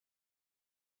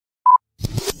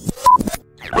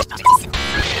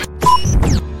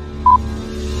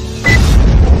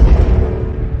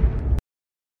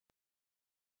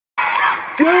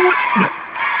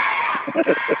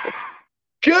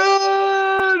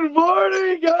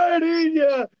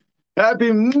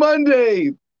Happy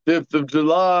Monday, 5th of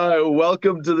July.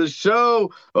 Welcome to the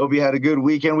show. Hope you had a good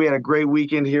weekend. We had a great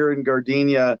weekend here in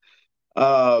Gardenia.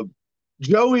 Uh,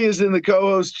 Joey is in the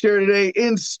co-host chair today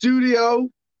in studio.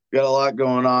 Got a lot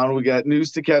going on. We got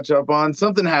news to catch up on.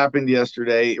 Something happened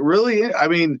yesterday. Really,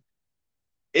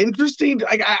 interesting.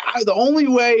 The only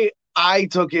way I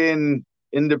took in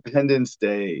Independence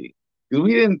Day,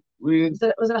 because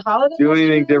Was it a holiday do anything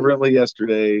yesterday? differently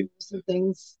yesterday. Some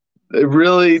things, It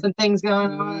really some things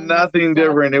going on. Some nothing stuff.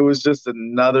 different. It was just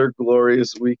another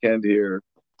glorious weekend here.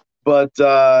 But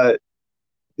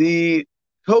the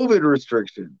COVID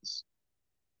restrictions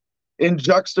in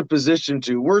juxtaposition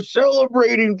to we're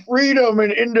celebrating freedom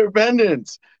and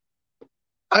independence.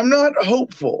 I'm not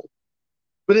hopeful,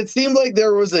 but it seemed like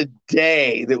there was a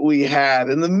day that we had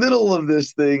in the middle of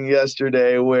this thing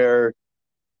yesterday where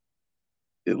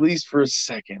at least for a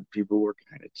second, people were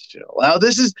kind of chill. Now,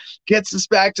 this is gets us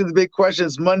back to the big question.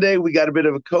 It's Monday. We got a bit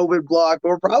of a COVID block, but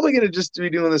we're probably going to just be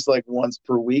doing this like once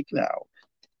per week now.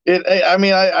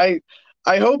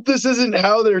 I hope this isn't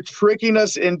how they're tricking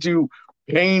us into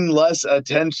paying less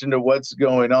attention to what's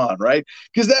going on, right?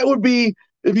 Because that would be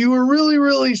if you were really,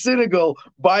 really cynical.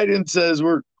 Biden says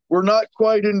we're not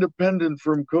quite independent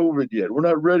from COVID yet. We're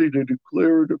not ready to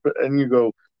declare, and you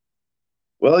go,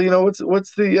 well,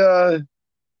 what's the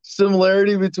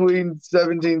similarity between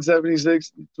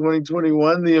 1776 and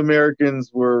 2021? The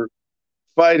Americans were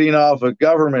fighting off a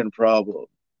government problem.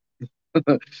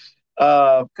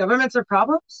 uh, Governments are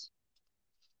problems.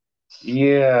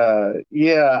 yeah,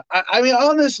 yeah. I mean,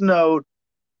 on this note,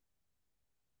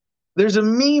 there's a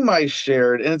meme I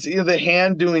shared, and it's the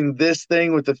hand doing this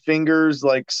thing with the fingers,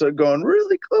 like so going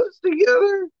really close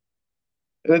together.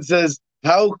 And it says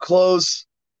how close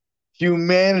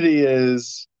humanity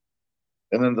is,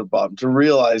 and then the bottom to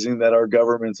realizing that our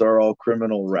governments are all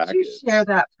criminal Did you rackets. share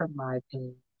that from my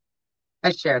page?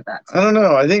 I shared that I too. don't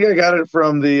know. I think I got it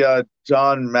from the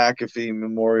John McAfee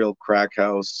Memorial Crack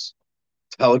House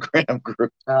Telegram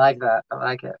group. I like that. I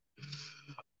like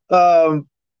it. Um,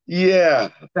 yeah,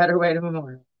 Better way to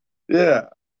memorial. yeah.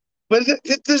 But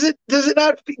does it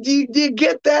not? Do you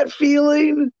get that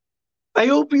feeling? I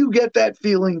hope you get that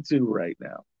feeling too right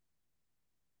now.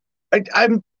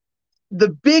 I'm the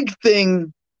big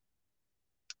thing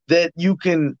that you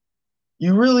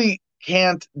really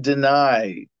can't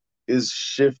deny is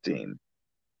shifting,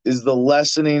 is the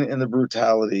lessening in the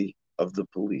brutality of the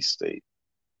police state.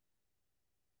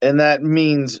 And that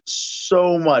means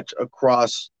so much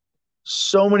across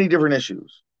so many different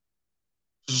issues,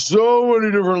 so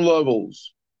many different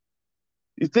levels.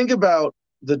 You think about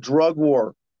the drug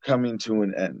war coming to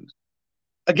an end.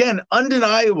 Again,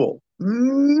 undeniable,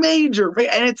 major,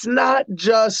 and it's not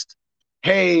just,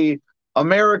 hey,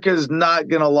 America's not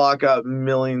going to lock up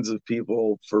millions of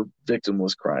people for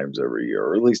victimless crimes every year,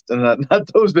 or at least not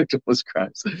those victimless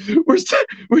crimes.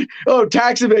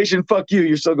 Tax evasion, fuck you,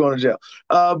 you're still going to jail.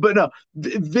 But no,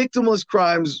 victimless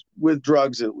crimes with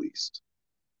drugs at least.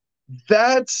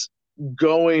 That's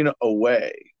going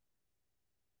away.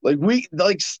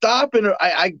 Stop, and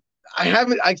I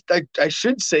haven't. I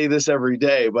should say this every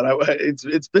day, but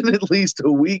it's been at least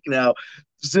a week now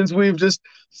since we've just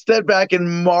stepped back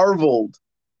and marveled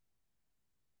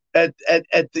at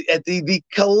the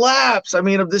collapse. I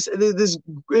mean, of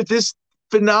this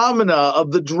phenomena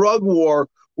of the drug war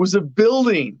was a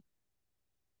building.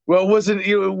 Well, it wasn't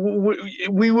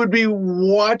we would be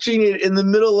watching it in the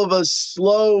middle of a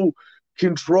slow,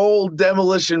 controlled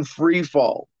demolition free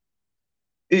fall.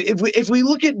 If we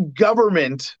look at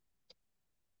government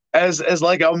as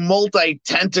like a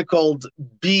multi-tentacled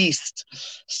beast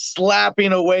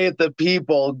slapping away at the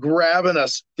people, grabbing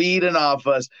us, feeding off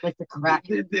us. Like the crack.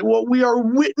 What we are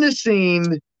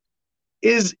witnessing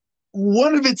is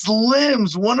one of its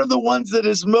limbs, one of the ones that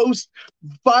is most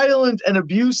violent and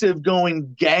abusive,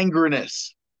 going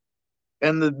gangrenous.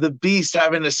 And the beast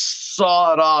having to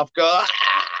saw it off, go, ah!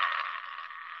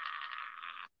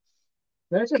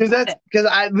 There's a Because that's because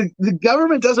the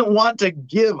government doesn't want to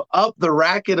give up the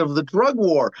racket of the drug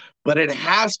war, but it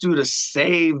has to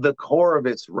save the core of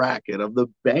its racket of the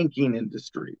banking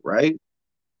industry, right?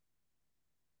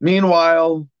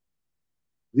 Meanwhile,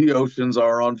 the oceans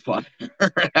are on fire.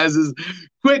 As is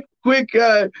quick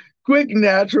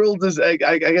natural, I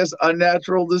guess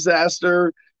unnatural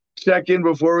disaster check in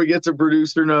before we get to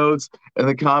producer notes and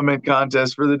the comment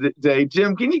contest for the day.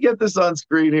 Jim, can you get this on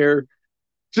screen here?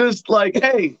 Just like,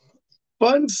 hey,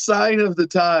 fun sign of the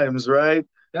times, right?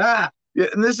 ah, Yeah,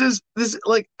 and this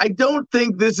like I don't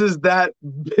think this is that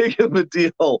big of a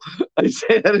deal. I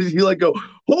say that as you like go,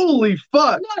 holy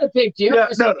fuck! Not a big deal. Yeah,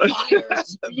 There's no. fire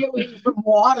spewing from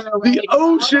water. The Right now.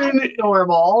 ocean, That's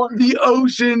normal. the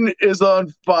ocean is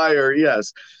on fire.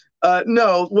 Yes,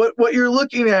 no. What you're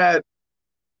looking at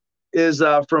is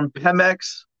from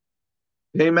Pemex.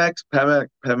 I think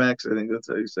that's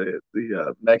how you say it.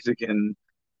 The Mexican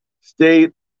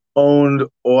state-owned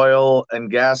oil and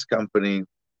gas company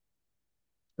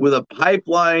with a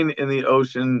pipeline in the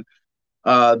ocean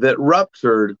that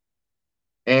ruptured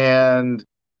and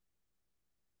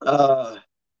uh,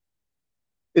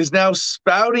 is now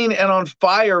spouting and on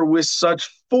fire with such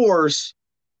force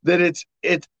that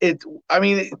it. I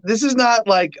mean, this is not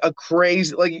like a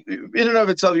crazy like in and of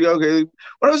itself. You go, okay.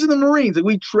 When I was in the Marines, like,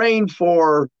 we trained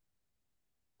for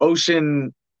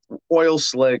ocean oil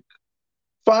slick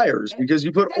fires because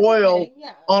you put oil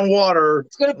on water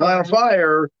on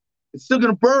fire, it's still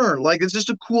gonna burn. Like, it's just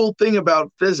a cool thing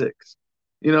about physics,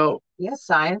 you know. Yes,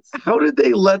 science. How did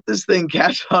they let this thing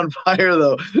catch on fire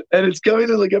though? And it's coming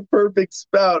in like a perfect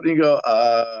spout, and you go,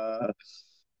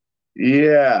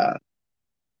 yeah.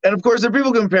 And of course, there are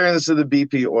people comparing this to the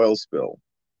BP oil spill.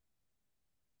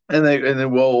 And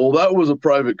then, well, that was a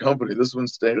private company. This one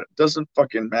state. It doesn't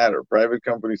fucking matter. Private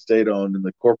company, state owned, in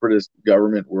the corporatist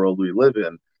government world we live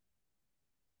in.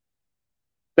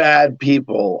 Bad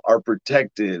people are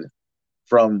protected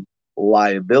from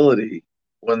liability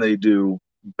when they do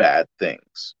bad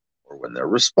things or when they're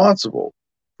responsible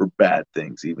for bad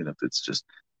things, even if it's just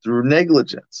through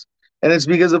negligence. And it's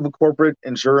because of a corporate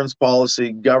insurance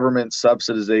policy, government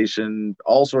subsidization,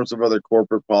 all sorts of other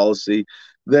corporate policy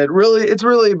that really, it's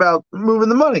really about moving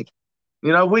the money.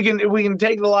 You know, if we can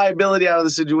take the liability out of the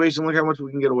situation, look how much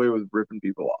we can get away with ripping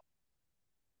people off.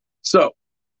 So,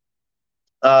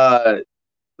 the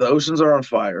oceans are on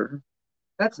fire.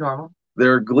 That's normal.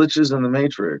 There are glitches in the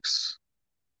matrix.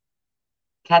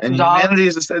 Cats and dogs. Humanity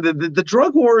is the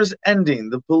drug war is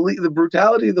ending. The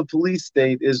brutality of the police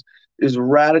state is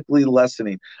radically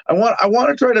lessening. I want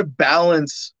to try to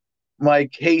balance my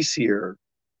case here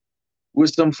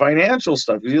with some financial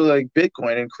stuff. You like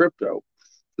Bitcoin and crypto,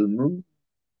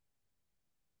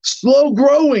 slow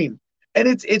growing, and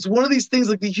it's one of these things.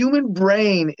 Like, the human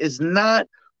brain is not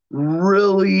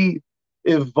really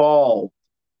evolved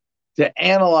to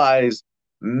analyze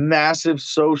massive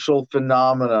social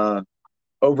phenomena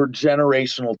over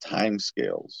generational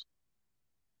timescales.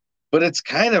 But it's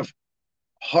kind of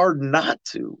hard not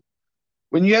to.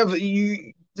 When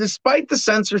despite the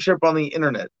censorship on the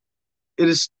internet, it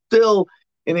is still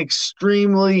an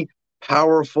extremely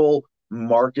powerful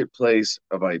marketplace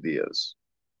of ideas.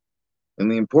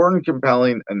 And the important,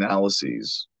 compelling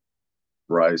analyses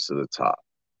rise to the top.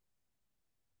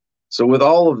 So with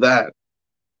all of that,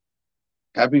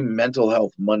 happy Mental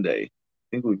Health Monday. I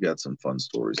think we've got some fun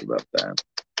stories about that.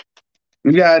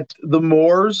 We've got the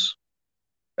Moors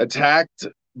attacked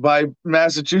by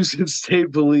Massachusetts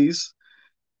State Police.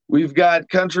 We've got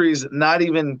countries not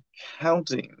even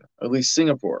counting, at least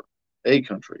Singapore, a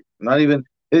country, not even,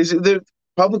 they're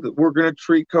publicly, we're going to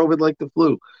treat COVID like the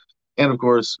flu. And of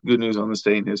course, good news on this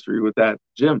day in history with that.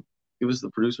 Jim, give us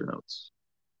the producer notes.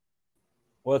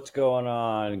 What's going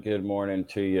on? Good morning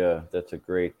to you. That's a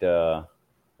great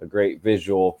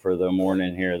visual for the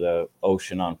morning here, the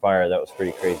ocean on fire. That was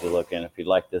pretty crazy looking. If you'd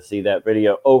like to see that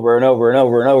video over and over and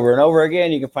over and over and over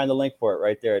again, you can find the link for it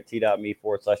right there at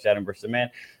t.me/Adam vs. the Man.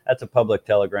 That's a public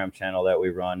Telegram channel that we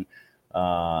run,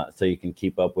 so you can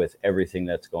keep up with everything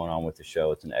that's going on with the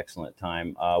show. It's an excellent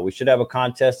time. We should have a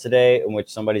contest today in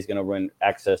which somebody's going to win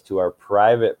access to our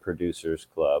private producers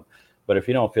club. But if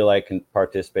you don't feel like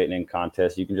participating in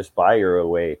contests, you can just buy your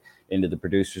way into the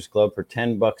Producers Club for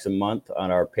 $10 a month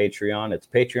on our Patreon. It's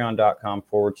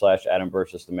patreon.com/Adam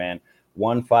vs. the Man.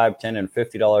 $1, $5, $10, and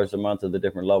 $50 a month of the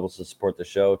different levels to support the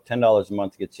show. $10 a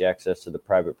month gets you access to the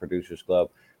Private Producers Club,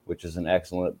 which is an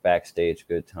excellent backstage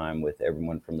good time with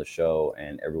everyone from the show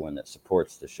and everyone that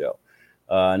supports the show.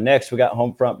 Next, we got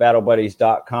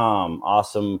HomefrontBattleBuddies.com.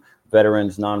 Awesome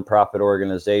veterans nonprofit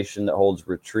organization that holds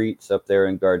retreats up there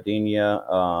in Gardenia.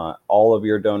 All of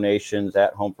your donations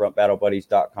at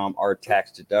HomefrontBattleBuddies.com are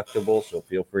tax deductible, so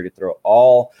feel free to throw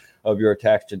all of your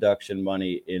tax deduction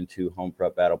money into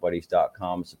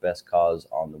HomefrontBattleBuddies.com. It's the best cause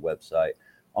on the website,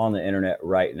 on the internet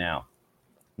right now.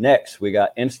 Next, we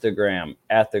got Instagram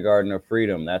at the Garden of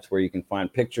Freedom. That's where you can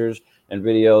find pictures and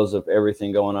videos of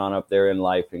everything going on up there in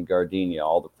life in Gardenia.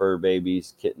 All the fur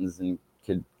babies, kittens and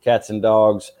cats and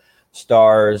dogs,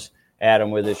 stars,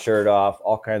 Adam with his shirt off,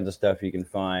 all kinds of stuff you can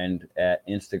find at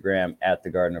Instagram at the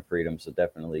Garden of Freedom. So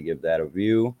definitely give that a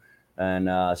view.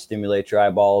 and stimulate your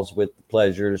eyeballs with the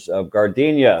pleasures of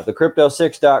gardenia.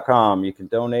 Thecrypto6.com. You can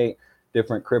donate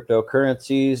different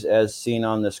cryptocurrencies as seen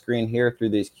on the screen here through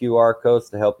these QR codes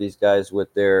to help these guys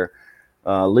with their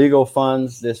legal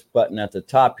funds. This button at the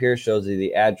top here shows you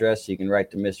the address. You can write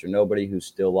to Mr. Nobody, who's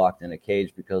still locked in a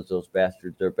cage because those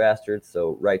bastards are bastards.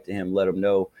 So write to him, let him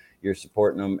know you're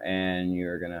supporting them and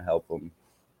you're going to help them.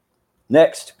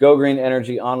 Next,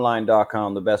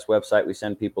 GoGreenEnergyOnline.com, the best website we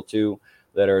send people to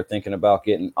that are thinking about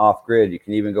getting off grid. You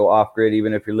can even go off grid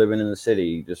even if you're living in the city.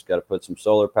 You just got to put some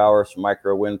solar power, some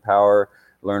micro wind power,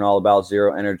 learn all about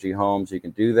zero energy homes. You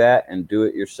can do that and do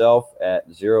it yourself at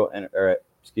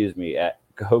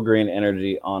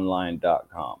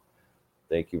GoGreenEnergyOnline.com.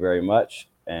 Thank you very much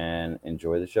and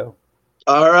enjoy the show.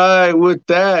 All right, with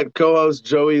that, co-host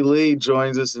Joey Lee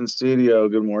joins us in studio.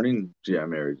 Good morning,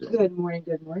 Mary Jane. Good morning.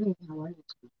 How are you?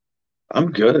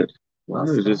 I'm good. Well,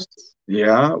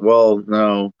 Well,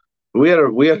 no, we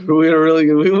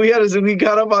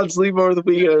got up on sleep over the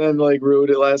weekend and like ruined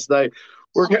it last night.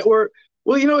 Well,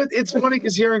 it's funny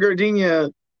because here in Gardenia,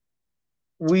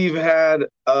 we had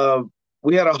a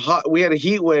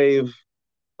heat wave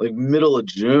like middle of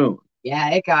June.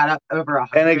 Yeah, it got up over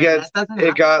 100. And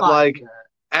it got like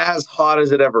as hot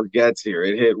as it ever gets here.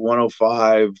 It hit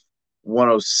 105,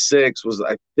 106 was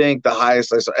I think the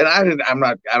highest I saw. And I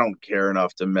don't care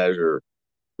enough to measure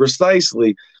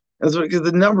precisely. That's because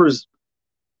the numbers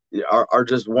are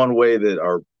just one way that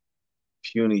our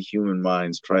puny human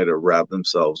minds try to wrap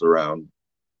themselves around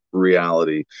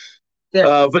reality.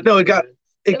 But no, it got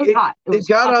hot. It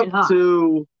got up hot.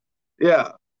 To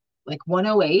like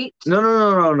 108.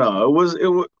 No. It was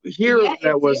here. Yeah,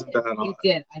 that wasn't that hot. It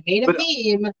did. I made a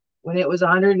meme when it was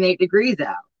 108 degrees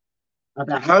out.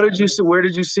 Where did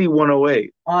you see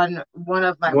 108? On one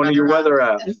of your weather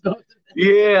apps.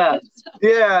 Yeah.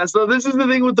 So this is the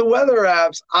thing with the weather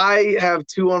apps. I have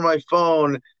two on my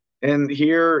phone, and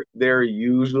here they're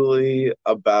usually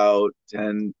about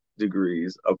 10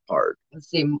 degrees apart. Let's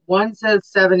see. One says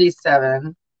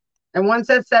 77. And one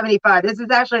says 75. This is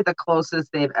actually the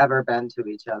closest they've ever been to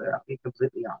each other. I'll be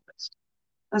completely honest.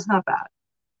 That's not bad.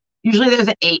 Usually there's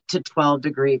an 8 to 12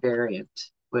 degree variant,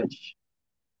 which,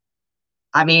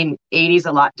 80 is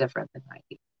a lot different than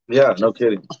 90. Yeah, no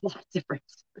kidding. A lot different.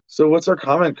 So what's our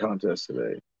comment contest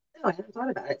today? No, I haven't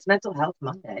thought about it. It's Mental Health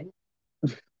Monday.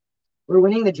 We're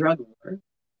winning the drug war.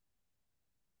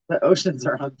 The oceans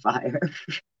are on fire.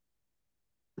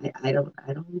 I don't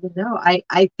even know.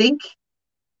 I think...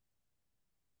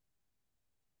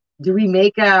 Do we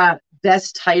make a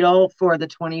best title for the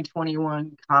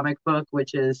 2021 comic book,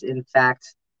 which is in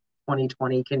fact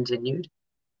 2020 continued?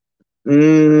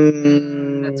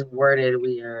 That's worded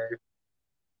weird.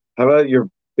 How about your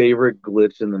favorite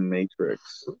glitch in the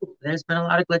Matrix? Ooh, there's been a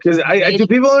lot of glitches. Because do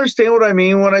people understand what I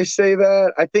mean when I say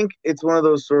that? I think it's one of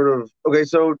those sort of okay.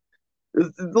 So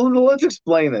let's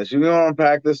explain this. You want to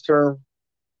unpack this term?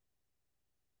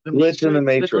 Glitch in the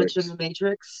Matrix. The glitch in the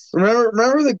Matrix.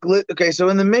 Remember the glitch? Okay, so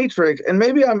in the Matrix, and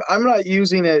maybe I'm not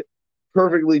using it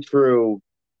perfectly true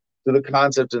to the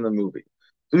concept in the movie.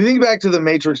 So if you think back to the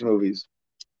Matrix movies,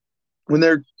 when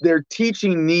they're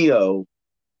teaching Neo,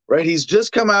 right? He's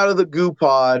just come out of the goo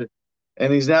pod,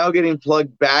 and he's now getting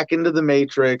plugged back into the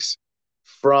Matrix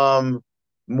from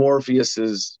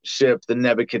Morpheus's ship, the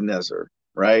Nebuchadnezzar,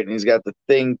 right? And he's got the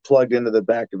thing plugged into the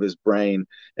back of his brain,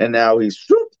 and now he's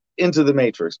into the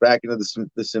Matrix, back into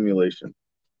the simulation.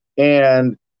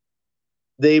 And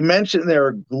they mention there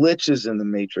are glitches in the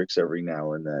Matrix every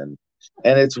now and then.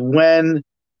 And it's when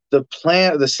the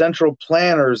central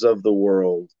planners of the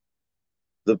world,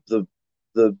 the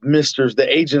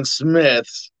Agent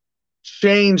Smiths,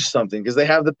 change something because they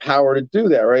have the power to do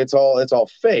that, right? It's all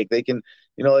fake. They can,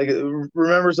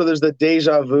 remember, so there's the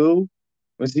deja vu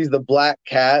when he sees the black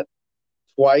cat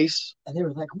twice. And they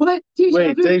were like, what?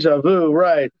 Deja vu,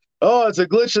 right. Oh, it's a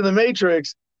glitch in the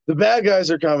Matrix. The bad guys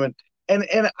are coming. And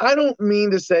I don't mean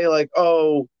to say like,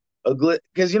 oh, a glitch,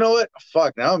 because you know what?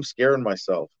 Fuck, now I'm scaring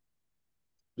myself.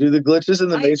 Do the glitches in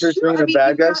the Matrix bring the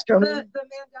bad guys coming? The Mandela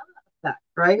effect,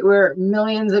 right? Where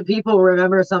millions of people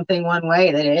remember something one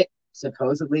way that it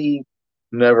supposedly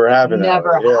never happened. Yeah,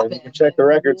 you can check the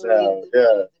records now.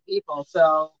 Yeah. People.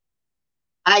 So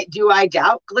I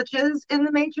doubt glitches in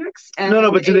the Matrix.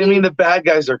 No, but do they mean the bad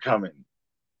guys are coming?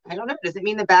 I don't know. Does it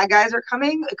mean the bad guys are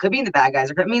coming? It could mean the bad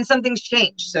guys are coming. It means something's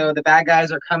changed. So the bad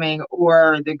guys are coming,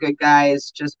 or the good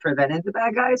guys just prevented the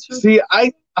bad guys from. See,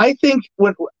 I think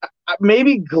when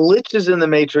maybe glitches in the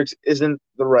Matrix isn't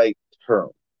the right term,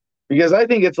 because I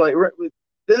think it's like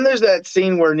then there's that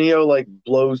scene where Neo like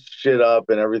blows shit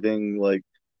up and everything like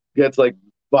gets like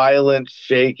violent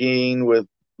shaking with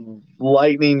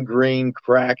lightning green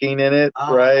cracking in it,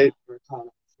 right?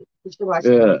 We should watch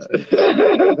Yeah.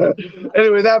 it.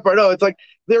 Anyway, that part. No, it's like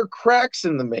there are cracks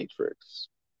in the matrix.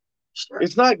 Sure.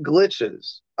 It's not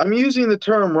glitches. I'm using the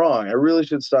term wrong. I really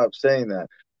should stop saying that.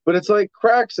 But it's like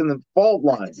cracks in the fault To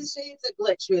lines. say it's a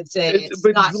glitch, you would say it's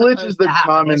But not glitch supposed is the to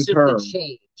happen. common It's just term. a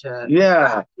change. Yeah.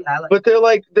 Yeah, I like But they're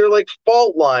like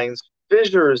fault lines,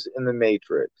 fissures in the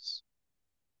matrix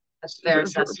that's fair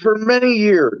for many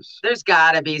years. There's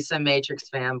got to be some Matrix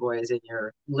fanboys in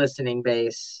your listening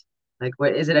base. Like,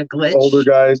 what is it? A glitch? Older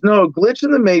guys. No, glitch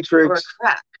in the matrix. Or a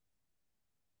crack?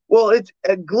 Well, it's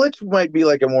a glitch might be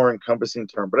like a more encompassing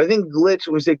term, but I think glitch,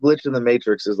 when we say glitch in the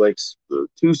matrix, is like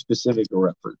too specific a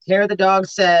reference. Hair the Dog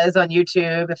says on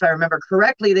YouTube, if I remember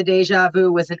correctly, the deja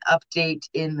vu was an update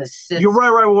in the system. You're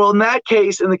right. Well, in that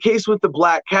case, in the case with the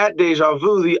Black Cat deja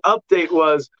vu, the update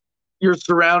was you're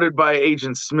surrounded by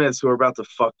Agent Smiths who are about to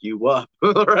fuck you up,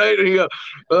 right? And you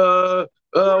go,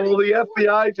 well, the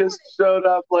FBI just showed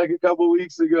up like a couple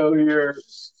weeks ago here.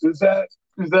 Was that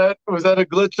a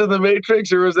glitch in the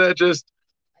matrix, or was that just?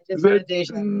 Was that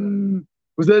deja vu?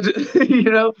 Was that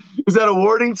was that a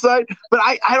warning sign? But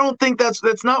I don't think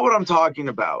that's not what I'm talking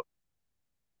about.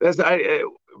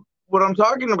 What I'm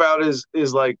talking about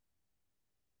is like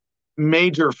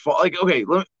major fault. Like, okay,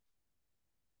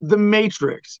 the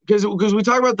Matrix, because we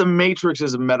talk about the Matrix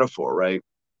as a metaphor, right?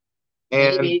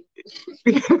 And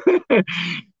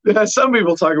some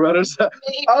people talk about it as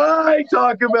I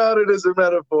talk about it as a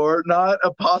metaphor, not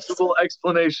a possible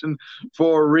explanation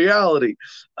for reality.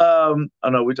 I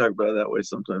know we talk about it that way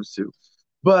sometimes too,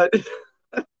 but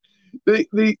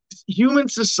the human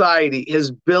society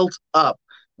has built up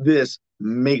this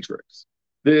matrix,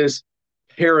 this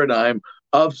paradigm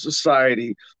of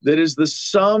society that is the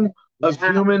sum of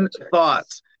human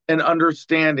thoughts and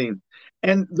understanding.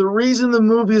 And the reason the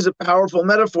movie is a powerful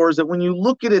metaphor is that when you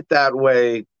look at it that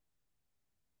way,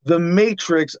 the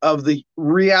matrix of the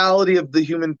reality of the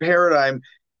human paradigm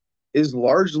is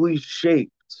largely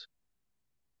shaped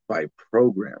by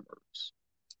programmers.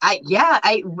 I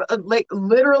like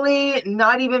literally,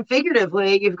 not even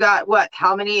figuratively. You've got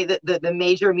how many the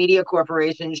major media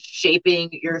corporations shaping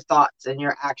your thoughts and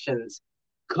your actions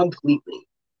completely,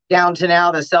 down to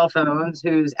now the cell phones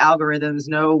whose algorithms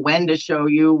know when to show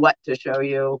you, what to show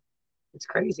you. It's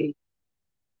crazy.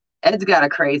 Ed's got a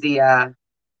crazy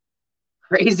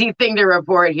thing to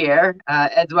report here.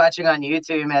 Ed's watching on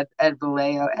YouTube. Ed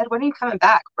Vallejo. Ed, when are you coming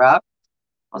back, bro?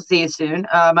 I'll see you soon.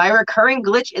 My recurring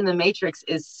glitch in the Matrix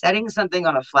is setting something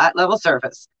on a flat level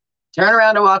surface, turn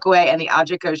around to walk away, and the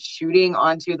object goes shooting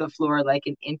onto the floor like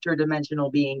an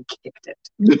interdimensional being kicked it.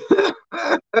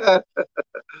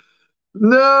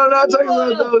 No, not talking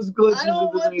about those glitches. I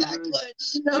don't want that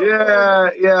glitch.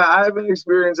 No. Yeah, I haven't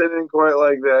experienced anything quite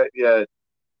like that yet.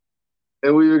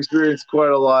 And we've experienced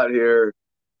quite a lot here.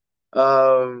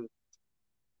 I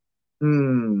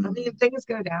mean, things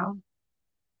go down.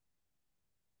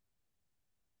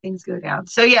 Things go down.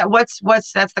 So yeah, that's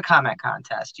the comment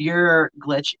contest. Your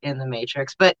glitch in the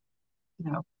Matrix. But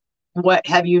what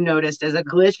have you noticed as a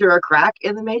glitch or a crack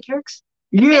in the Matrix?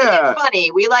 Yeah. It's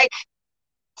funny.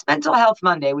 It's Mental Health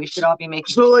Monday. We should all be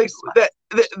making so like that.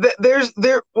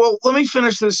 Well, let me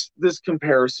finish this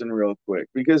comparison real quick,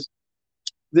 because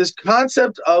this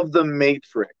concept of the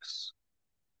Matrix,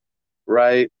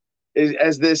 right, is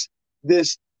as this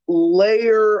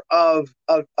layer of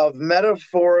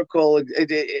metaphorical.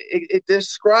 It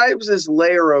describes this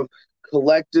layer of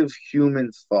collective human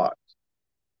thought,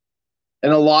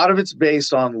 and a lot of it's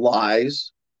based on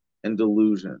lies and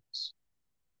delusions.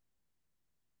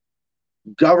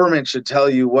 Government should tell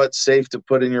you what's safe to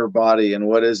put in your body and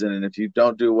what isn't, and if you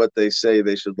don't do what they say,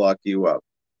 they should lock you up.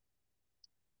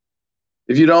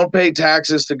 If you don't pay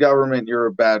taxes to government, you're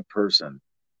a bad person.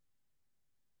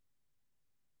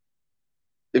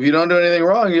 If you don't do anything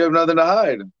wrong, you have nothing to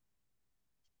hide.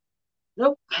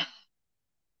 Nope.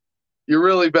 You're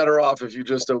really better off if you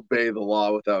just obey the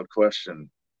law without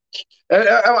question.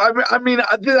 I mean,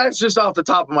 that's just off the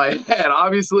top of my head.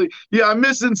 Obviously, yeah, I'm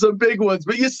missing some big ones,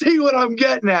 but you see what I'm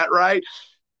getting at, right?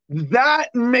 That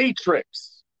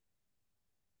matrix,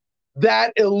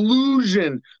 that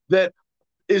illusion that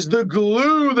is the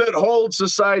glue that holds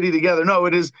society together. No,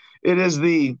 it is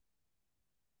the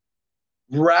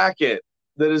bracket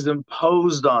that is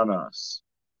imposed on us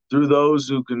through those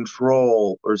who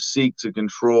control or seek to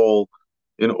control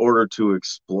in order to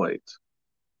exploit.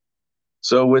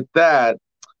 So with that,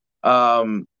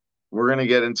 we're going to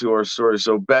get into our story.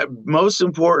 So most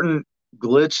important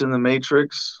glitch in the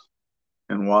Matrix,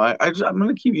 and why. I'm going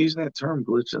to keep using that term,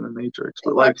 glitch in the matrix.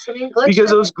 But glitch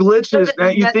because those glitches, now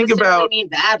you think about. Mean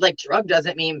bad, like drug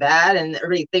doesn't mean bad, and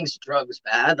everybody thinks drug's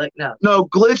bad. Like no. No,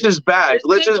 glitch is bad.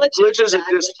 Glitch is a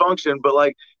dysfunction,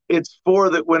 but it's for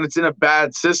that when it's in a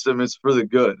bad system, it's for the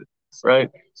good, right?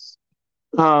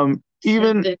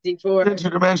 Even 54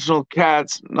 interdimensional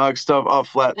cats knock stuff off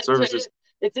flat surfaces.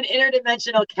 It's an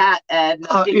interdimensional cat, Ed.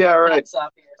 Yeah, right.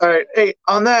 All right. Hey,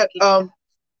 on that,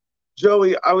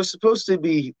 Joey, I was supposed to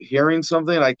be hearing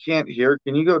something I can't hear.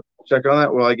 Can you go check on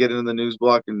that while I get into the news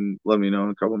block and let me know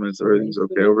in a couple minutes if everything's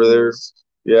okay over there?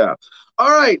 Yeah. All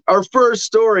right. Our first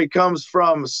story comes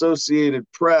from Associated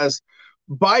Press.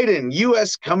 Biden,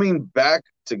 U.S. coming back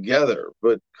together,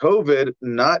 but COVID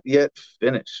not yet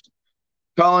finished.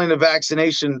 Calling a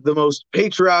vaccination the most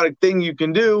patriotic thing you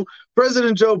can do,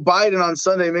 President Joe Biden on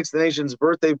Sunday mixed the nation's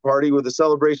birthday party with a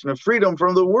celebration of freedom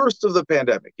from the worst of the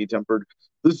pandemic. He tempered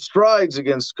the strides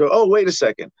against COVID. Oh, wait a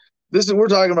second. We're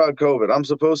talking about COVID. I'm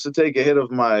supposed to take a hit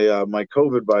of my my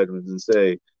COVID vitamins and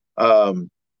say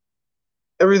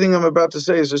everything I'm about to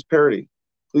say is just parody.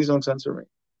 Please don't censor me.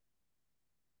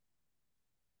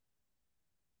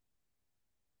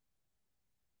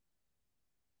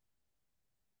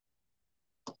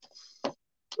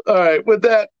 All right, with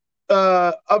that,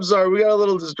 I'm sorry, we got a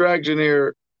little distraction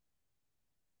here.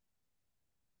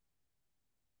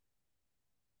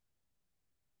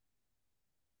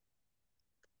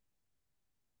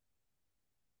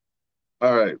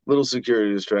 All right, little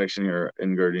security distraction here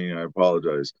in Gardenia. I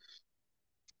apologize.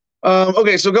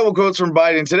 Okay, so a couple quotes from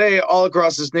Biden. Today, all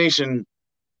across this nation,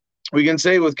 we can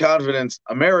say with confidence,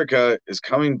 America is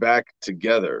coming back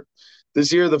together.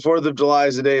 This year, the 4th of July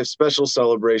is a day of special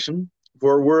celebration.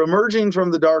 For we're emerging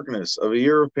from the darkness of a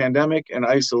year of pandemic and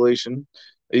isolation,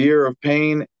 a year of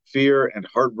pain, fear, and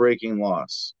heartbreaking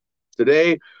loss.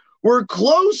 Today, we're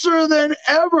closer than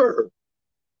ever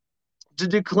to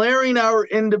declaring our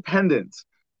independence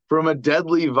from a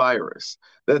deadly virus.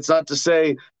 That's not to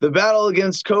say the battle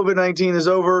against COVID-19 is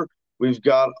over. We've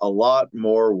got a lot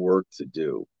more work to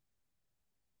do.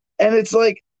 And it's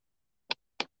like,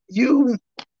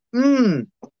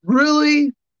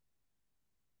 really?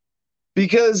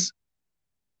 Because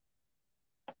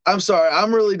I'm sorry,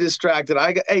 I'm really distracted.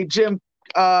 Hey, Jim,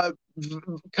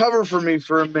 cover for me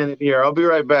for a minute here. I'll be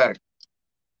right back.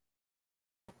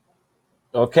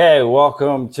 Okay,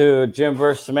 welcome to Jim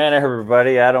versus Samantha,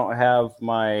 everybody. I don't have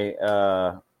my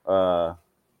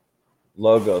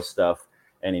logo stuff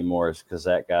anymore because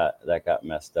that got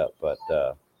messed up. But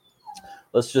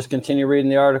let's just continue reading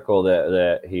the article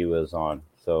that he was on.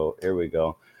 So here we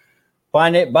go.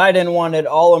 Biden wanted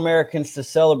all Americans to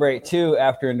celebrate too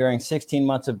after enduring 16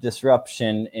 months of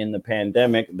disruption in the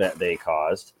pandemic that they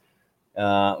caused.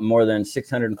 More than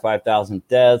 605,000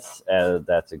 deaths.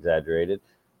 That's exaggerated.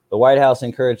 The White House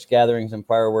encouraged gatherings and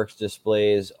fireworks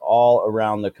displays all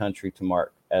around the country to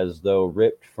mark, as though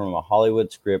ripped from a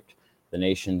Hollywood script, the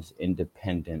nation's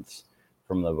independence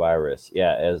from the virus.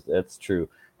 Yeah, that's true.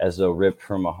 As though ripped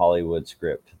from a Hollywood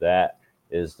script. That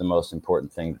is the most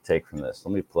important thing to take from this.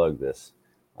 Let me plug this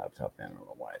laptop in. I don't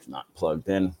know why it's not plugged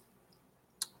in.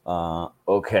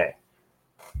 Okay.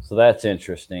 So that's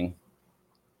interesting.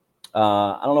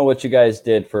 I don't know what you guys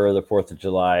did for the 4th of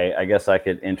July. I guess I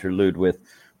could interlude with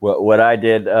what I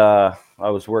did. I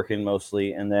was working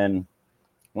mostly, and then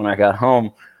when I got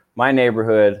home, my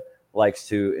neighborhood likes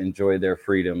to enjoy their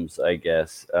freedoms, I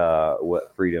guess,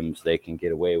 what freedoms they can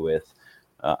get away with.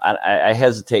 I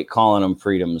hesitate calling them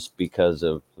freedoms because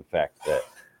of the fact that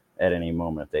at any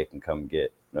moment they can come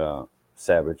get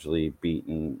savagely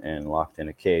beaten and locked in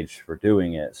a cage for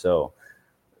doing it. So,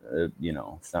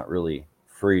 it's not really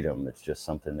freedom. It's just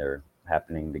something they're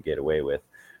happening to get away with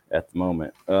at the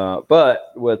moment.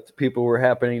 But what people were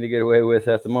happening to get away with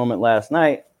at the moment last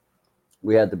night,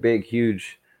 we had the big,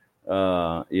 huge,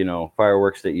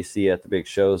 fireworks that you see at the big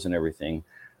shows and everything.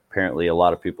 Apparently, a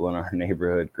lot of people in our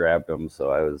neighborhood grabbed them.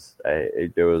 So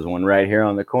there was one right here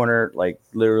on the corner, like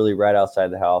literally right outside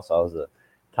the house. I was a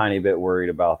tiny bit worried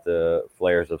about the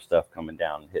flares of stuff coming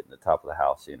down and hitting the top of the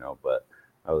house, but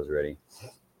I was ready.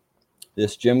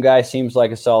 This Jim guy seems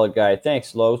like a solid guy.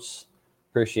 Thanks, Los.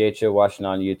 Appreciate you watching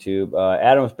on YouTube.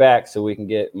 Adam's back, so we can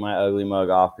get my ugly mug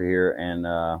off of here and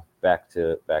back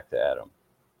to Adam.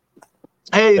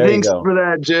 Hey, thanks for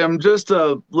that, Jim. Just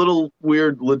a little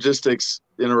weird logistics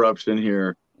interruption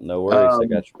here. No worries, I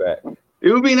got your back.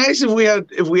 It would be nice if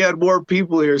we had more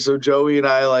people here, so Joey and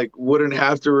I wouldn't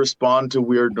have to respond to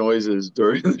weird noises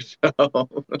during the show.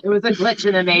 It was a glitch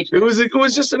in the matrix. It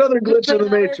was just another glitch in the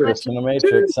matrix. Glitch in the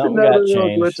matrix. Something got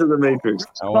changed. Glitch in the matrix.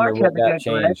 I wonder what got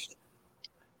changed.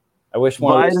 I wish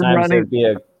one of these times there'd be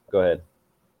a. Go ahead.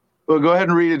 Well, go ahead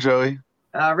and read it, Joey.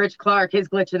 Rich Clark, his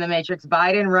glitch in the Matrix.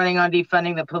 Biden running on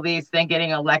defunding the police, then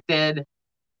getting elected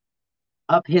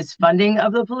up his funding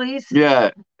of the police.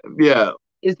 Yeah.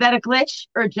 Is that a glitch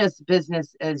or just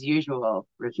business as usual,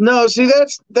 Rich? No, see,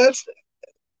 that's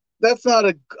not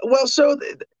a well. So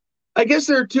I guess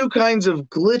there are two kinds of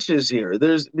glitches here.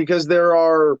 Because there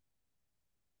are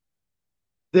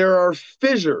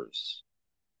fissures.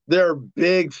 There are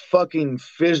big fucking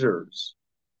fissures,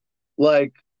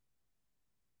 like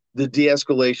the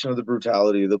de-escalation of the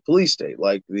brutality of the police state,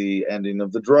 like the ending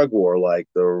of the drug war, like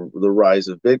the rise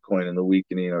of Bitcoin and the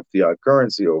weakening of fiat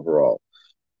currency overall.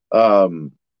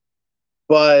 But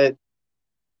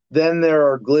then there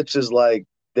are glitches like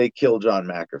they kill John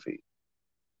McAfee,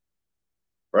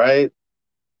 right?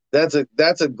 That's a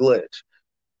glitch,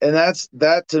 and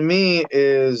that to me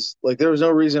is like there was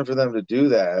no reason for them to do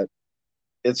that.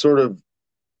 It's sort of,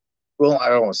 well, I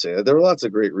don't want to say that. There were lots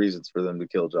of great reasons for them to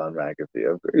kill John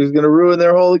McAfee. He was going to ruin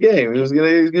their whole game. He was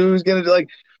going to like,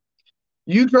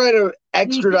 you try to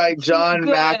extradite John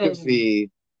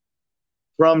McAfee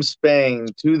from Spain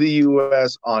to the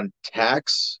U.S. on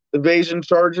tax evasion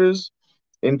charges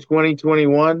in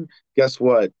 2021. Guess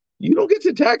what? You don't get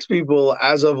to tax people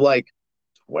as of like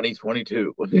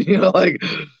 2022. You know, like,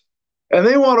 and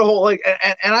they want to hold like,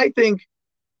 and I think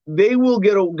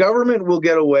government will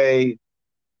get away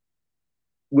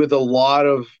with a lot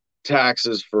of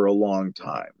taxes for a long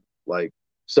time, like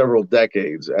several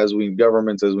decades,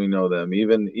 governments as we know them,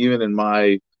 even in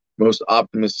my most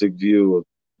optimistic view of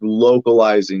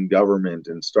localizing government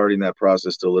and starting that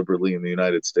process deliberately in the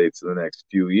United States in the next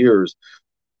few years,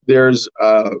 there's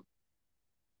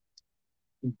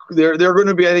there are going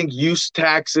to be, I think, use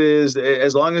taxes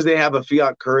as long as they have a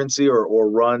fiat currency or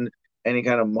run any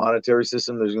kind of monetary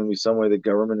system. There's going to be some way the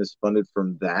government is funded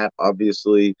from that,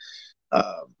 obviously.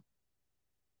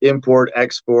 Import,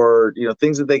 export,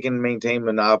 things that they can maintain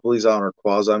monopolies on or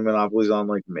quasi monopolies on,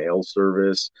 like mail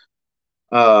service.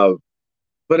 But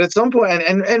at some point,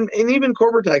 and even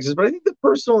corporate taxes, but I think the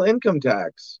personal income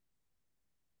tax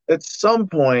at some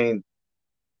point,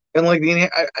 and like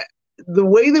the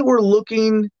way that we're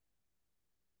looking.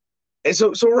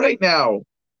 So right now,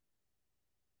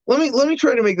 let me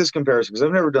try to make this comparison because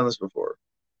I've never done this before.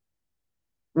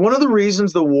 One of the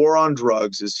reasons the war on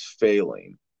drugs is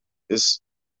failing is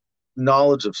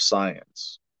knowledge of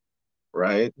science,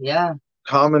 right? Yeah.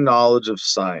 Common knowledge of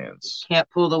science. Can't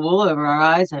pull the wool over our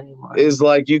eyes anymore. Is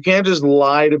like you can't just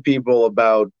lie to people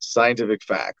about scientific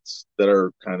facts that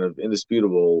are kind of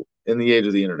indisputable in the age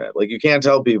of the internet. Like you can't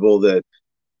tell people that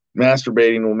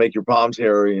masturbating will make your palms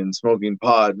hairy and smoking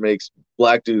pot makes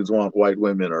black dudes want white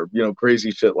women, or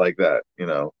crazy shit like that.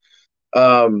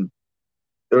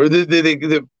 Or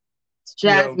the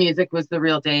jazz music was the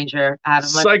real danger. Adam,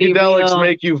 psychedelics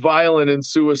make you violent and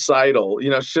suicidal.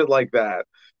 Shit like that.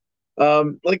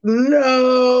 Like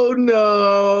no,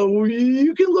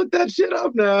 you can look that shit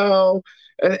up now.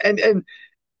 And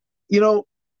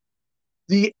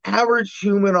the average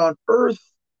human on Earth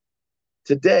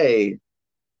today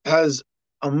has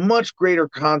a much greater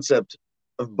concept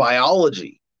of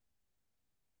biology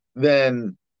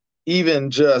than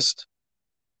even just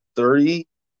 30,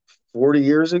 40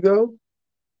 years ago.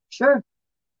 Sure.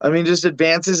 I mean, just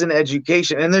advances in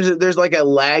education. And there's like a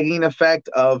lagging effect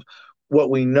of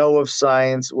what we know of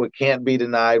science, what can't be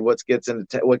denied, what gets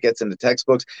into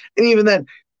textbooks. And even then,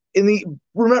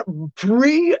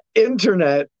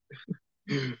 pre-internet,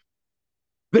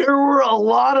 there were a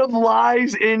lot of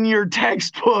lies in your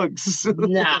textbooks.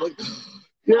 No.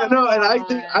 Yeah, no, and I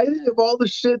think of all the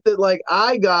shit that like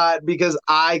I got because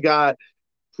I got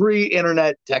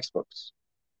pre-internet textbooks.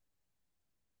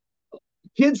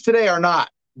 Kids today are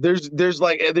not. There's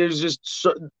just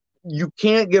you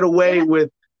can't get away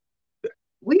with.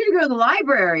 We had to go to the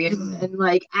library and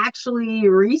like actually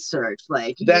research,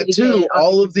 like that too.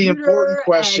 All of the important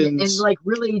questions and like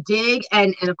really dig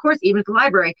and of course even at the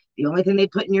library, the only thing they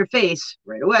put in your face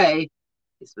right away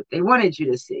is what they wanted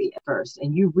you to see at first,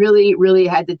 and you really, really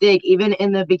had to dig. Even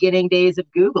in the beginning days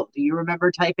of Google, do you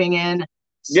remember typing in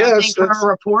something for a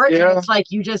report? Yeah. And it's like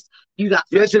you got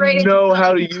frustrated. You had to know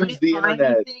how to use the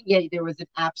internet. Anything. Yeah, there was an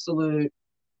absolute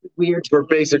weird for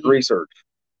basic research.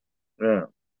 Yeah.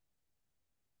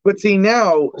 But see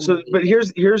now, but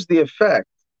here's the effect,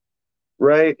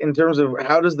 right? In terms of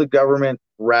how does the government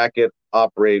racket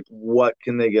operate? What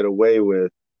can they get away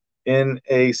with? In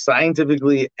a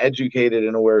scientifically educated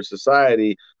and aware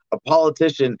society, a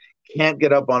politician can't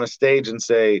get up on a stage and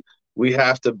say, we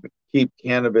have to keep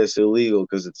cannabis illegal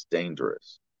because it's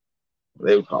dangerous.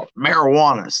 They would call it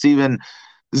marijuana. Steven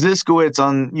Ziskowitz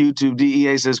on YouTube,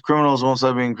 DEA says criminals won't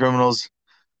stop being criminals.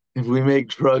 if we make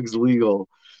drugs legal.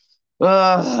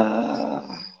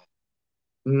 Uh,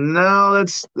 no,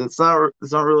 that's not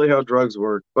really how drugs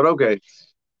work. But okay.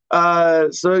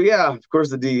 So yeah, of course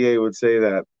the DEA would say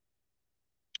that.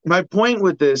 My point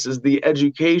with this is the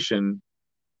education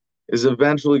is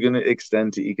eventually going to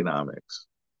extend to economics.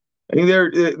 I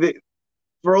think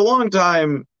for a long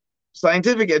time,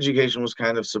 scientific education was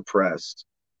kind of suppressed,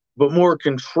 but more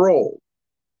controlled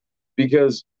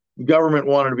because the government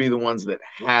wanted to be the ones that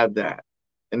had that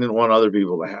and didn't want other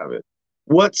people to have it.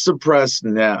 What's suppressed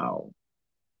now?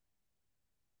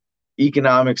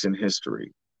 Economics and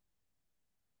history.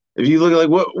 If you look at like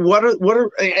what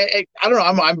are I don't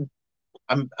know,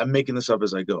 I'm making this up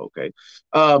as I go, okay?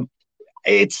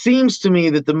 It seems to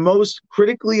me that the most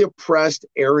critically oppressed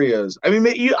areas,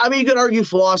 you could argue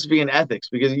philosophy and ethics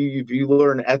because if you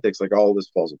learn ethics, like all this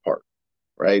falls apart,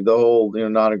 right? The whole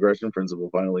non-aggression principle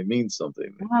finally means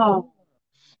something. Wow.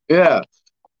 Yeah,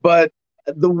 but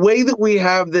the way that we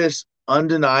have this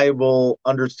undeniable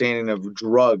understanding of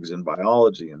drugs and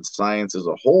biology and science as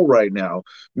a whole right now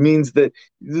means that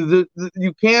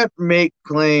you can't make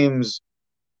claims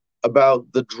about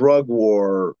the drug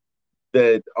war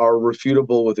that are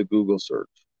refutable with a Google search.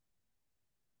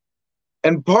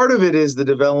 And part of it is the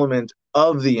development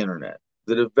of the internet,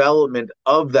 the development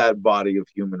of that body of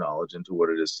human knowledge into what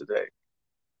it is today.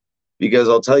 Because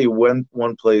I'll tell you one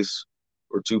place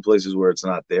or two places where it's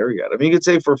not there yet. You could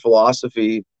say for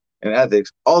philosophy and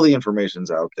ethics, all the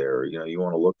information's out there. You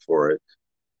want to look for it.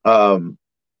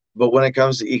 But when it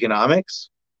comes to economics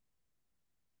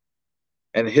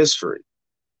and history,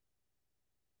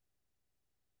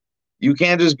 you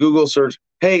can't just Google search,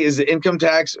 hey, is the income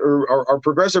tax or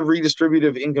progressive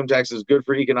redistributive income taxes good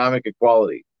for economic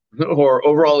equality or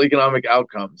overall economic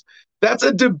outcomes? That's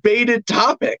a debated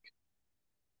topic.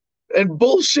 And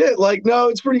bullshit, like, no,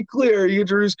 it's pretty clear. You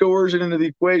introduce coercion into the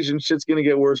equation, shit's going to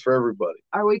get worse for everybody.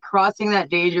 Are we crossing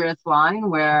that dangerous line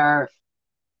where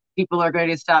people are going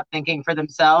to stop thinking for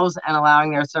themselves and allowing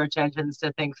their search engines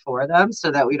to think for them so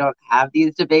that we don't have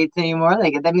these debates anymore?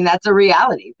 That's a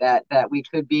reality that we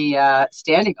could be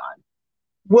standing on.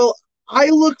 Well, I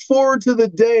look forward to the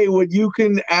day when you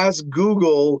can ask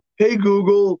Google, hey,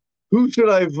 Google, who should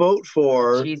I vote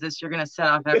for? Jesus, you're going to set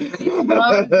off everybody's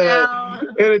phone now.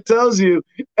 And it tells you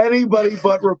anybody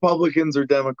but Republicans or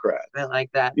Democrats. I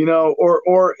like that.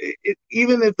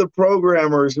 Even if the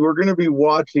programmers who are going to be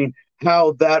watching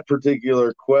how that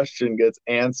particular question gets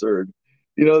answered,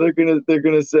 they're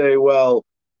gonna say, well,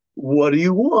 what do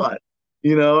you want?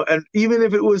 And even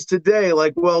if it was today,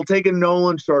 like, well, take a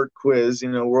Nolan chart quiz,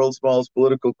 world's smallest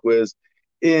political quiz,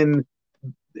 in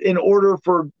order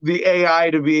for the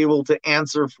AI to be able to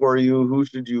answer for you, who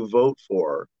should you vote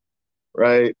for,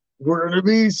 right? We're going to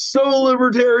be so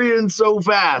libertarian so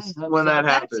fast when that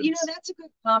happens. That's a good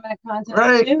comment content.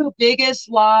 Right. Biggest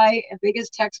lie,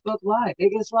 biggest textbook lie,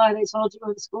 biggest lie they told you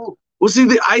in school. Well, see,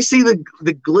 I see the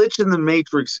glitch in the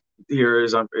matrix here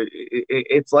is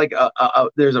it's like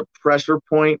there's a pressure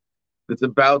point that's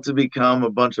about to become a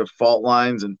bunch of fault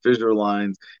lines and fissure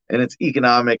lines, and it's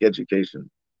economic education.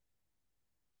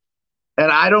 And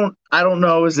I don't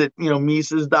know, is it,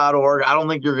 Mises.org? I don't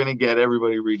think you're going to get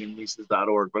everybody reading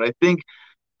Mises.org, but I think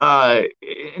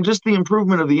in just the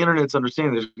improvement of the internet's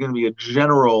understanding, there's going to be a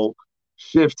general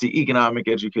shift to economic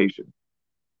education.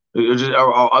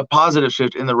 A positive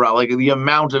shift in the route, like the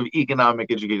amount of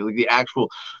economic education, like the actual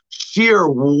sheer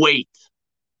weight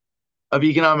of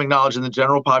economic knowledge in the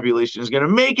general population is going to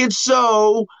make it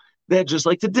so that just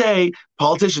like today,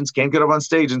 politicians can't get up on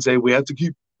stage and say, we have to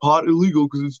keep pot illegal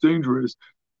because it's dangerous.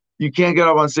 You can't get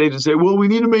up on stage and say, well, we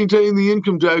need to maintain the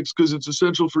income tax because it's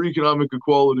essential for economic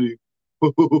equality.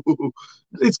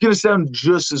 It's going to sound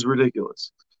just as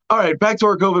ridiculous. All right, back to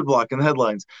our COVID block and the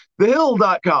headlines.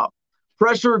 TheHill.com.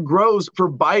 Pressure grows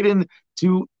for Biden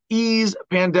to ease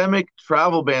pandemic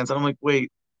travel bans. And I'm like,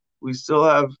 wait, we still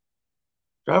have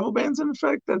travel bans in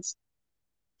effect? That's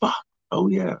fuck. Oh,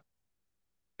 yeah.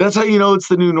 That's how you know it's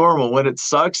the new normal, when it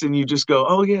sucks and you just go,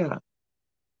 oh, yeah.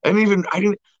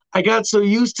 I got so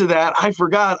used to that, I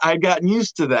forgot I'd gotten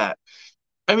used to that.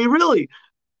 Really,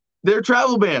 they're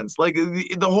travel bans. Like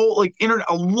the whole,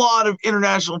 a lot of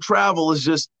international travel is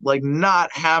just like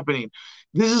not happening.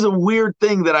 This is a weird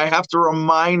thing that I have to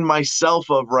remind myself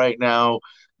of right now,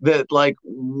 that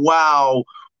wow,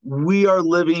 we are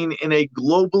living in a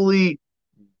globally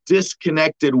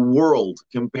disconnected world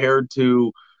compared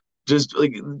to just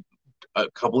like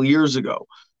a couple of years ago.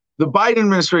 The Biden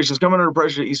administration is coming under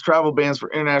pressure to ease travel bans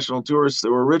for international tourists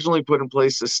that were originally put in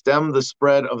place to stem the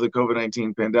spread of the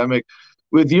COVID-19 pandemic.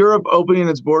 With Europe opening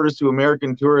its borders to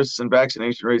American tourists and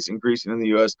vaccination rates increasing in the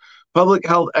U.S., public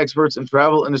health experts and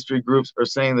travel industry groups are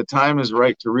saying the time is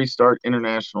right to restart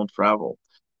international travel.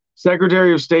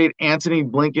 Secretary of State Antony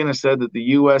Blinken has said that the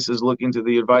U.S. is looking to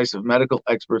the advice of medical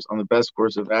experts on the best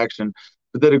course of action,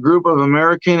 but that a group of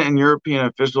American and European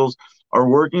officials are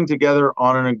working together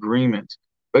on an agreement.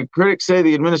 But critics say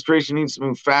the administration needs to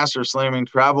move faster, slamming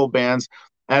travel bans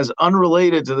as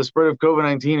unrelated to the spread of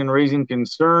COVID-19 and raising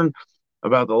concern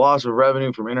about the loss of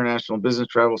revenue from international business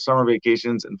travel, summer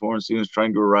vacations, and foreign students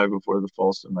trying to arrive before the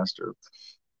fall semester.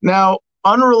 Now,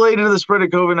 unrelated to the spread of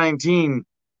COVID-19,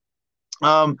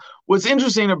 what's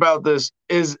interesting about this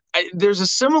is there's a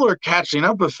similar catching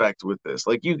up effect with this.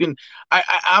 Like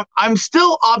I'm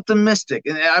still optimistic.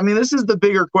 And I mean, this is the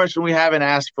bigger question we haven't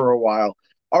asked for a while.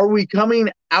 Are we coming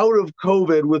out of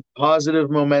COVID with positive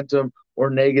momentum or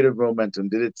negative momentum?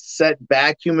 Did it set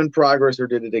back human progress or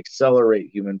did it accelerate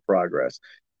human progress?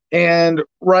 And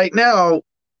right now,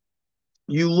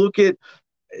 you look at,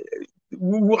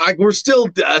 we're still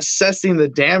assessing the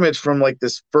damage from like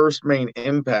this first main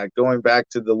impact, going back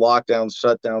to the lockdowns,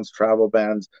 shutdowns, travel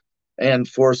bans, and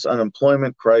forced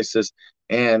unemployment crisis,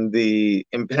 and the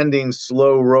impending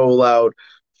slow rollout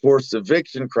forced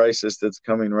eviction crisis that's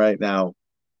coming right now.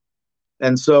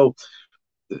 And so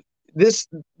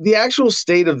the actual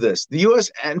state of this, the U.S.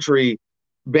 entry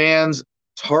bans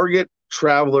target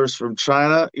travelers from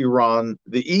China, Iran,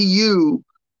 the EU,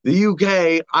 the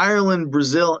UK, Ireland,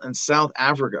 Brazil, and South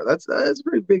Africa. That's a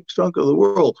pretty big chunk of the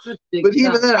world. But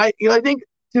even then, I think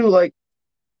too, like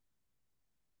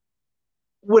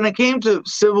when it came to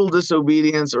civil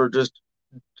disobedience or just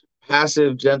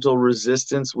passive, gentle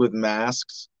resistance with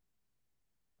masks,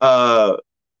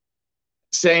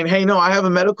 saying, "Hey, no, I have a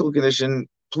medical condition.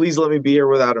 Please let me be here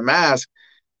without a mask."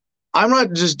 I'm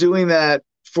not just doing that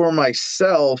for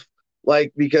myself,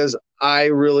 like because I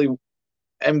really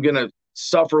am gonna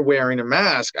suffer wearing a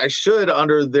mask. I should,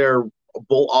 under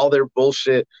all their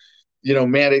bullshit,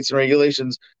 mandates and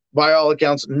regulations, by all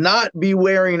accounts, not be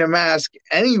wearing a mask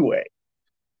anyway.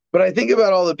 But I think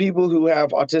about all the people who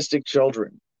have autistic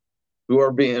children who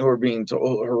are being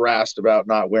harassed about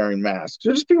not wearing masks.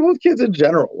 Or just people with kids in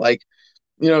general, like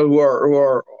who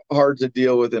are hard to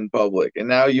deal with in public. And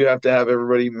now you have to have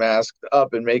everybody masked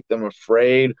up and make them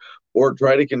afraid or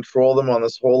try to control them on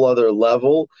this whole other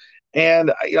level.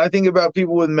 And I think about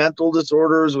people with mental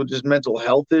disorders, with just mental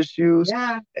health issues.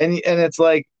 Yeah. And it's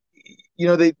like,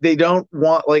 they don't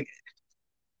want, like,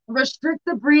 restrict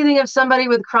the breathing of somebody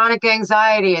with chronic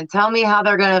anxiety and tell me how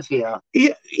they're going to feel.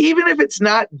 Even if it's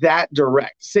not that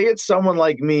direct, say it's someone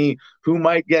like me who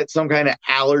might get some kind of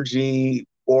allergy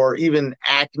or even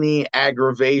acne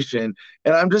aggravation,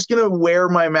 and I'm just going to wear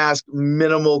my mask,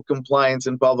 minimal compliance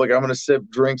in public. I'm going to sip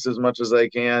drinks as much as I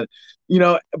can,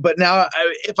 but now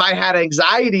if I had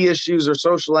anxiety issues or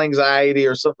social anxiety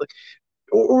or something,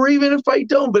 or even if I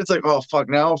don't, but it's like, oh, fuck,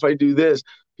 now if I do this,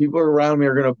 people around me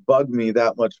are going to bug me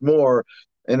that much more.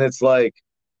 And it's like,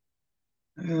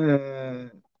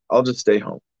 I'll just stay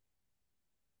home.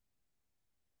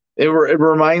 It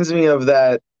reminds me of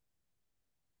that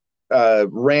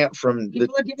rant from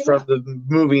the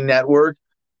movie Network.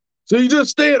 So you just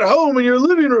stay at home in your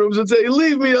living rooms and say,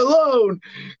 "Leave me alone.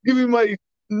 Give me my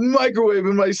microwave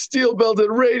and my steel belted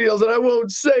radials and I won't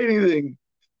say anything."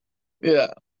 Yeah.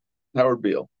 Howard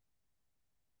Beale.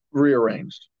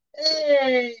 Rearranged.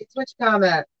 Hey, Twitch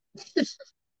comment.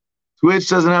 Twitch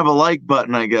doesn't have a like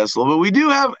button, I guess, but we do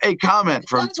have a comment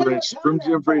from Twitch from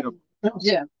Jim Freedom.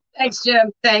 Jim.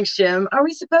 Thanks, Jim. Are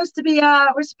we supposed to be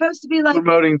we're supposed to be like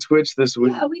promoting Twitch this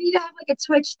week? Yeah, we need to have like a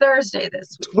Twitch Thursday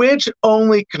this week. Twitch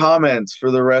only comments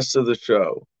for the rest of the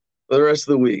show, for the rest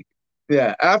of the week.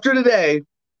 Yeah. After today,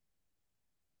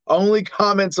 only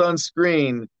comments on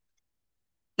screen.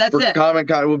 That's it. Comment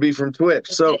will be from Twitch.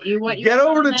 That's so get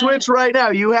over to Twitch right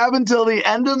now. You have until the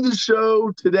end of the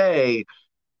show today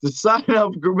to sign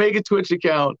up, make a Twitch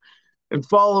account, and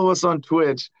follow us on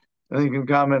Twitch, and you can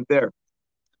comment there.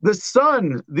 The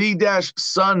Sun,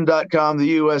 the-sun.com, the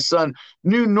U.S. Sun,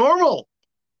 new normal.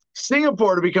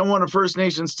 Singapore to become one of First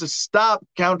Nations to stop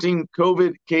counting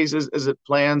COVID cases as it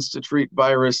plans to treat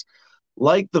virus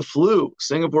like the flu.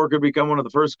 Singapore could become one of the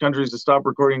first countries to stop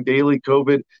recording daily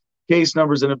COVID case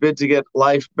numbers in a bid to get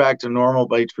life back to normal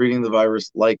by treating the virus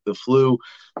like the flu.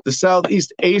 The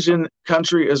Southeast Asian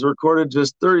country has recorded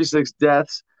just 36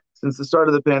 deaths since the start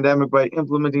of the pandemic by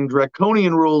implementing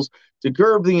draconian rules to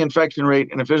curb the infection rate,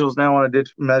 and officials now want to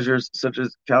ditch measures such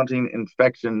as counting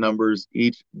infection numbers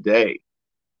each day.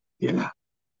 Yeah,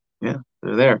 they're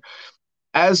there.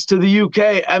 As to the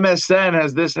UK, MSN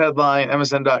has this headline,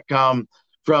 MSN.com,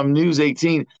 from News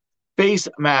 18. face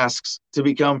masks to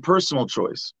become personal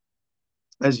choice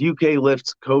as UK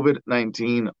lifts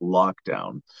COVID-19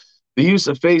 lockdown. The use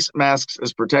of face masks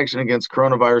as protection against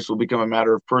coronavirus will become a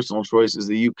matter of personal choice as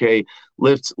the UK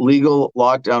lifts legal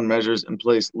lockdown measures in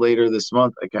place later this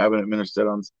month, a cabinet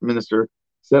minister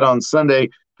said on Sunday.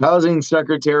 Housing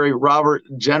Secretary Robert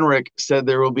Jenrick said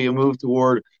there will be a move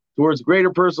towards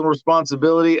greater personal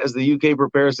responsibility as the UK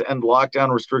prepares to end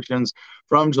lockdown restrictions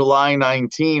from July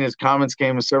 19. His comments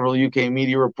came as several UK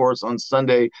media reports on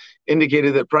Sunday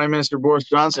indicated that Prime Minister Boris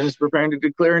Johnson is preparing to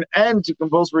declare an end to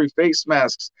compulsory face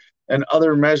masks and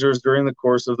other measures during the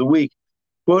course of the week.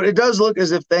 Quote, it does look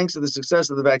as if thanks to the success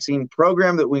of the vaccine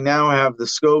program that we now have the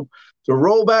scope to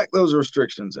roll back those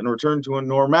restrictions and return to a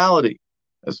normality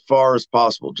as far as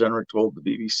possible, Jenrick told the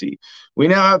BBC. We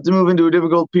now have to move into a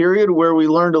difficult period where we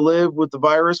learn to live with the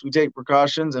virus, we take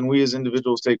precautions, and we as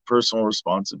individuals take personal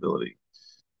responsibility.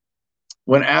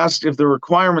 When asked if the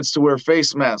requirements to wear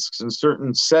face masks in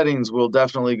certain settings will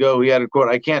definitely go, he added, quote,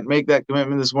 I can't make that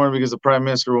commitment this morning because the Prime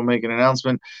Minister will make an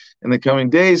announcement in the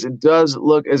coming days. It does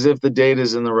look as if the data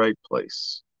is in the right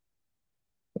place.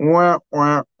 Well.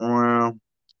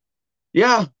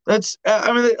 Yeah, that's,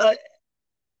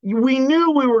 we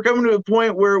knew we were coming to a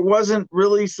point where it wasn't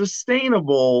really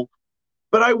sustainable,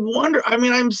 but I wonder,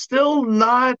 I'm still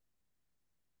not,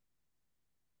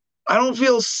 I don't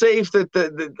feel safe that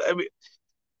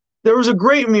there was a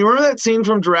great meme. Remember that scene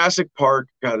from Jurassic Park?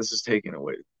 God, this is taken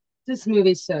away. This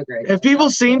movie's so great.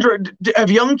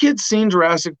 Have young kids seen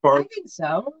Jurassic Park? I think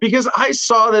so. Because I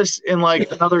saw this in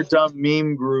like another dumb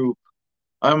meme group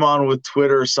I'm on with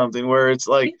Twitter or something where it's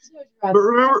like, but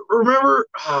remember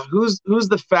who's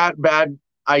the fat bad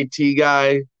IT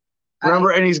guy? Remember,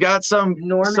 and he's got some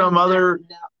other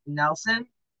Nelson?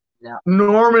 No.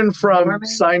 Norman from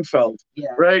Seinfeld. Yeah.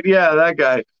 Right? Yeah, that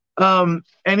guy.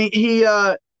 And he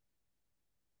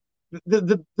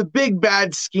the big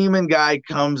bad scheming guy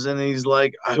comes and he's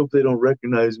like, I hope they don't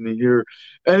recognize me here.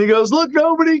 And he goes, look,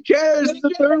 nobody cares. And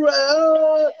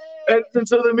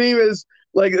so the meme is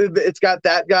like, it's got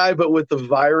that guy, but with the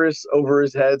virus over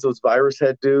his head. So it's virus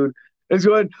head dude. And he's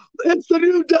going, it's the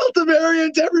new Delta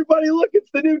variant. Everybody look, it's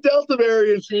the new Delta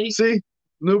variant. See?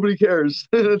 Nobody cares.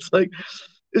 It's like,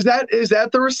 is that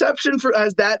the reception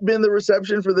has that been the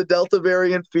reception for the Delta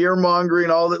variant fear mongering,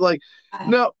 all that? Like,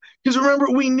 no, because remember,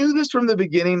 we knew this from the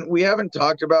beginning. We haven't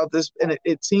talked about this, and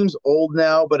it seems old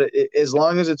now, but as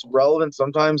long as it's relevant,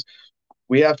 sometimes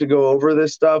we have to go over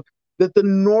this stuff, that the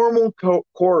normal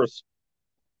course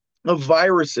of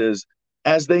viruses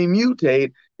as they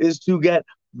mutate is to get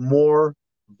more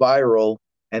viral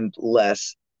and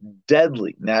less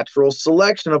deadly. Natural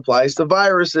selection applies to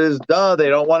viruses. Duh, they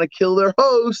don't want to kill their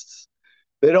hosts.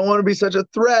 They don't want to be such a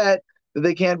threat that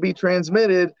they can't be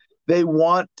transmitted. They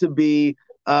want to be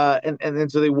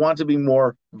and so they want to be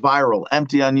more viral.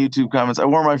 Empty on YouTube comments. I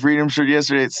wore my Freedom shirt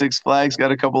yesterday at Six Flags,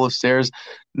 got a couple of stares.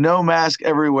 No mask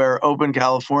everywhere, open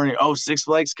California. Oh, Six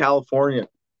Flags, California.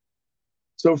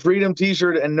 So Freedom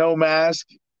t-shirt and no mask.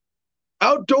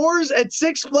 Outdoors at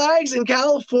Six Flags in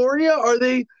California? Are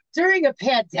they during a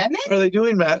pandemic? Are they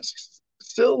doing masks?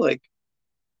 Still like.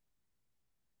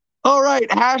 All right,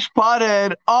 Hash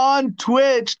Pothead on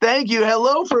Twitch. Thank you.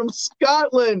 Hello from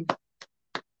Scotland.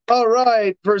 All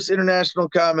right, first international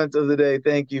comment of the day.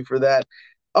 Thank you for that.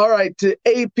 All right, to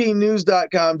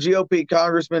APnews.com, GOP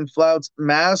Congressman flouts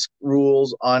mask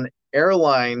rules on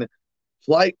airline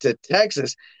flight to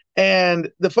Texas. And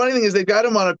the funny thing is they've got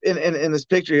him on in this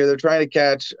picture here. They're trying to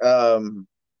catch, who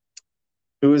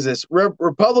is this?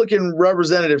 Republican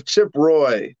Representative Chip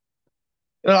Roy.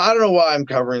 I don't know why I'm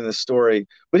covering this story,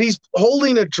 but he's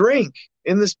holding a drink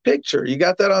in this picture. You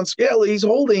got that on scale. He's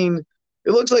holding,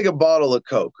 it looks like a bottle of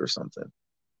Coke or something,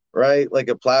 right? Like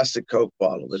a plastic Coke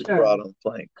bottle that he brought on the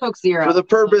plane. Coke Zero. For the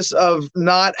purpose of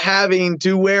not having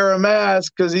to wear a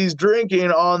mask because he's drinking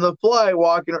on the flight,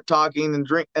 walking or talking and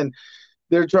drink. And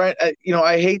they're trying,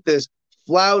 I hate this.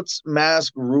 Flouts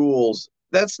mask rules.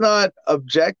 That's not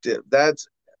objective.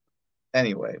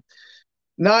 Anyway.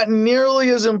 Not nearly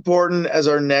as important as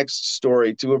our next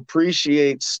story to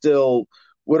appreciate still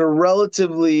what a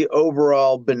relatively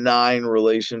overall benign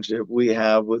relationship we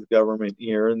have with government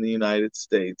here in the United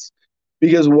States.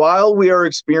 Because while we are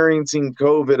experiencing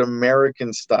COVID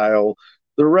American style,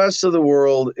 the rest of the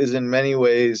world is in many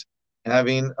ways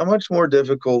having a much more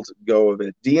difficult go of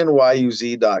it.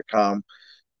 DNYUZ.com.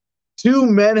 2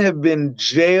 men have been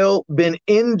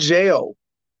in jail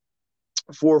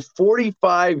for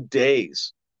 45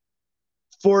 days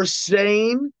for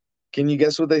saying, can you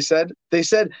guess what they said? They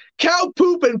said, cow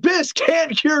poop and piss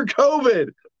can't cure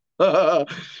COVID.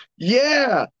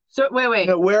 Yeah. So wait.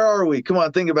 No, where are we? Come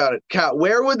on, think about it. Cow.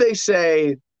 Where would they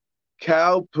say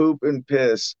cow poop and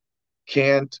piss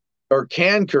can't or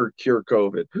can cure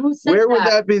COVID? Who said Where would that?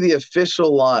 that be the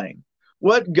official line?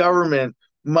 What government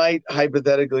might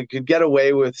hypothetically could get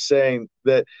away with saying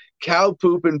that cow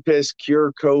poop and piss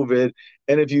cure COVID,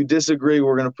 and if you disagree,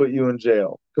 we're going to put you in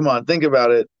jail? Come on, think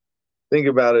about it. Think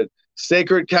about it.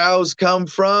 Sacred cows come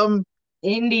from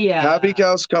India. Happy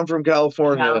cows come from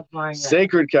California.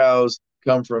 Sacred cows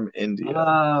come from India.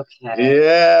 Okay.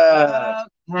 Yeah.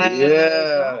 Okay.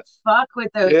 Yeah. Don't fuck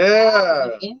with those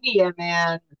cows in India,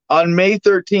 man. On May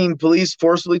 13, police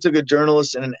forcibly took a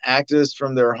journalist and an activist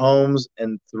from their homes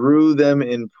and threw them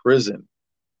in prison.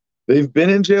 They've been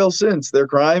in jail since. Their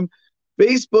crime?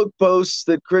 Facebook posts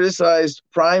that criticized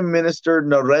Prime Minister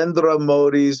Narendra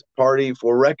Modi's party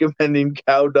for recommending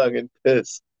cow dung and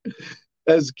piss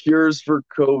as cures for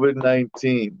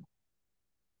COVID-19.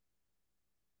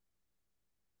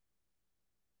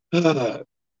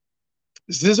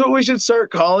 Is this what we should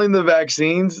start calling the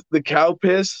vaccines? The cow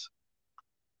piss?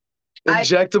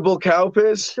 Injectable cow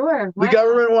piss? Sure. The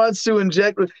government wants to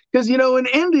inject, because, you know, in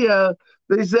India,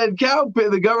 they said cow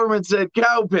piss, the government said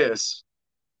cow piss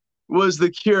was the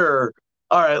cure.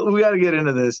 All right, we got to get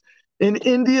into this. In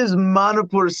India's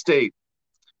Manipur state,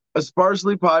 a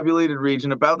sparsely populated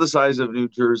region about the size of New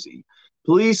Jersey,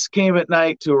 police came at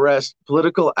night to arrest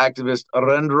political activist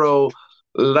Arendro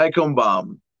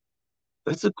Laikombam.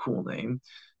 That's a cool name.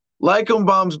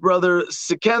 Laikombam's brother,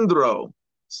 Sikendro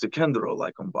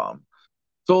Laikombam,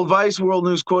 told Vice World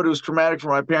News, quote, "It was traumatic for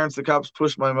my parents. The cops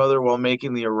pushed my mother while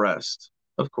making the arrest."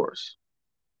 Of course.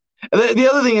 And the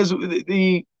other thing is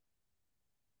the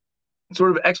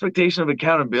sort of expectation of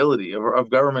accountability of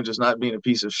government just not being a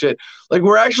piece of shit. Like,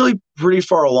 we're actually pretty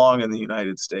far along in the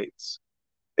United States.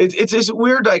 It's this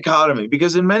weird dichotomy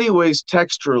because in many ways,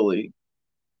 texturally, in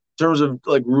terms of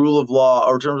like rule of law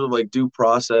or in terms of like due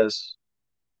process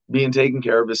being taken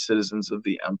care of as citizens of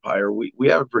the empire, we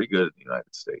have it pretty good in the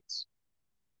United States.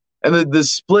 And the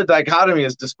split dichotomy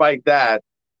is, despite that,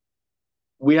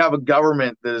 we have a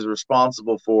government that is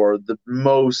responsible for the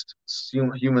most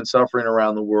human suffering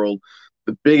around the world,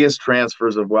 the biggest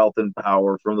transfers of wealth and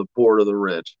power from the poor to the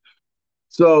rich.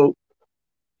 So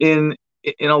in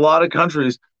a lot of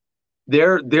countries,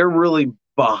 they're really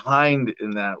behind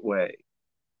in that way.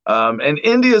 And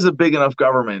India is a big enough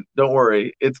government. Don't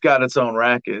worry. It's got its own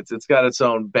rackets. It's got its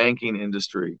own banking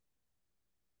industry.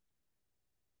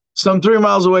 Some 3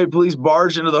 miles away, police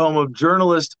barged into the home of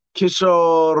journalist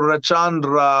Kishore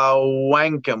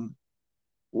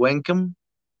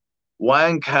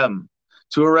Wankham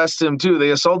to arrest him too.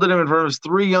 They assaulted him in front of his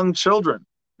 3 young children,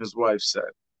 his wife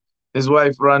said. His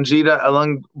wife, Ranjita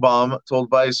Alangbam, told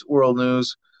Vice World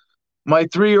News, "My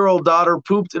 3-year-old daughter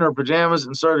pooped in her pajamas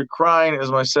and started crying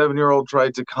as my 7-year-old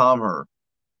tried to calm her."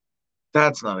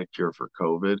 That's not a cure for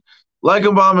COVID.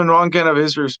 Laikombam and Wankham have a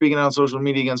history of speaking out on social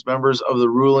media against members of the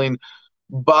ruling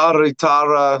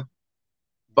Bharatiya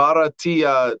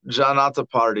Janata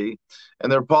Party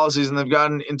and their policies, and they've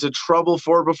gotten into trouble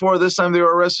for it before. This time they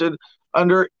were arrested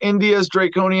under India's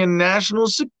draconian National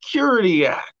Security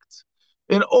Act,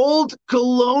 an old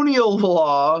colonial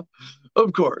law,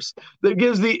 of course, that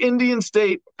gives the Indian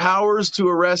state powers to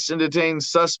arrest and detain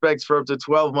suspects for up to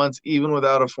 12 months, even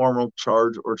without a formal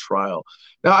charge or trial.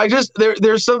 Now,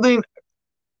 there's something,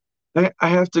 I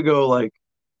have to go like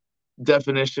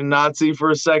definition Nazi for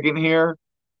a second here.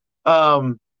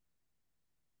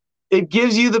 It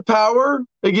gives you the power.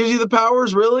 It gives you the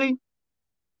powers, really?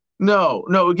 No,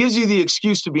 it gives you the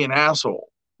excuse to be an asshole.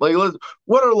 Like,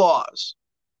 what are laws?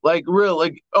 Like, real,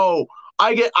 like, oh,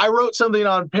 I wrote something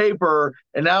on paper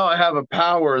and now I have a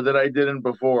power that I didn't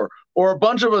before. Or a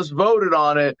bunch of us voted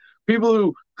on it, people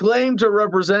who claim to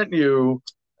represent you,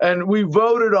 and we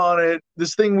voted on it,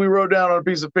 this thing we wrote down on a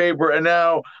piece of paper, and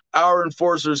now our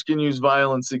enforcers can use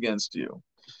violence against you.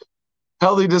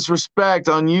 Healthy disrespect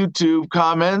on YouTube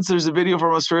comments. There's a video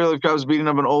from Australia of cops beating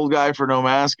up an old guy for no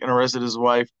mask and arrested his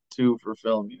wife too for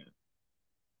filming it.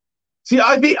 See,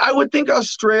 I would think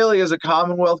Australia is a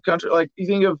Commonwealth country. Like, you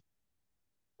think of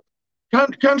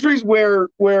countries where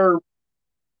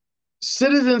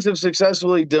citizens have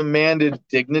successfully demanded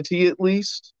dignity, at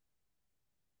least.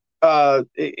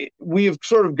 We have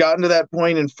sort of gotten to that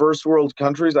point in first world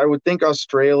countries. I would think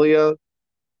Australia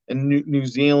and New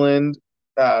Zealand,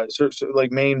 sort of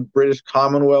like main British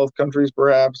Commonwealth countries,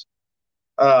 perhaps.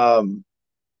 Most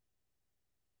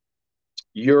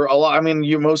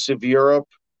of Europe.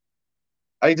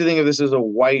 I like to think of this as a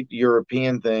white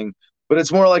European thing, but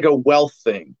it's more like a wealth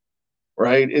thing,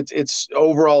 right? It's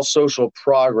overall social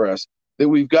progress that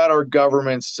we've got our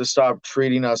governments to stop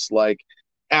treating us like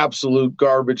absolute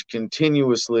garbage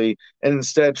continuously, and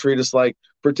instead treat us like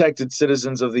protected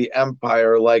citizens of the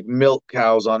empire, like milk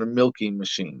cows on a milking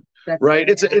machine. That's right?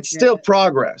 It's still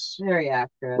progress. Very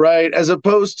accurate. Right, as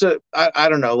opposed to I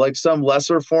don't know, like some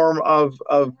lesser form of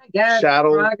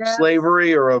chattel progress.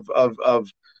 slavery or of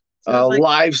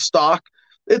livestock.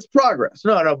 It's progress.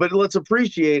 No, but let's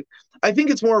appreciate. I think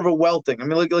it's more of a wealth thing. I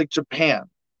mean, like Japan.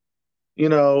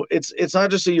 It's not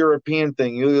just a European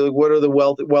thing. What are the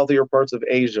wealthier parts of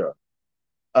Asia,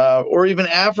 or even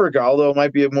Africa? Although it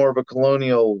might be more of a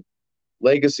colonial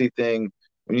legacy thing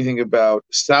when you think about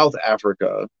South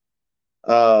Africa,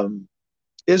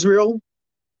 Israel.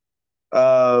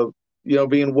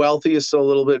 Being wealthy is still a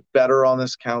little bit better on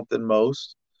this count than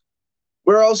most.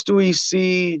 Where else do we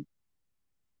see?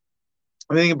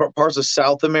 I think about parts of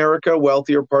South America,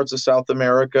 wealthier parts of South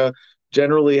America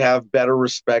generally have better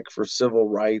respect for civil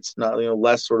rights, not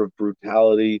less sort of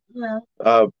brutality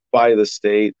by the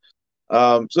state. So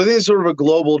I think it's sort of a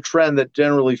global trend that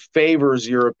generally favors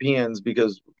Europeans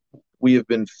because we have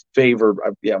been favored.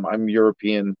 I'm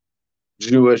European,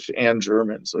 Jewish, and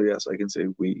German, so yes, I can say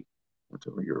we.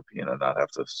 To European and not have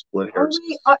to split hairs.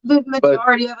 The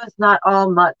majority of us, not all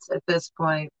mutts at this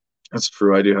point. That's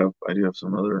true. I do have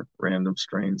some other random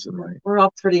strains in my. We're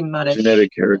all pretty muddish.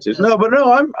 Genetic heritage. No,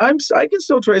 I can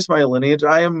still trace my lineage.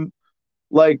 I am,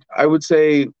 I would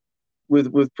say,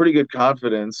 with pretty good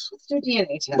confidence. Let's do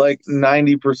DNA test.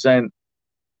 90%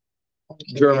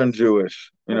 German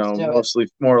Jewish. Mostly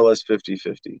more or less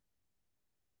 50-50.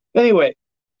 Anyway.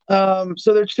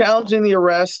 So they're challenging the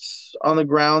arrests on the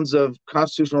grounds of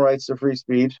constitutional rights to free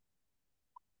speech.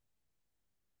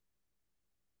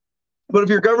 But if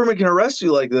your government can arrest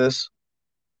you like this,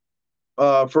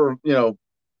 for do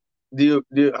you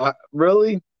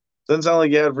really? Doesn't sound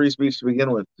like you had free speech to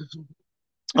begin with.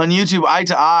 On YouTube, Eye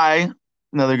to Eye,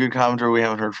 another good commenter we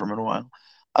haven't heard from in a while.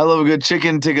 I love a good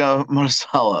chicken tikka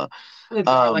masala. With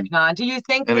garlic naan. Do you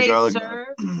think they serve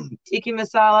tikka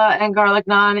masala and garlic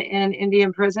naan in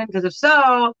Indian prison? Because if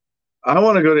so, I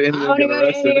want to go to India and get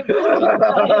arrested.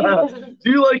 Do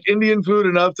you like Indian food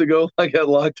enough to go get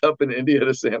locked up in India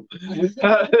to sample?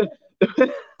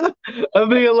 I'm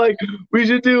thinking we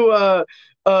should do a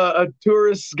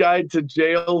tourist's guide to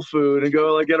jail food and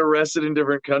go get arrested in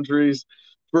different countries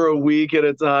for a week at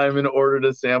a time in order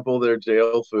to sample their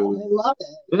jail food. I love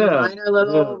it. Yeah. Minor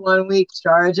little 1 week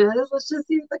charges. Let's just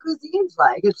see what the cuisine's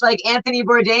like. It's like Anthony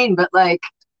Bourdain, but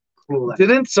cooler.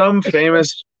 Didn't some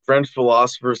famous French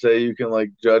philosopher say you can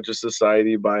judge a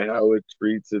society by how it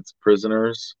treats its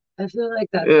prisoners? I feel like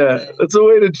that's that's a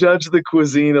way to judge the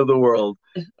cuisine of the world.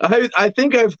 I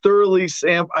think I've thoroughly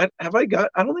sampled. I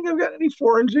don't think I've got any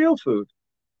foreign jail food.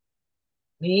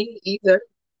 Me either.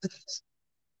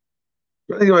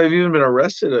 I think I've even been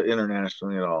arrested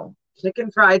internationally at all.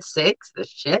 Chicken fried steaks, the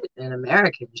shit in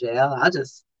American jail. At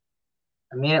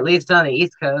least on the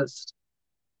East Coast.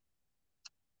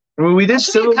 We did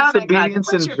civil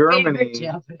disobedience in Germany.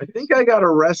 I think I got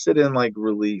arrested and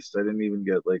released. I didn't even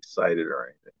get cited or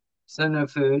anything. So no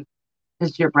food.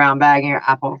 Just your brown bag and your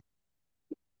apple.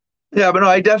 Yeah, but no,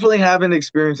 I definitely haven't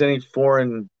experienced any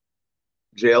foreign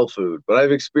jail food, but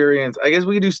I've experienced. I guess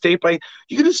we could do state by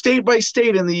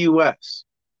state in the U.S.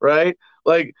 Right?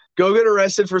 Go get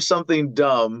arrested for something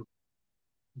dumb,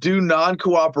 do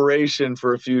non-cooperation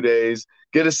for a few days,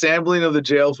 get a sampling of the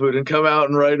jail food, and come out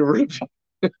and write a review.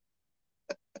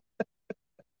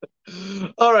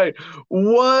 All right,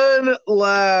 one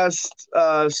last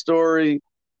story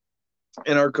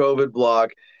in our COVID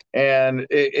block, and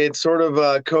it's sort of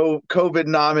a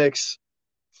COVIDnomics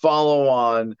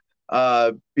follow-on.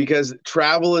 Because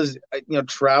travel is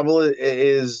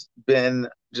been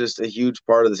just a huge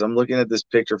part of this. I'm looking at this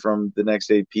picture from the next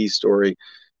AP story.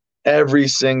 Every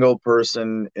single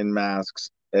person in masks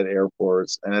at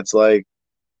airports, and it's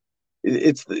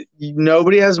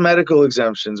nobody has medical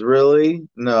exemptions. Really?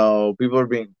 No. People are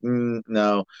being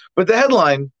no. But the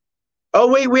headline. Oh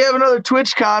wait, we have another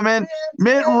Twitch comment.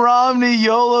 Mitt Romney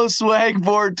YOLO swag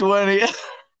 420.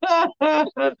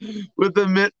 With the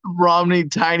Mitt Romney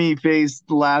tiny faced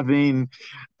laughing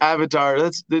avatar.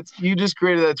 That's you just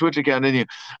created that Twitch account, didn't you?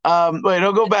 Wait,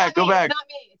 no, go back.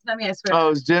 It's not me, I swear.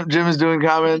 Oh, Jim is doing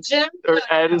comments? Or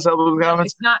Ed is helping with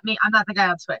comments? It's not me. I'm not the guy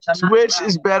on Twitch. Twitch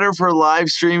is better for live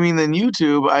streaming than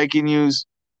YouTube. I can use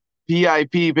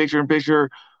PIP, picture in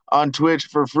picture, on Twitch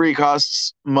for free.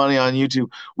 Costs money on YouTube.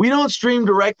 We don't stream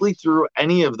directly through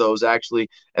any of those, actually.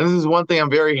 And this is one thing I'm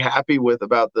very happy with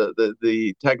about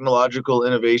the technological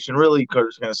innovation, really kind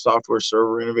of software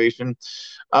server innovation,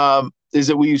 is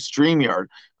that we use StreamYard.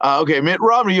 Okay, Mitt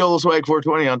Romney YOLO swag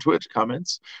 420 on Twitch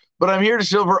comments. but I'm here to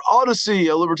shill for Odyssey,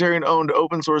 a libertarian-owned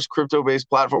open-source crypto-based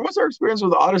platform. What's our experience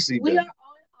with Odyssey? We are on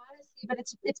Odyssey, but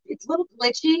it's a little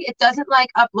glitchy. It doesn't like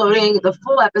uploading the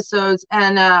full episodes,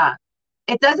 and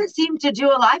it doesn't seem to do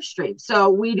a live stream.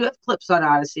 So we do have clips on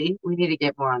Odyssey. We need to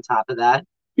get more on top of that.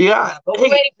 Yeah, but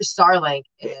we're waiting for Starlink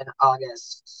in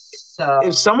August. So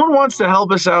if someone wants to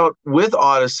help us out with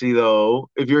Odyssey, though,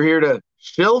 if you're here to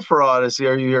shill for Odyssey,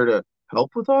 are you here to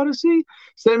help with Odyssey?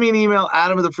 Send me an email,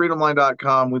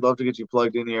 adam@thefreedomline.com. We'd love to get you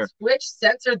plugged in here. Twitch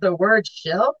censored the word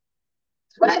shill?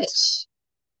 Twitch.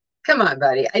 Come on,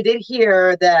 buddy. I did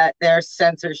hear that their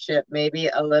censorship may be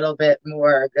a little bit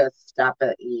more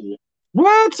Gestapo-y.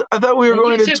 What? I thought we were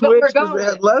going to Twitch because they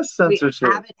had less censorship.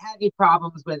 We haven't had any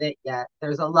problems with it yet.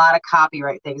 There's a lot of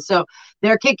copyright things. So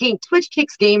Twitch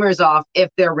kicks gamers off if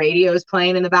their radio is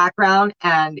playing in the background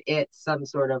and it's some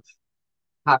sort of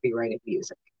copyrighted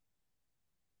music.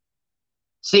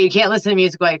 So you can't listen to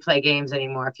music while you play games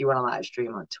anymore if you want to live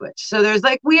stream on Twitch. So there's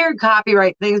like weird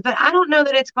copyright things, but I don't know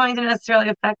that it's going to necessarily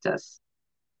affect us.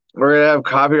 We're going to have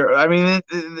copyright. I mean,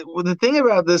 the thing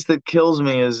about this that kills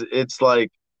me is it's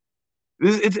like,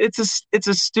 it's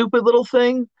a stupid little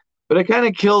thing, but it kind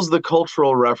of kills the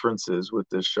cultural references with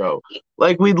this show.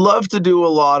 Like, we'd love to do a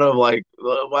lot of, like,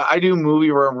 I do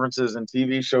movie references and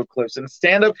TV show clips and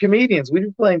stand-up comedians. We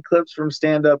do playing clips from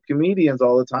stand-up comedians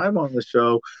all the time on the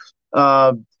show,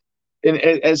 and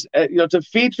as you know, to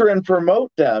feature and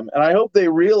promote them. And I hope they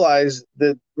realize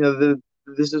that, you know,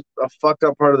 this is a fucked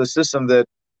up part of the system, that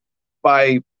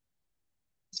by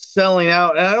selling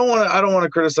out, and I don't want to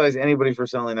criticize anybody for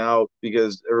selling out,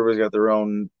 because everybody's got their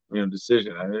own, you know,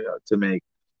 decision to make.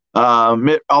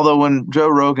 Although when Joe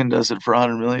Rogan does it for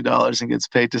 $100 million and gets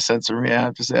paid to censor me, I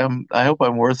have to say I hope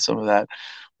I'm worth some of that.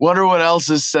 Wonder what else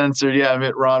is censored. Yeah,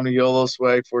 Mitt Romney, YOLO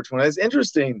swag 420. It's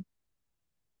interesting.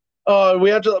 We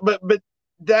have to, but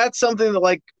that's something that,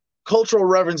 like, cultural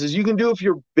references you can do if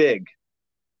you're big.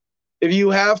 If you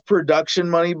have production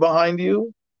money behind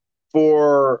you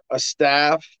for a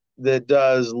staff that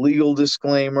does legal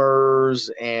disclaimers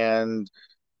and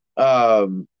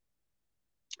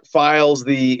files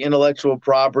the intellectual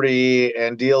property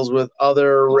and deals with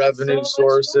other revenue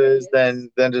sources than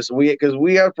just because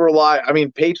we have to rely. I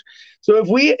mean, so if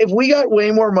we got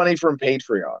way more money from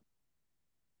Patreon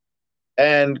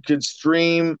and could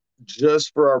stream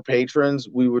just for our patrons,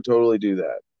 we would totally do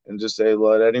that and just say,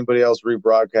 let anybody else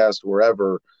rebroadcast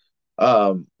wherever.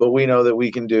 But we know that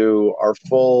we can do our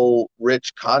full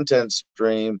rich content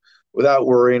stream without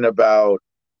worrying about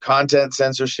content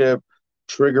censorship,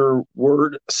 trigger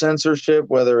word censorship,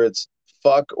 whether it's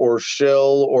fuck or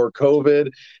shill or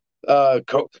COVID.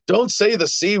 Don't say the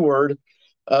C word.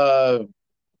 Yeah.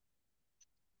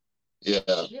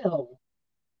 Shill.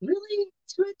 Really?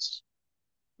 Twitch?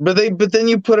 But then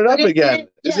you put it up again.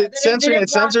 Is it censoring? It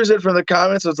censors it from the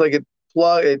comments, so it's like it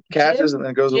catches and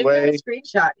then goes away.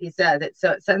 Screenshot. He said it.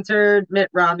 So it censored Mitt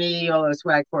Romney, YOLO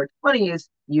swag 420's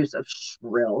use of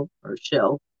shrill or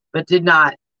shill, but did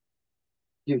not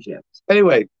do Jim's.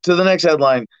 Anyway, to the next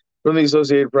headline from the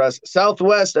Associated Press: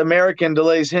 Southwest American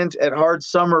delays hint at hard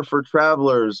summer for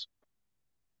travelers.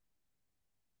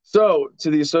 So, to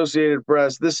the Associated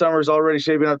Press, this summer is already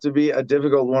shaping up to be a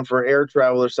difficult one for air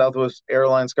travelers. Southwest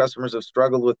Airlines customers have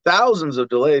struggled with thousands of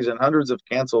delays and hundreds of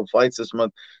canceled flights this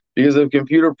month because of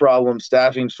computer problems,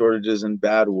 staffing shortages, and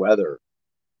bad weather.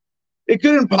 It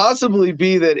couldn't possibly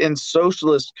be that in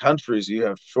socialist countries you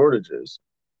have shortages.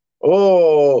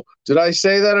 Oh, did I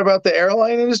say that about the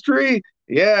airline industry?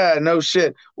 Yeah, no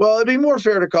shit. Well, it'd be more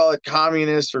fair to call it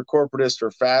communist or corporatist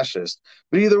or fascist.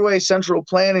 But either way, central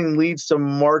planning leads to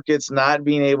markets not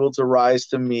being able to rise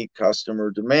to meet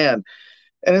customer demand.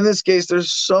 And in this case,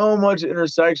 there's so much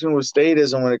intersection with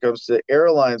statism when it comes to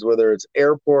airlines, whether it's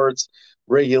airports,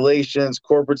 regulations,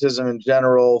 corporatism in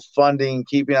general, funding,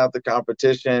 keeping out the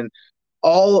competition,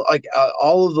 all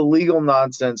of the legal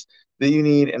nonsense that you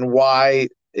need, and why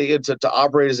to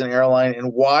operate as an airline,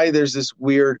 and why there's this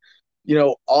weird,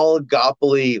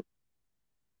 oligopoly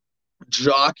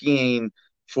jockeying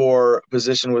for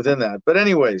position within that. But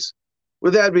anyways,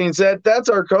 with that being said, that's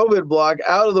our COVID block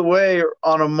out of the way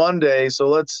on a Monday. So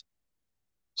let's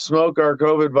smoke our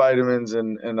COVID vitamins,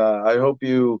 and I hope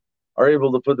you are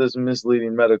able to put this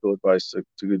misleading medical advice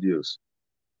to good use.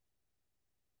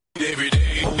 Every day.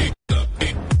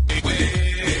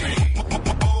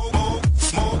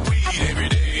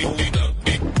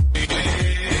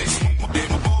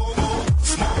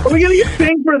 Are we going to get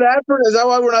pinged for that? Is that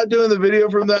why we're not doing the video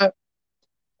from that?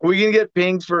 Are we going to get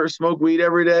pinged for smoke weed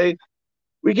every day?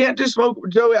 We can't do smoke,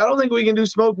 Joey. I don't think we can do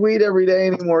smoke weed every day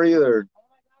anymore either. Oh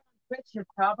my God, Rich, you're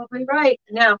probably right.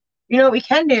 Now, you know what we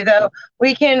can do, though?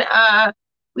 We can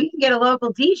we can get a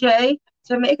local DJ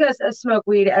to make us a smoke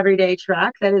weed everyday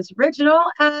track that is original,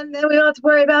 and then we don't have to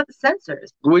worry about the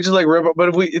censors. We just like rip up, but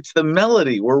if it's the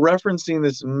melody. We're referencing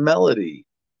this melody.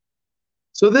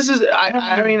 So this is,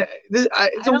 I mean,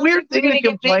 it's a weird thing to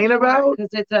complain about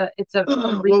because it's a.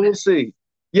 Well, we'll see.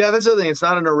 Yeah, that's the thing. It's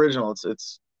not an original.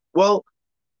 It's well,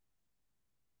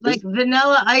 like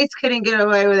Vanilla Ice couldn't get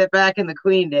away with it back in the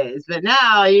Queen days, but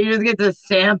now you just get to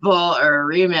sample or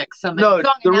remix something. No,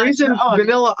 the reason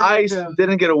Vanilla Ice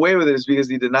didn't get away with it is because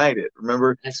he denied it.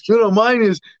 Remember? No, mine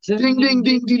is ding ding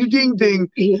ding ding ding ding.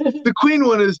 The Queen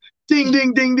one is ding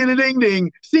ding ding ding ding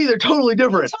ding. See, they're totally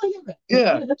different.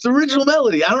 Yeah, it's original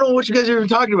melody. I don't know what you guys are even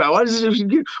talking about.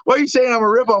 Why are you saying I'm a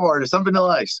ripoff artist? I'm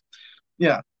Vanilla Ice.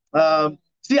 Yeah.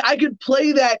 See, I could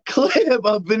play that clip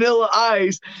of Vanilla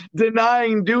Ice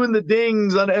denying doing the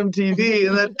dings on MTV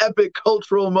and that epic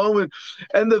cultural moment,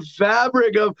 and the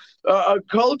fabric of a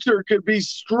culture could be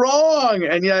strong.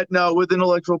 And yet, no, with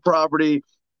intellectual property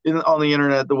on the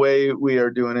internet, the way we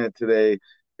are doing it today,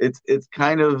 it's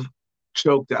kind of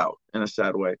choked out in a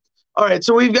sad way. All right,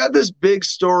 so we've got this big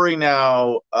story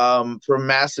now from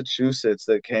Massachusetts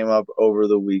that came up over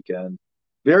the weekend.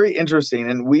 Very interesting,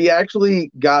 and we actually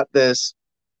got this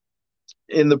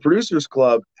in the Producers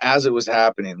Club as it was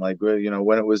happening, like, you know,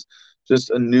 when it was just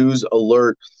a news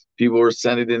alert, people were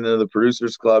sending it into the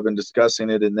Producers Club and discussing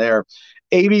it in there.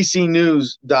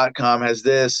 abcnews.com has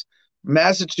this: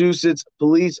 Massachusetts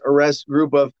police arrest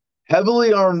group of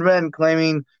heavily armed men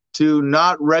claiming to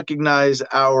not recognize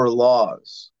our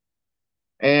laws.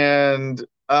 And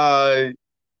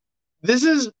this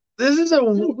is a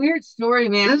weird story,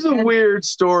 man. This is a weird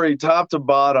story, top to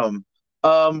bottom.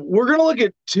 We're going to look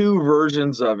at two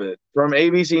versions of it, from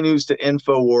ABC News to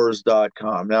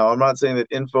Infowars.com. Now, I'm not saying that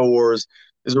Infowars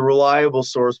is a reliable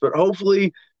source, but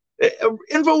hopefully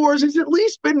Infowars has at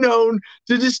least been known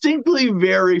to distinctly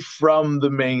vary from the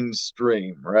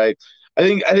mainstream, right? I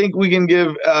think we can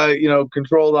give,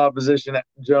 controlled opposition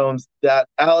Jones that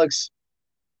Alex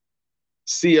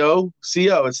CO,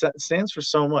 it stands for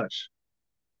so much.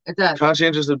 It does.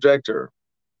 Conscientious objector,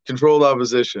 controlled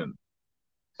opposition.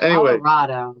 Anyway,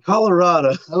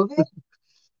 Colorado. Okay.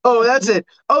 Oh, that's it.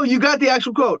 Oh, you got the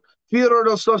actual quote. Fyodor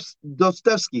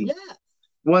Dostoevsky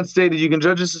once stated, "You can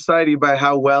judge a society by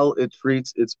how well it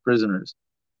treats its prisoners."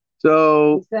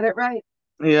 So you said it right.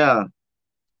 Yeah.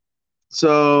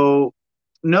 So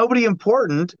nobody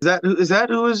important. Is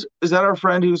that our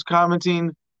friend who's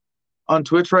commenting on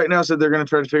Twitch right now? Said they're going to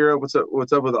try to figure out what's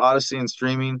up with Odyssey and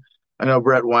streaming. I know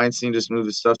Brett Weinstein just moved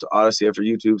his stuff to Odyssey after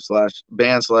YouTube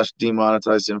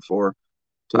 /ban/demonetized him for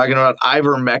talking about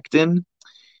ivermectin.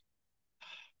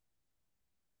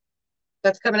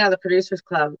 That's coming out of the Producers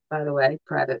Club, by the way,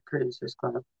 private Producers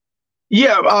Club.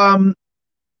 Yeah.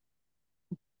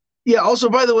 Yeah. Also,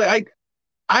 by the way,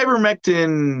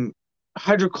 ivermectin,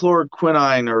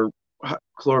 hydrochloroquine, or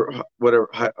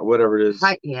whatever it is.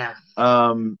 Yeah.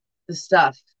 The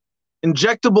stuff.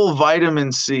 Injectable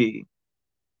vitamin C.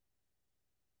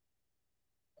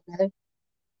 Okay.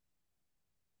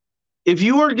 If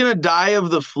you were going to die of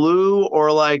the flu or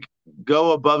like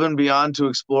go above and beyond to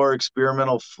explore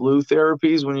experimental flu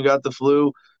therapies when you got the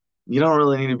flu, you don't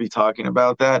really need to be talking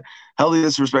about that. Healthy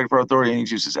disrespect for authority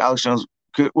and uses. Alex Jones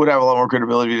would have a lot more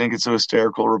credibility if he didn't get so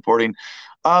hysterical reporting.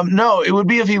 No, it would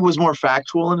be if he was more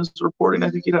factual in his reporting.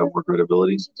 I think he'd have more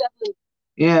credibility.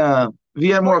 Yeah, if he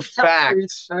had more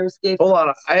facts. Hold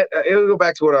on, I'll go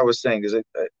back to what I was saying because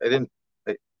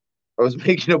I was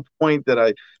making a point that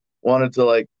I wanted to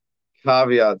like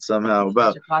caveat somehow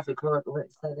about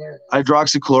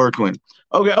hydroxychloroquine.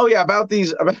 Okay. Oh yeah, about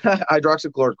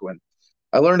hydroxychloroquine.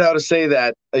 I learned how to say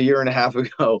that a year and a half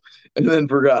ago and then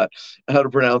forgot how to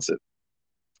pronounce it.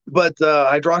 But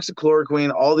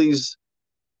hydroxychloroquine, all these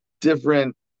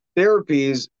different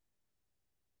therapies,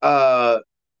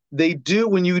 they do,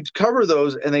 when you cover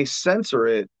those and they censor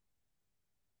it,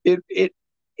 it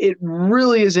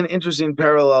really is an interesting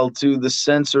parallel to the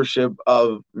censorship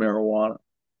of marijuana.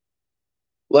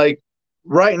 Like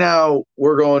right now,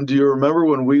 we're going, do you remember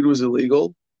when weed was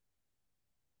illegal?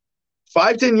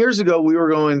 5-10 years ago, we were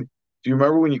going, do you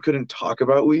remember when you couldn't talk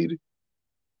about weed?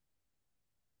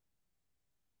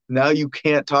 Now you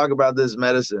can't talk about this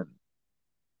medicine.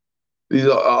 These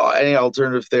any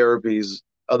alternative therapies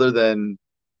other than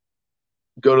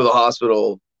go to the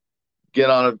hospital, get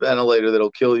on a ventilator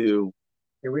that'll kill you.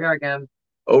 Here we are again.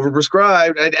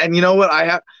 Overprescribed. And you know what?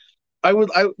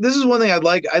 This is one thing I'd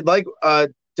like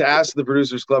to ask the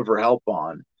Producers Club for help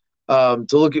on.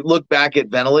 To look back at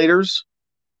ventilators,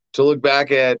 to look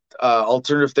back at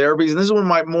alternative therapies. And this is one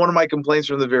of my complaints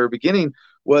from the very beginning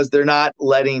was they're not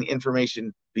letting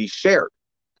information be shared.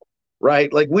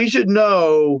 right? Like we should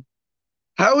know,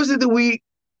 how is it that we,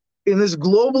 in this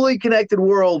globally connected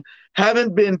world,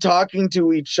 haven't been talking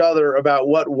to each other about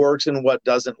what works and what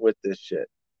doesn't with this shit?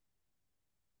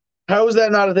 How is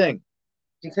that not a thing?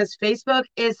 Because Facebook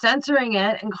is censoring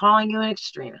it and calling you an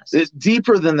extremist. It's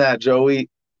deeper than that, Joey.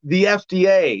 The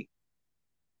FDA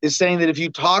is saying that if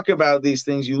you talk about these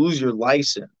things, you lose your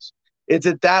license. It's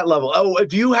at that level. Oh,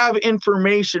 if you have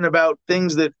information about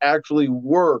things that actually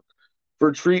work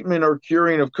for treatment or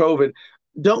curing of COVID,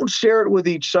 don't share it with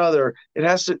each other. It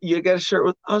has to. You got to share it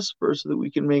with us first so that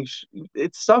we can make.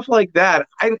 It's stuff like that.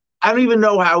 I don't even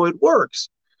know how it works,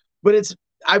 but it's.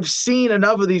 I've seen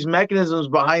enough of these mechanisms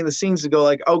behind the scenes to go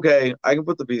like, okay, I can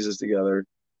put the pieces together.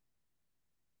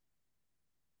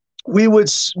 We would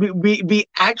be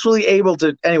actually able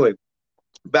to. Anyway,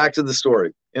 back to the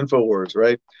story. InfoWars,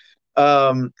 right?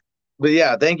 But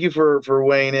yeah, thank you for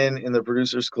weighing in the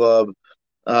Producers Club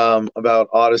about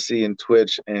Odyssey and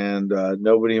Twitch and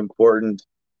Nobody Important.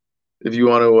 If you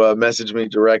want to message me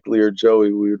directly or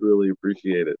Joey, we would really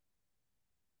appreciate it.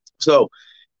 So,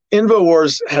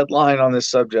 InfoWars headline on this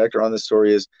subject or on this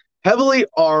story is heavily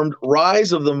armed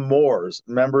rise of the Moors,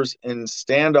 members in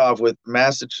standoff with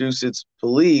Massachusetts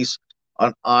police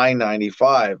on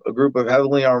I-95. A group of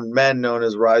heavily armed men known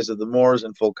as Rise of the Moors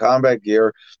in full combat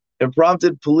gear have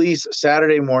prompted police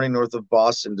Saturday morning north of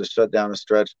Boston to shut down a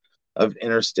stretch of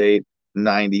Interstate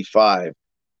 95.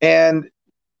 And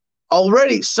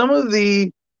already some of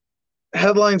the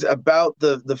headlines about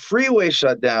the freeway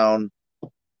shutdown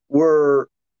were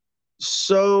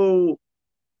so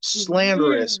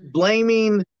slanderous,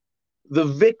 blaming the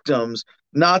victims,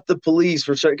 not the police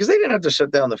for shutting, because they didn't have to shut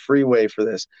down the freeway for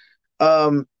this. I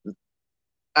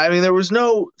mean, there was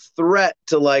no threat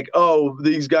to like, oh,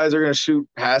 these guys are going to shoot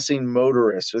passing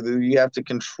motorists, or you have to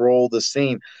control the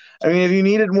scene. I mean, if you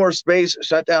needed more space,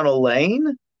 shut down a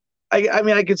lane. I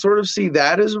mean, I could sort of see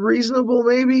that as reasonable,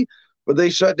 maybe, but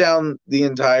they shut down the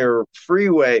entire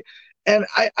freeway. And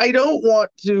I don't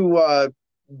want to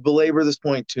belabor this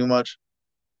point too much,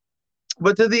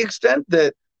 but to the extent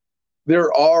that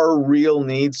there are real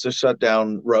needs to shut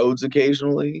down roads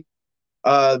occasionally,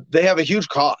 they have a huge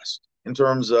cost in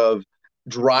terms of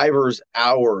drivers'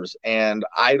 hours and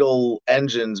idle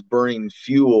engines burning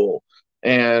fuel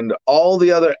and all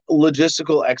the other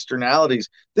logistical externalities.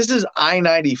 This is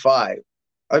I-95.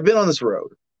 I've been on this road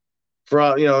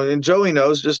from, and Joey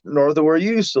knows, just north of where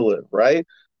you used to live, right?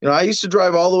 I used to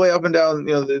drive all the way up and down,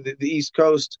 the East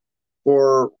Coast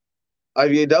for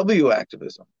IVAW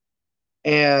activism.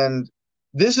 And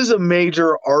this is a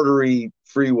major artery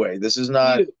freeway. This is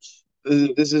not,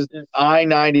 this is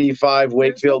I-95,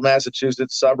 Wakefield,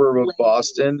 Massachusetts, suburb of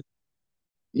Boston.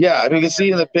 Yeah, I mean, you can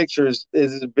see in the pictures,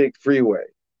 this is a big freeway.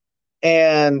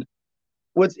 And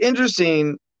what's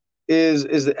interesting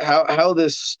is how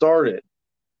this started.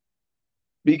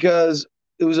 Because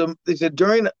they said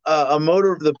during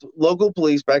the local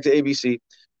police, back to ABC,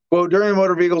 quote, during a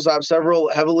motor vehicle stop, several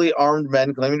heavily armed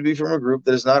men claiming to be from a group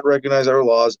that does not recognize our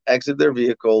laws exited their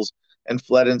vehicles and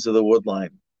fled into the wood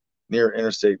line near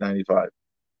Interstate 95.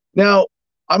 Now,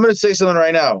 I'm going to say something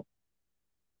right now.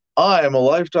 I am a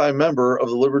lifetime member of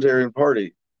the Libertarian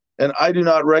Party, and I do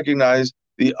not recognize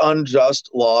the unjust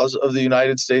laws of the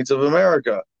United States of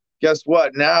America. Guess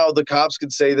what? Now the cops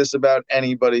could say this about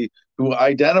anybody who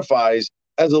identifies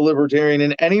as a libertarian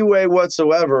in any way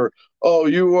whatsoever. Oh,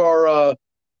 you are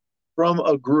from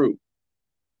a group,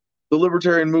 the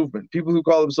libertarian movement, people who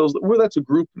call themselves, well, that's a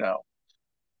group now.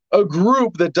 A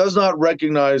group that does not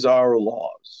recognize our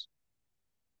laws.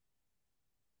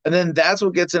 And then that's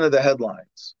what gets into the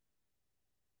headlines.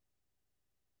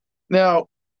 Now,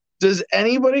 does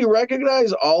anybody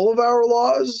recognize all of our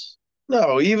laws?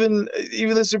 No, even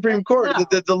the Supreme Court.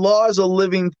 No. The law is a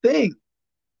living thing.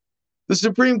 The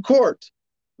Supreme Court,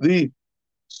 the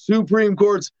Supreme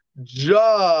Court's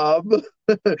job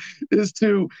is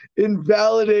to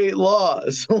invalidate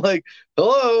laws. Like,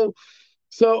 hello.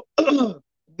 So the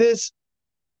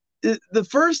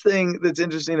first thing that's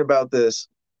interesting about this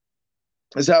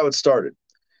is how it started.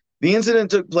 The incident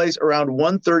took place around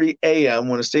 1:30 a.m.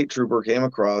 when a state trooper came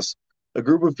across a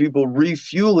group of people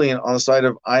refueling on the side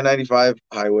of I-95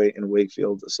 highway in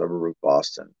Wakefield, a suburb of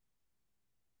Boston.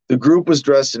 The group was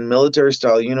dressed in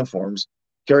military-style uniforms,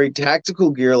 carried tactical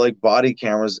gear like body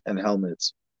cameras and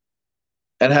helmets,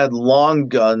 and had long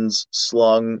guns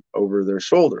slung over their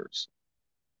shoulders.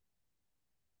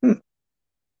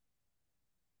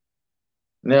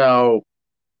 Now,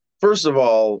 first of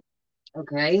all,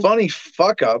 okay, funny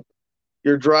fuck up.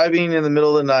 You're driving in the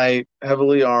middle of the night,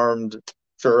 heavily armed.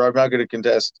 Sure, I'm not going to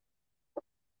contest.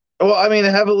 Well, I mean,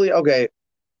 heavily, okay.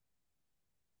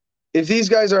 if these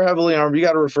guys are heavily armed, you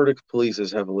got to refer to police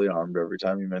as heavily armed every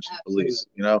time you mention police,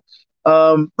 you know.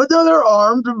 But no, they're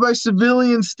armed by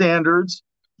civilian standards,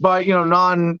 by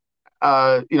non,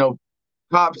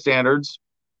 cop standards,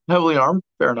 heavily armed.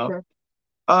 Fair enough.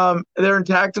 Sure. They're in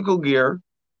tactical gear.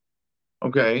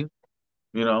 Okay,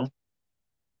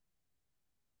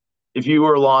 if you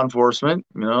were law enforcement,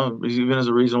 even as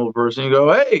a reasonable person, you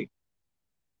go, hey,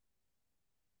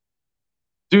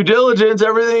 due diligence,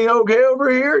 everything okay over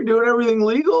here? Doing everything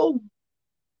legal,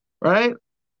 right?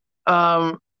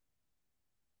 And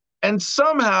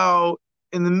somehow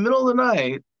in the middle of the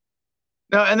night,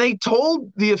 now, and they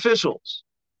told the officials,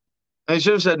 they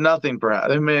should have said nothing,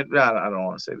 perhaps. I don't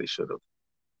want to say they should have.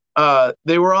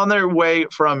 They were on their way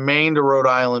from Maine to Rhode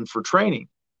Island for training.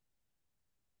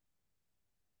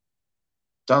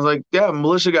 Sounds like, yeah,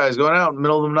 militia guys going out in the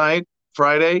middle of the night,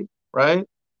 Friday, right?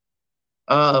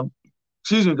 Going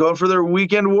for their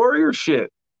weekend warrior shit.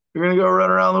 You're going to go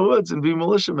run around the woods and be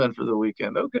militiamen for the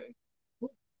weekend. Okay.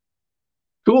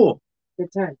 Cool.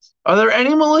 Good times. Are there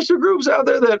any militia groups out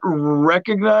there that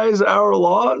recognize our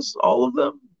laws? All of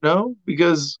them? No?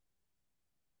 Because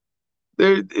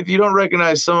if you don't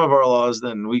recognize some of our laws,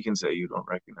 then we can say you don't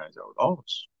recognize our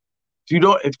laws.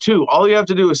 All you have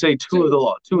to do is say two of the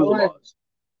laws. Two of the laws.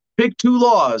 Pick two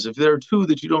laws. If there are two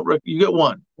that you don't you get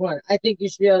one. I think you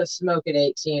should be able to smoke at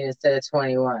 18 instead of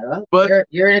 21. Well, but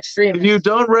you're an extremist. If you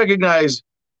don't recognize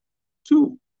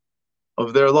two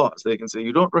of their laws, they can say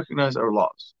you don't recognize our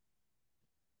laws.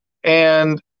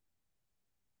 And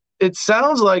it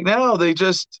sounds like now they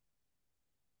just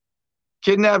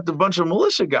kidnapped a bunch of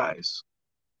militia guys.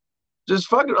 Just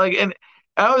fucking and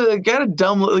I was kind of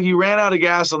dumb. He ran out of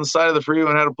gas on the side of the freeway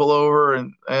and had to pull over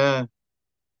and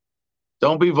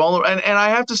don't be vulnerable. And I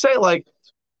have to say,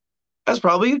 that's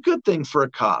probably a good thing for a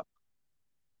cop.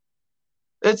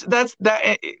 That's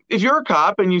that. If you're a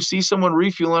cop and you see someone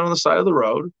refueling on the side of the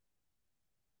road,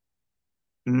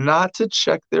 not to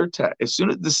check their tag.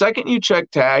 The second you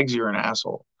check tags, you're an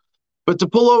asshole. But to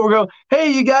pull over, go,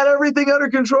 hey, you got everything under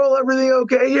control? Everything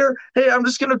okay here? Hey, I'm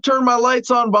just going to turn my lights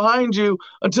on behind you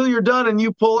until you're done and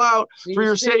you pull out for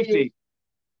your safety.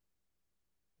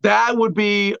 That would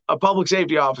be a public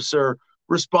safety officer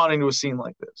responding to a scene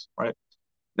like this, right?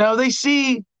 Now they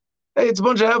see, hey, it's a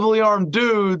bunch of heavily armed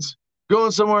dudes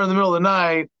going somewhere in the middle of the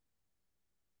night,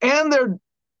 and they're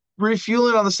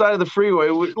refueling on the side of the freeway.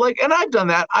 And I've done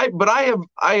that. I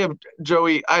have,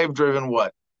 Joey, I have driven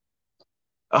what?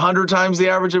 100 times the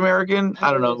average American? I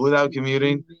don't know, without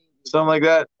commuting, something like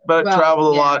that. But I've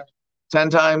traveled a lot. 10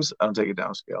 times. I don't take it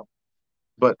down scale.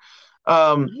 But you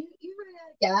run out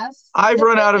of gas. I've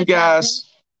run out of gas.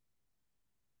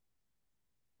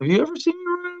 Have you ever seen me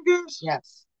run out of gas?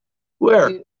 Yes.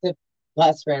 Where? The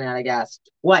bus ran out of gas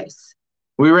twice.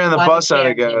 We ran the bus out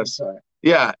of gas.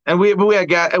 Yeah, and we had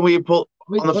gas, and we pulled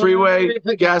on the freeway,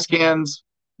 gas cans,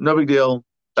 no big deal.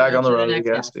 Back on the road at the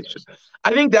gas station.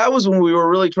 I think that was when we were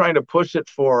really trying to push it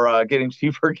for getting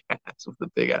cheaper gas with the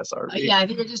big ass RV. Yeah, I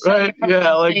think we're just trying to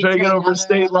get over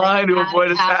state line to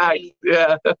avoid a tax.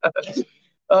 Yeah.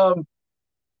 So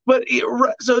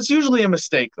it's usually a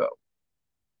mistake though.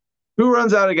 Who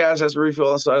runs out of gas has to refill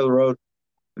on the side of the road?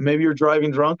 Maybe you're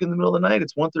driving drunk in the middle of the night.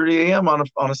 It's 1:30 a.m.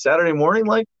 on a Saturday morning.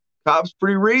 Cops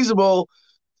pretty reasonable.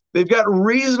 They've got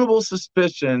reasonable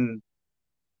suspicion.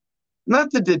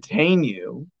 Not to detain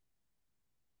you,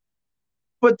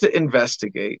 but to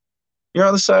investigate. You're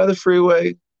on the side of the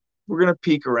freeway. We're going to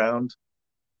peek around.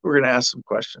 We're going to ask some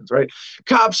questions, right?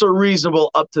 Cops are reasonable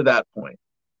up to that point.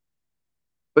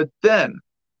 But then,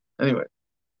 anyway,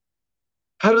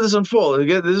 how did this unfold?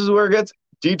 This is where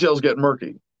details get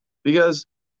murky. Because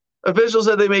officials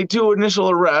said they made 2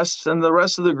 initial arrests, and the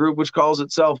rest of the group, which calls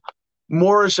itself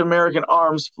Moorish American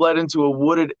Arms, fled into a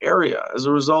wooded area. As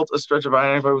a result, a stretch of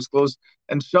I-95 was closed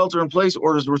and shelter-in-place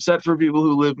orders were set for people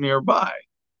who lived nearby.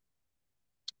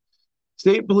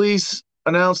 State police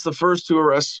announced the first 2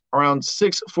 arrests around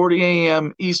 6:40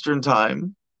 a.m. Eastern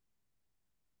Time,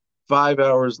 5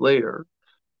 hours later,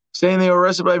 saying they were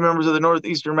arrested by members of the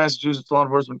Northeastern Massachusetts Law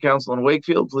Enforcement Council in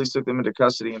Wakefield. Police took them into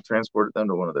custody and transported them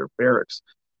to one of their barracks.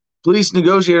 Police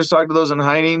negotiators talked to those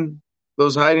hiding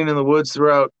in the woods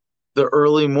throughout the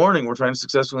early morning. We're trying to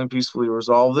successfully and peacefully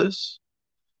resolve this.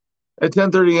 At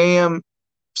 10:30 a.m.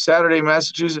 Saturday,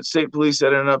 Massachusetts State Police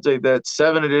said in an update that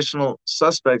 7 additional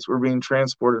suspects were being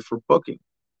transported for booking.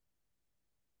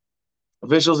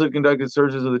 Officials had conducted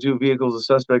searches of the 2 vehicles the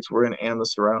suspects were in and the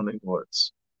surrounding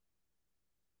woods.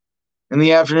 In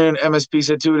the afternoon, MSP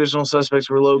said 2 additional suspects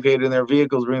were located in their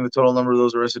vehicles, bringing the total number of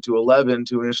those arrested to 11,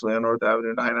 2 initially on North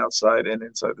Avenue, 9 outside and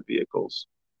inside the vehicles.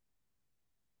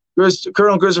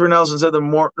 Colonel Christopher Nelson said the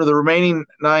remaining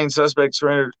 9 suspects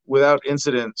surrendered without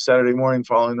incident Saturday morning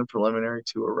following the preliminary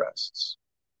 2 arrests.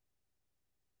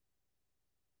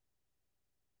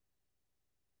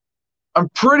 I'm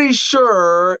pretty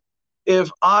sure if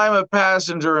I'm a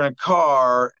passenger in a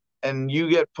car and you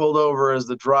get pulled over as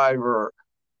the driver,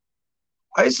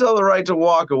 I still have the right to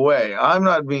walk away. I'm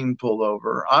not being pulled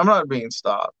over. I'm not being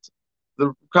stopped.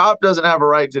 The cop doesn't have a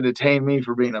right to detain me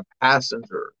for being a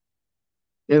passenger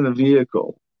in the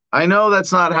vehicle. I know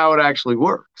that's not how it actually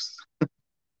works.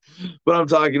 But I'm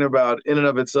talking about in and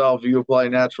of itself, you apply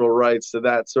natural rights to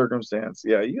that circumstance.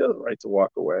 Yeah, you have the right to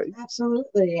walk away.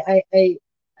 Absolutely. I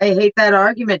hate that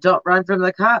argument. Don't run from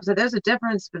the cops. So there's a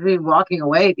difference between walking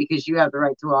away because you have the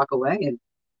right to walk away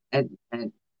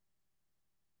and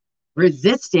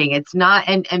resisting. It's not,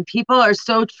 and people are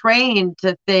so trained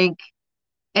to think.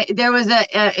 There was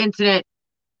a incident.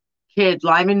 Kid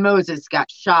Lyman Moses got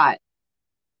shot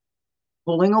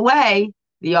pulling away.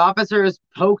 The officers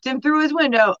poked him through his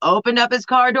window, opened up his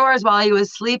car doors while he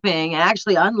was sleeping, and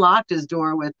actually unlocked his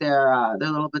door with their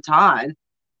little baton.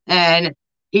 And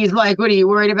he's like, "What are you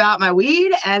worried about, my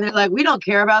weed?" And they're like, "We don't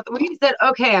care about the weed." He said,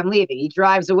 "Okay, I'm leaving." He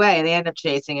drives away. They end up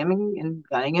chasing him and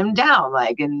gunning him down.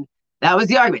 And that was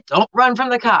the argument. Don't run from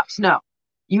the cops. No,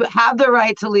 you have the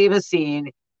right to leave a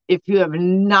scene. If you have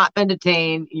not been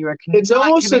detained, you are. It's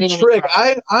almost a trick.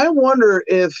 I wonder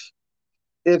if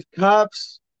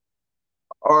cops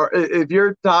are, if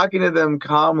you're talking to them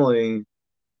calmly,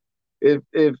 if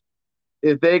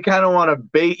they kind of want to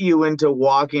bait you into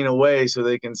walking away so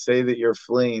they can say that you're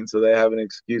fleeing, so they have an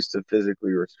excuse to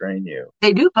physically restrain you.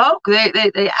 They do poke. They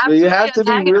absolutely. So you have to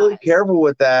be really careful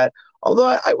with that. Although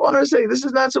I want to say this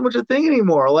is not so much a thing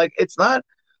anymore. Like, it's not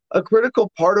a critical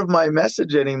part of my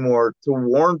message anymore to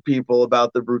warn people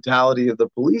about the brutality of the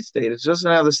police state. It just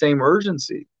doesn't have the same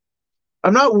urgency.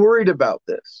 I'm not worried about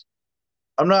this.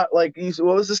 I'm not like,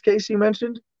 what was this case you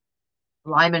mentioned?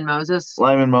 Lyman Moses.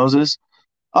 Lyman Moses.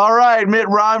 All right, Mitt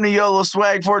Romney, YOLO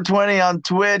Swag 420 on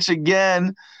Twitch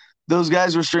again. Those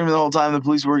guys were streaming the whole time. The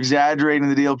police were exaggerating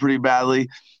the deal pretty badly.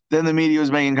 Then the media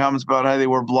was making comments about how they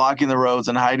were blocking the roads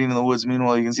and hiding in the woods.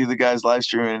 Meanwhile, you can see the guys live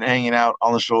streaming and hanging out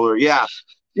on the shoulder. Yeah.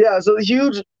 So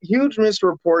huge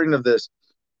misreporting of this.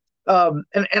 And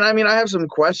I mean, I have some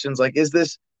questions. Like, is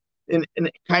this in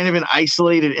kind of an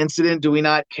isolated incident? Do we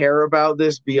not care about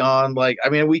this beyond, like, I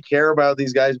mean, we care about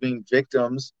these guys being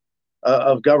victims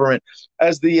of government.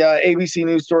 As the ABC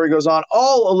News story goes on,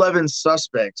 all 11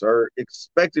 suspects are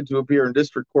expected to appear in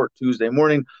district court Tuesday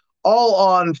morning, all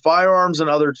on firearms and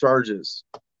other charges.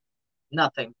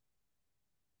 Nothing.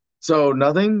 So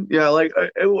nothing? Yeah, like,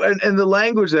 and the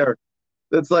language there,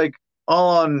 that's like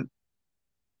all on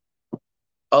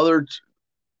other,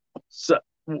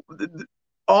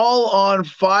 all on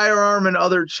firearm and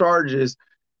other charges.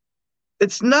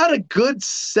 It's not a good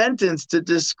sentence to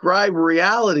describe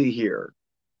reality here.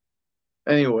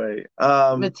 Anyway,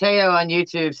 Mateo on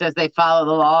YouTube says they follow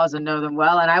the laws and know them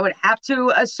well, and I would have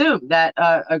to assume that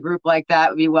a group like that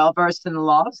would be well versed in the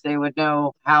laws. They would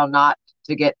know how not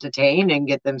to get detained and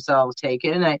get themselves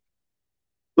taken.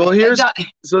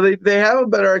 So they have a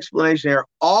better explanation here.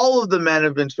 All of the men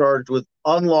have been charged with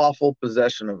unlawful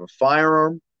possession of a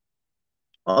firearm,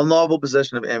 unlawful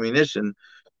possession of ammunition,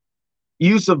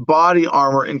 use of body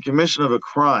armor in commission of a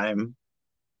crime,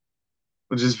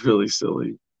 which is really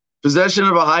silly, possession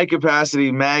of a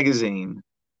high-capacity magazine,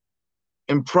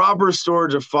 improper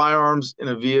storage of firearms in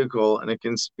a vehicle,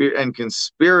 and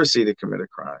conspiracy to commit a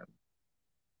crime.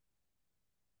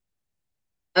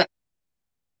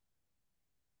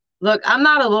 Look, I'm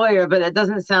not a lawyer, but it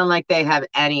doesn't sound like they have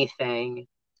anything.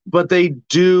 But they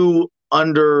do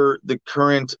under the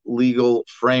current legal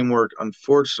framework,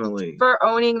 unfortunately. For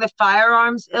owning the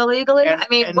firearms illegally? I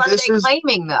mean, what are they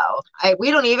claiming, though?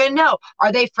 We don't even know.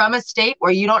 Are they from a state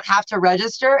where you don't have to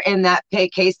register in that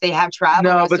case they have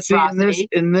travel? No, but see,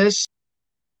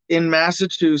 in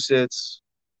Massachusetts,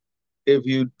 if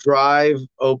you drive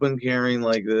open carrying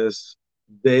like this,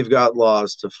 they've got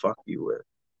laws to fuck you with.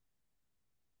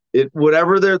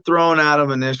 Whatever they're throwing at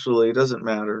them initially, it doesn't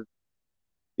matter.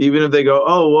 Even if they go,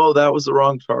 "Oh, well, that was the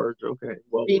wrong charge." Okay,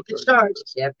 well, beat the charge.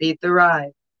 Yeah, beat the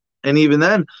ride. And even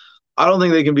then, I don't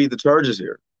think they can beat the charges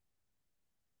here.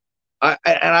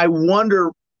 I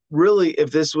wonder really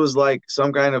if this was like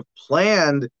some kind of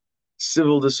planned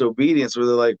civil disobedience, where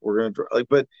they're like, "We're going to,"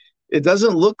 but it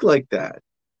doesn't look like that.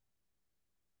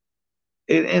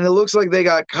 And it looks like they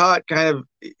got caught kind of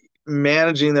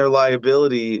managing their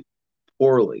liability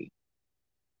poorly.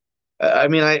 I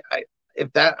mean,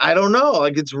 I don't know.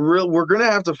 Like, it's real. We're going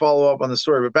to have to follow up on the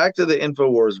story. But back to the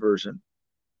InfoWars version.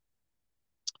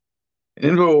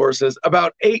 InfoWars says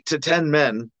about 8 to 10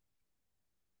 men.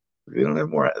 We don't have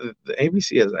more. The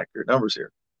ABC has accurate numbers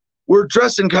here. We're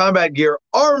dressed in combat gear,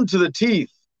 armed to the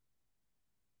teeth.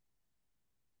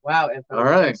 Wow. All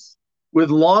right. With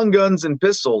long guns and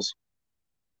pistols.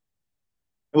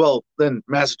 Well, then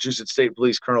Massachusetts State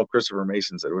Police Colonel Christopher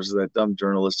Mason said, which is that dumb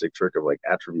journalistic trick of like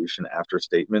attribution after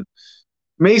statement.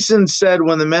 Mason said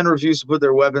when the men refused to put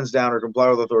their weapons down or comply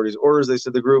with authorities' orders, they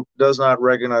said the group does not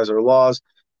recognize our laws.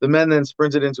 The men then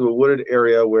sprinted into a wooded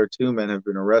area where 2 men have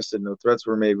been arrested. No threats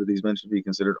were made, but these men should be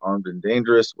considered armed and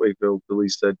dangerous. Wakefield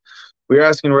police said, we are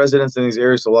asking residents in these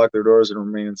areas to lock their doors and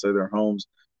remain inside their homes.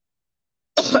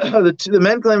 The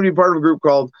men claim to be part of a group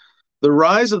called the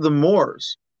Rise of the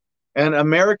Moors and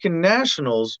American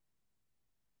nationals,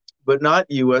 but not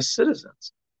U.S.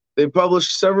 citizens. They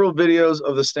published several videos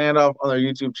of the standoff on their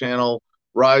YouTube channel,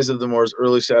 Rise of the Moors,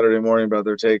 early Saturday morning about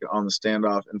their take on the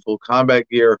standoff in full combat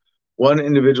gear. One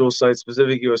individual cites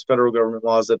specific U.S. federal government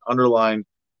laws that underline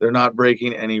they're not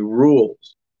breaking any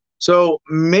rules. So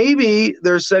maybe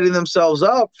they're setting themselves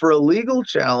up for a legal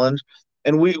challenge,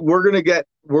 and we're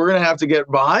gonna have to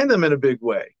get behind them in a big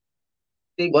way.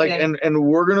 And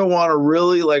we're gonna want to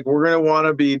really we're gonna want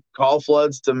to be call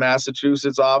floods to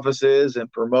Massachusetts offices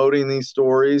and promoting these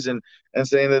stories and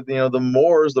saying that the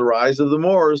Moors, the Rise of the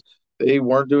Moors, they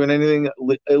weren't doing anything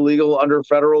illegal under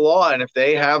federal law, and if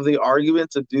they have the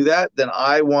argument to do that, then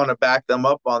I want to back them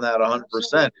up on that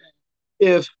 100%.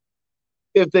 If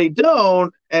they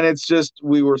don't, and it's just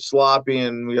we were sloppy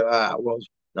and well,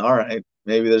 all right,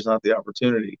 maybe there's not the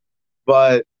opportunity,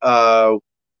 but we're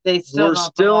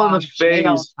still in the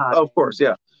phase. Of course,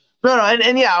 yeah. No,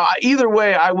 and yeah. Either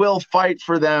way, I will fight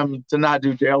for them to not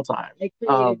do jail time. They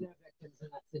created victims in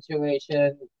that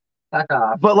situation. Fuck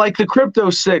off. But like the Crypto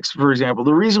 6, for example,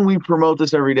 the reason we promote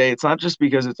this every day, it's not just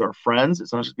because it's our friends.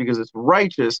 It's not just because it's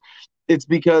righteous. It's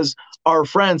because our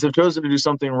friends have chosen to do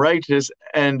something righteous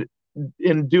and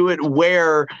do it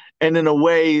where and in a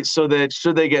way so that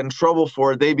should they get in trouble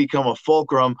for it, they become a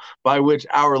fulcrum by which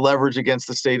our leverage against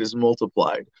the state is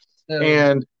multiplied.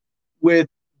 And with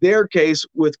their case,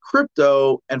 with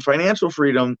crypto and financial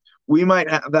freedom, we might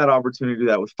have that opportunity to do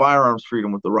that with firearms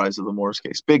freedom with the Rise of the Moors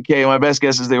case. Big K, my best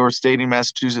guess is they were stating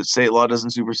Massachusetts state law doesn't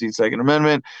supersede Second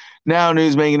Amendment. Now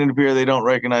news making it appear they don't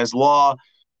recognize law.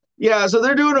 Yeah, so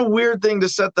they're doing a weird thing to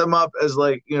set them up as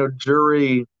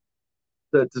jury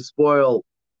to spoil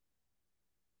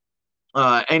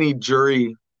any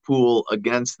jury pool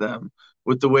against them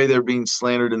with the way they're being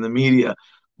slandered in the media.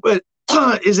 But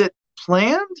is it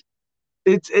planned?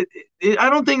 I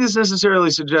don't think this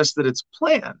necessarily suggests that it's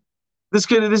planned. This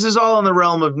is all in the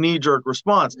realm of knee-jerk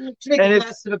response. To make the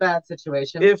best of a bad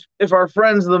situation. If our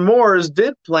friends the Moors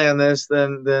did plan this,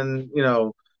 then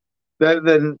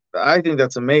I think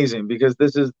that's amazing, because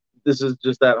this is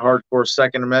just that hardcore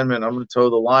Second Amendment. I'm going to toe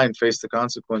the line, face the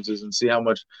consequences, and see how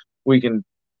much we can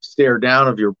stare down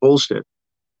of your bullshit.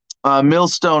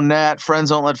 Millstone Nat, friends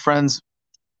don't let friends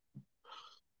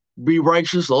be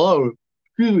righteous. Oh,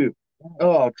 excuse me.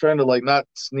 Oh, I'm trying to not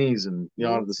sneeze and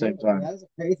yawn at the same time. That was a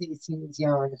crazy sneeze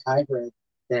yawn hybrid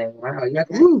thing. Wow, you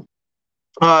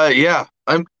yeah.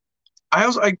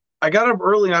 I got up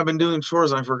early and I've been doing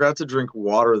chores and I forgot to drink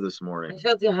water this morning. I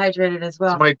feel dehydrated as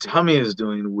well. So my tummy is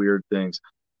doing weird things.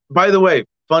 By the way,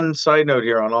 fun side note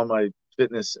here on all my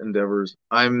fitness endeavors.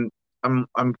 I'm kind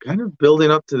of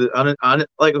building up to the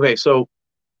okay, so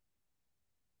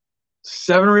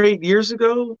 7 or 8 years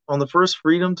ago on the first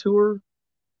Freedom Tour,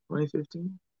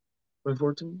 2015,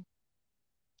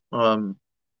 2014,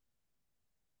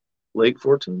 late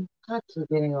 14.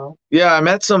 Yeah, I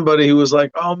met somebody who was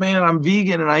like, oh man, I'm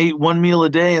vegan and I eat 1 meal a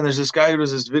day. And there's this guy who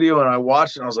does this video and I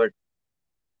watched it and I was like,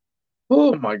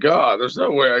 oh my God, there's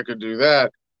no way I could do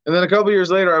that. And then a couple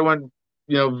years later, I went,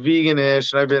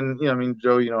 vegan-ish. And I've been,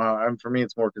 Joe, how for me,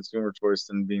 it's more consumer choice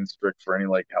than being strict for any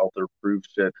health or proof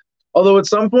shit. Although at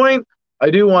some point, I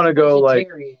do want to go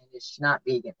vegetarian-ish, not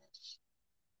vegan-ish.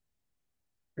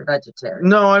 You're vegetarian.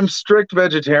 No, I'm strict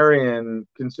vegetarian.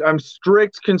 I'm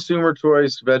strict consumer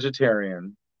choice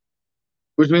vegetarian,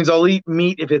 which means I'll eat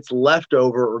meat if it's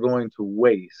leftover or going to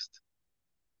waste.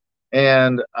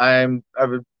 And I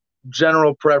have a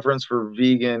general preference for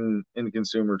vegan in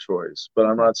consumer choice, but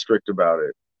I'm not strict about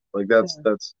it.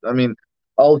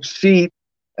 I'll cheat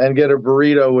and get a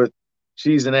burrito with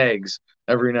cheese and eggs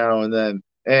every now and then.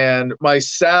 And my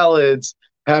salads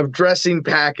have dressing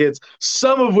packets,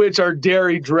 some of which are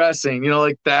dairy dressing,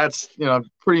 that's,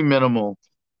 pretty minimal.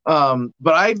 But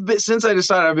since I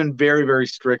decided, I've been very, very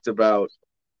strict about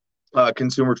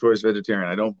consumer choice vegetarian.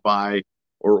 I don't buy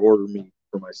or order meat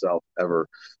for myself ever.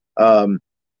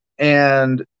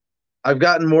 And I've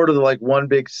gotten more to the like one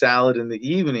big salad in the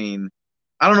evening.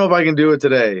 I don't know if I can do it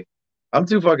today. I'm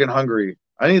too fucking hungry.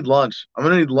 I need lunch. I'm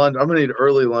gonna need lunch. I'm gonna need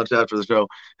early lunch after the show.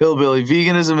 Hillbilly,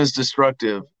 veganism is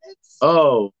destructive.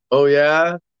 Oh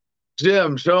yeah.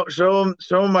 Jim, show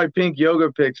him my pink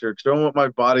yoga picture. Show him what my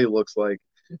body looks like.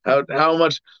 How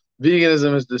much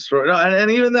veganism is destroyed. No, and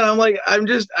even then,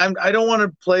 I don't want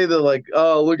to play the like,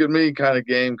 oh, look at me kind of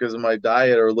game because of my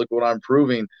diet or look what I'm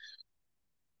proving.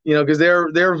 Because there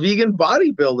are vegan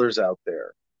bodybuilders out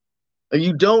there. Like,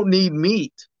 you don't need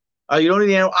meat. You don't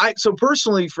need animal. So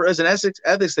personally, as an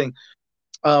ethics thing,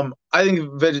 I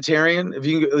think vegetarian. If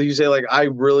you say like I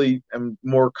really am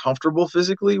more comfortable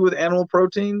physically with animal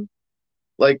protein,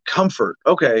 like comfort.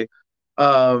 Okay,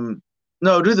 no,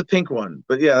 do the pink one.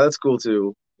 But yeah, that's cool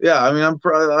too. Yeah, I mean, I've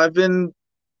been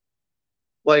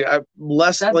like I'm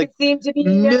less Doesn't like seem to be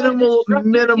minimal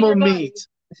destructive to your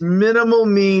minimal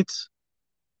meat.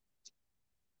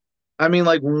 I mean,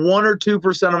 like 1 or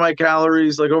 2% of my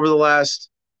calories, like over the last,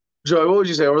 Joey, what would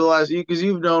you say over the last? Because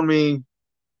you've known me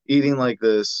eating like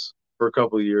this for a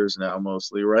couple of years now,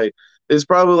 mostly, right? It's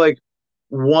probably like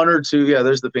 1 or 2. Yeah,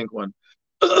 there's the pink one.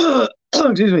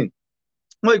 Excuse me.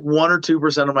 Like 1 or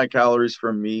 2% of my calories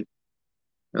from meat,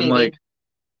 and Maybe. like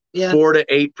 4 to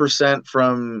 8%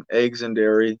 from eggs and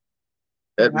dairy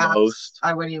at Perhaps. most.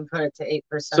 I wouldn't even put it to 8%.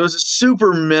 So it's a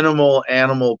super minimal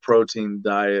animal protein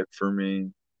diet for me.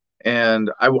 And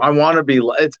I want to be.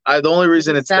 The only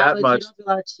reason it's salad, that much. You don't do a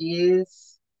lot of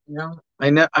cheese. No.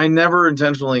 I never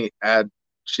intentionally add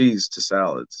cheese to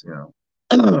salads.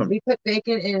 We put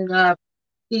bacon in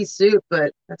pea soup,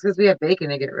 but that's because we have bacon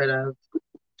to get rid of.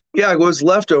 Yeah, it was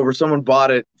leftover. Someone bought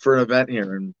it for an event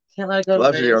here and can't let it go.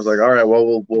 Left it here. I was like, all right,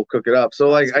 well, we'll cook it up. So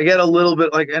like, I get a little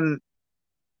bit like, and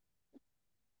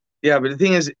yeah, but the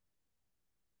thing is,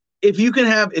 if you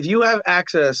have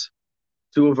access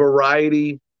to a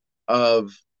variety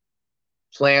of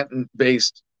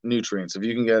plant-based nutrients, if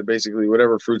you can get basically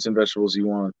whatever fruits and vegetables you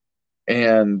want,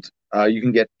 and you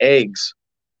can get eggs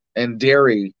and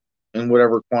dairy in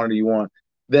whatever quantity you want,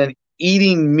 then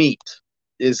eating meat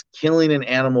is killing an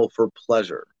animal for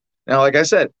pleasure. Now, like I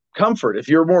said, comfort. If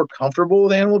you're more comfortable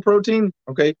with animal protein,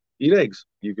 okay, eat eggs.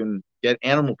 You can get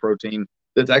animal protein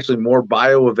that's actually more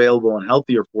bioavailable and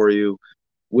healthier for you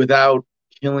without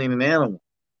killing an animal.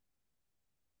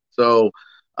 So,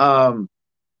 and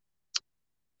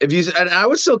I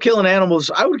would still kill an animal.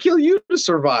 I would kill you to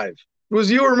survive. If it was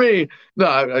you or me. No,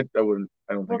 I wouldn't.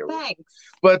 I don't think I would. Thanks.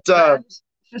 But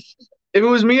if it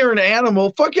was me or an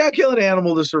animal, fuck yeah, kill an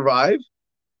animal to survive.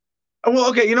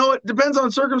 Well, okay, you know what? Depends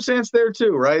on circumstance there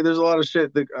too, right? There's a lot of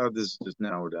shit that this is just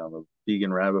now we're down the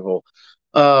vegan rabbit hole.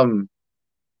 Don't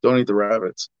eat the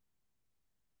rabbits.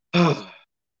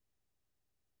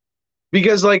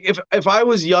 Because like if I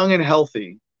was young and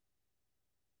healthy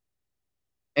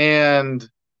and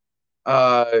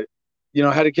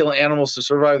had to kill animals to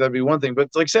survive, that'd be one thing. But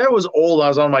like say I was old, I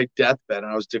was on my deathbed and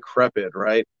I was decrepit,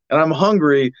 right? And I'm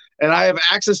hungry and I have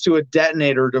access to a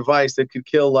detonator device that could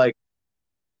kill like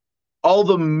all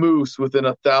the moose within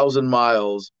 1,000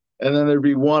 miles, and then there'd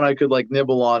be one I could like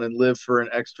nibble on and live for an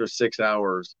extra 6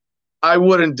 hours. I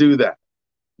wouldn't do that,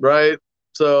 right?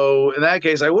 So in that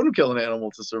case, I wouldn't kill an animal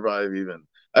to survive even.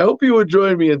 I hope you would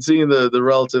join me in seeing the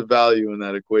relative value in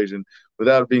that equation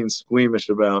without being squeamish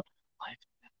about life.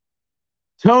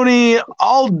 Tony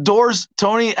Al Dorsey.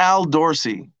 Tonya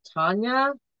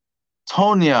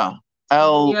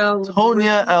L.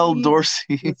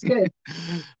 Dorsey.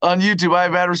 On YouTube. I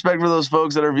have bad respect for those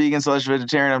folks that are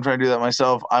vegan/vegetarian. I'm trying to do that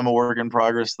myself. I'm a work in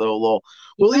progress though, lol.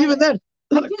 Well, even then,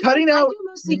 cutting out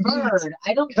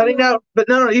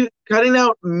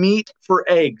meat for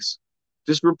eggs.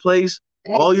 Just replace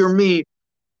all your meat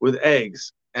with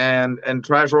eggs and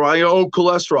try for a while. Oh,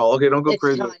 cholesterol. Okay, don't go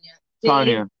crazy.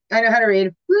 Tanya. I know how to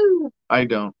read. Woo. I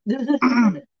don't.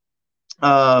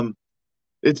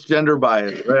 It's gender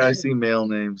bias, right? I see male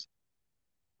names.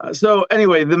 So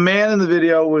anyway, the man in the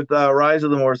video with Rise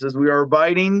of the Moor says, we are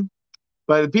abiding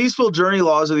by the peaceful journey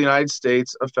laws of the United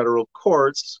States of federal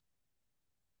courts.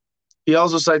 He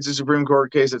also cites a Supreme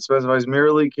Court case that specifies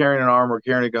merely carrying an arm or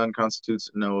carrying a gun constitutes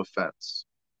no offense.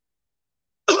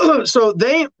 So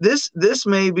this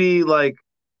may be like,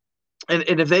 and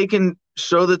if they can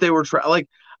show that they were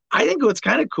I think what's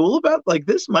kind of cool about like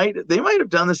they might have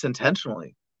done this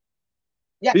intentionally.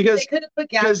 Yeah, because they could have put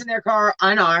gas in their car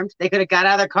unarmed. They could have got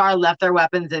out of their car, left their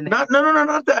weapons in. Not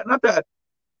that.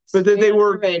 But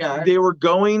that they were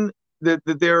going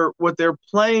that what they're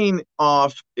playing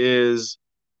off is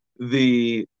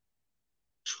the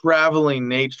traveling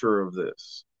nature of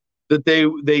this. That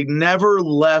they never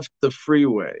left the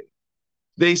freeway.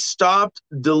 They stopped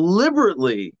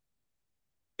deliberately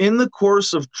in the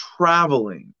course of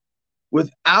traveling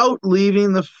without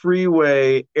leaving the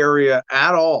freeway area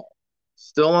at all,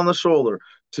 still on the shoulder,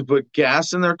 to put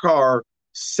gas in their car,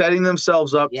 setting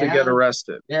themselves up to get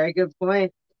arrested. Very good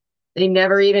point. They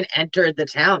never even entered the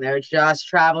town. They were just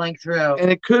traveling through. And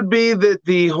it could be that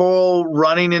the whole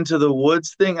running into the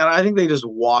woods thing, and I think they just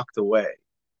walked away.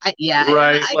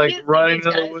 Right? Like running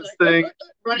into the woods thing.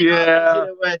 Yeah.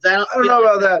 I don't know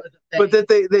about that. But that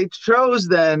they chose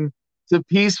then to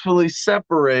peacefully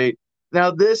separate.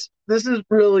 Now this is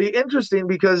really interesting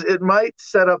because it might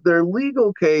set up their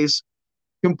legal case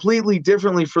completely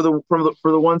differently for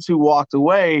the ones who walked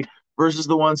away versus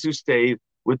the ones who stayed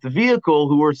with the vehicle,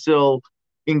 who were still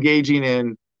engaging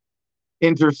in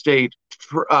interstate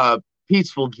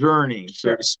peaceful journey,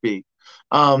 so to speak.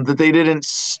 That they didn't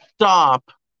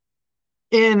stop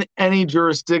in any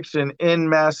jurisdiction in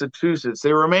Massachusetts.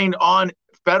 They remained on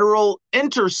federal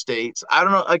interstates. I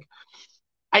don't know, like,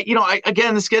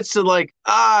 again, this gets to like,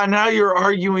 now you're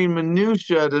arguing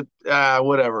minutia to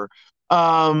whatever.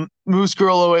 Moose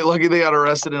Girl 08, lucky they got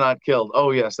arrested and not killed.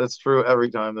 Oh yes, that's true every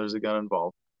time there's a gun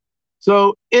involved.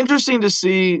 So interesting to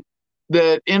see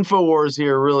that InfoWars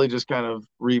here really just kind of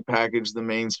repackaged the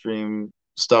mainstream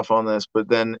stuff on this, but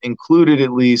then included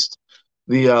at least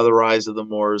the rise of the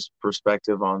Moors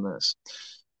perspective on this.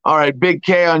 All right, Big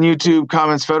K on YouTube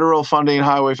comments: federal funding,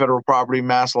 highway, federal property,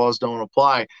 mass laws don't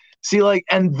apply. See, like,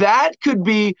 and that could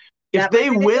be if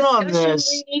they win on this.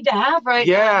 We need to have now.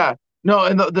 Yeah, no,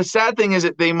 and the sad thing is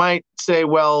that they might say,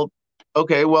 well,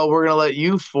 okay, well, we're going to let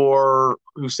you four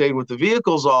who stayed with the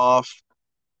vehicles off,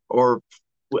 or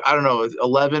I don't know,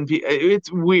 11 people.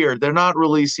 It's weird. They're not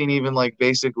releasing even like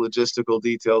basic logistical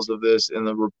details of this in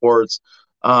the reports.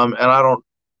 And I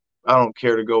don't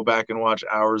care to go back and watch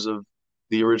hours of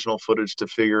the original footage to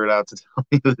figure it out to tell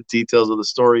you the details of the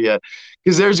story yet,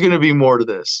 because there's going to be more to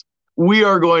this. We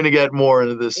are going to get more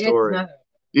into this story.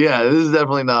 Yeah, this is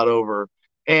definitely not over.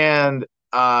 And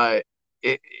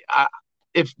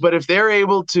if they're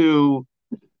able to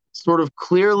sort of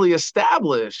clearly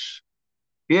establish,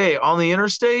 on the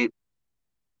interstate,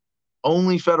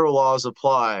 only federal laws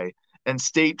apply, and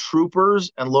state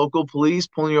troopers and local police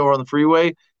pulling you over on the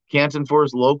freeway can't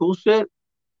enforce local shit,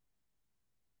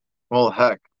 well,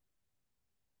 heck,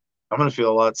 I'm going to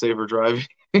feel a lot safer driving.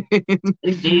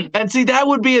 And see, that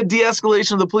would be a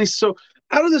de-escalation of the police. So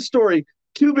out of the story,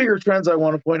 two bigger trends I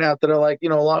want to point out that are like,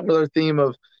 along with our theme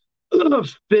of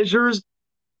fissures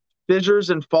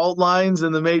and fault lines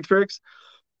in the Matrix.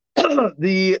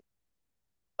 Excuse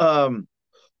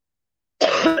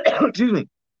me.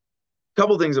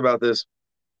 Couple things about this.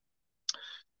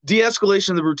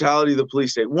 De-escalation of the brutality of the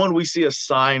police state. One, we see a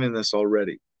sign in this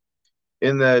already,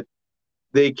 in that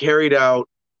they carried out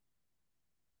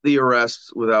the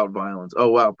arrests without violence. Oh,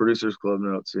 wow. Producers Club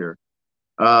notes here.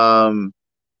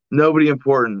 Nobody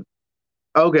important.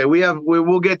 Okay,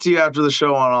 we'll get to you after the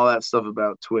show on all that stuff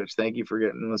about Twitch. Thank you for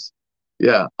getting this.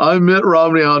 Yeah, I'm Mitt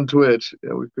Romney on Twitch.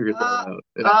 Yeah, we figured that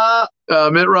out. Yeah.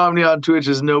 Mitt Romney on Twitch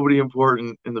is nobody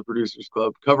important in the Producers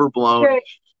Club. Cover blown.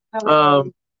 But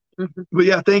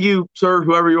yeah, thank you, sir,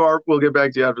 whoever you are. We'll get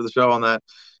back to you after the show on that.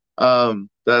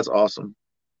 That's awesome.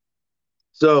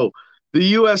 So the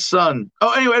U.S. Sun.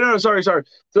 Oh, anyway, no, sorry. So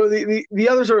the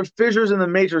other sort of fissures in the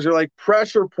matrix are like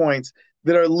pressure points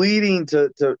that are leading to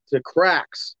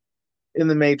cracks in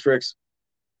the matrix,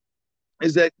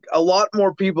 is that a lot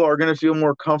more people are going to feel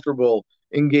more comfortable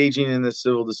engaging in this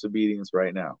civil disobedience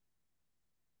right now.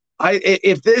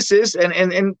 If this is,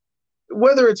 and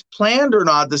whether it's planned or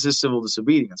not, this is civil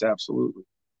disobedience, absolutely.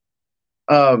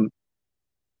 The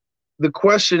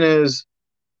question is,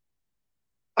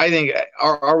 I think,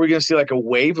 are we going to see like a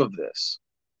wave of this?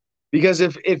 Because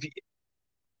if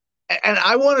and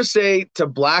I want to say to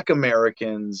Black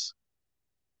Americans,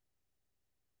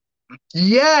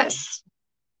 yes,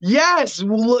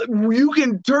 you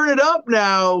can turn it up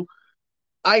now.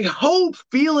 I hope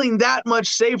feeling that much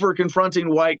safer confronting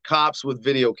white cops with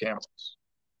video cameras.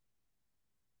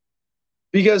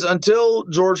 Because until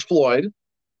George Floyd,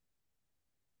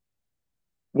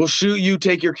 we'll shoot you,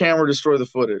 take your camera, destroy the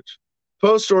footage.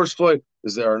 Post George Floyd,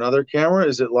 is there another camera?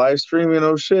 Is it live streaming?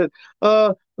 Oh shit.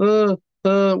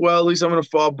 Well, at least I'm going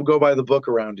to go by the book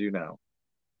around you now.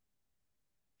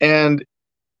 And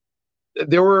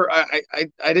there were,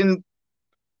 I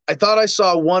thought I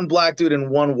saw one black dude and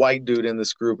one white dude in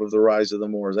this group of the Rise of the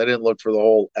Moors. I didn't look for the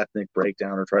whole ethnic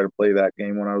breakdown or try to play that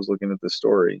game when I was looking at the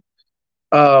story.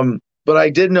 But I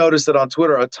did notice that on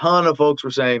Twitter, a ton of folks were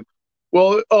saying,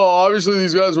 well, obviously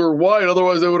these guys were white,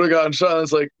 otherwise they would have gotten shot. And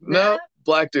it's like, no,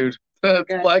 black dude.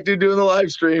 Okay. Black dude doing the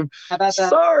live stream. How about that?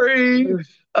 Sorry.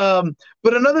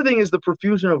 But another thing is the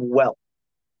profusion of wealth.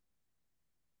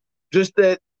 Just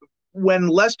that when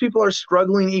less people are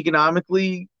struggling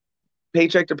economically,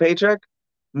 paycheck to paycheck,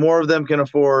 more of them can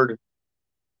afford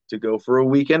to go for a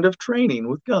weekend of training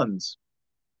with guns.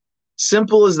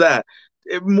 Simple as that.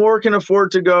 More can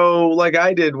afford to go like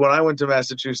I did when I went to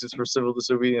Massachusetts for civil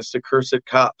disobedience to curse at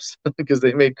cops because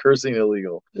they made cursing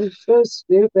illegal. It's so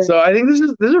stupid. So I think this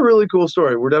is a really cool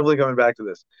story. We're definitely coming back to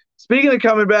this. Speaking of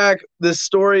coming back, this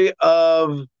story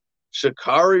of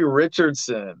Sha'Carri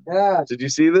Richardson. Yeah. Did you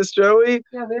see this, Joey?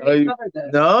 Yeah, we already covered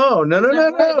this. No.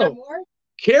 More?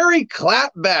 Carrie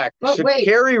Clapback. But wait.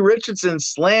 Carrie Richardson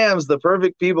slams the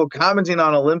perfect people commenting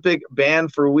on Olympic ban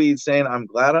for weed, saying, "I'm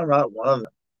glad I'm not one of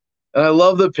them." And I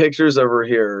love the pictures of her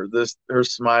here. Her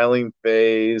smiling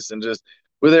face and just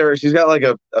with her, she's got like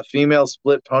a female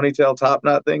split ponytail top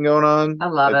knot thing going on. I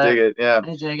love it. I dig it. Yeah.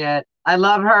 I dig it. I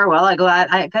love her. Well,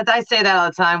 because I say that all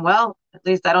the time. Well, at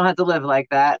least I don't have to live like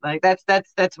that. Like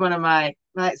that's one of my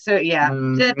so yeah,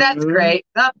 that's great.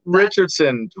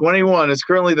 Richardson, 21, is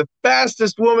currently the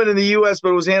fastest woman in the U.S.,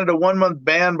 but was handed a 1-month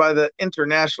ban by the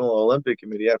International Olympic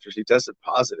Committee after she tested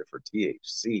positive for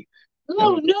THC.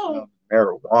 Oh no.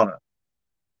 Marijuana.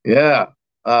 Yeah.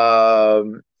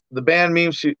 The ban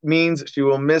means she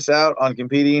will miss out on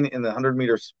competing in the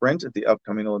 100-meter sprint at the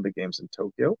upcoming Olympic Games in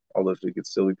Tokyo, although she could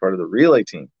still be part of the relay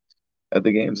team at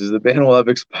the games. The ban will have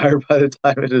expired by the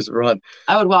time it is run.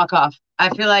 I would walk off. I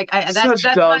feel like that's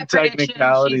dumb my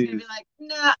technicalities. She's gonna be like,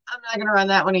 nah, I'm not gonna run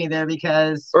that one either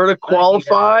because. Or to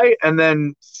qualify and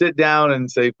then sit down and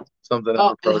say something.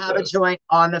 Oh, and have a joint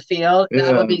on the field. Yeah.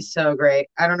 That would be so great.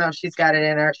 I don't know if she's got it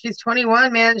in her. She's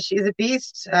 21, man. She's a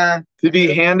beast. To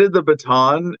be handed the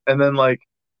baton and then like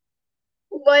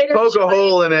poke a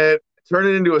hole in it, turn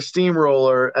it into a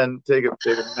steamroller, and take a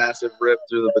massive rip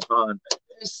through the baton.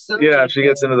 Yeah, she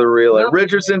gets into the relay.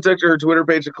 Richardson took to her Twitter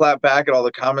page to clap back at all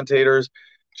the commentators.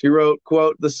 She wrote,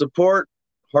 quote, "The support,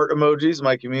 heart emojis,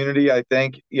 my community. I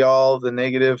thank y'all. The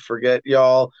negative, forget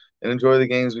y'all, and enjoy the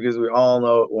games because we all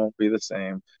know it won't be the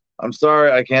same. I'm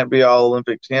sorry I can't be all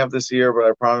Olympic champ this year, but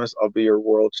I promise I'll be your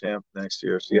world champ next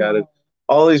year." She added,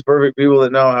 "All these perfect people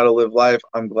that know how to live life.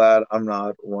 I'm glad I'm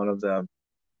not one of them."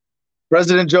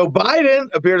 President Joe Biden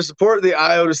appeared to support the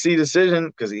IOC decision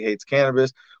because he hates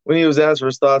cannabis. When he was asked for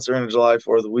his thoughts during a July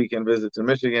 4th weekend visit to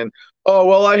Michigan, "Oh,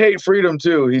 well, I hate freedom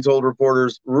too," he told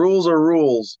reporters. "Rules are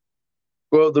rules.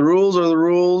 Well, the rules are the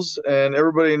rules, and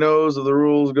everybody knows of the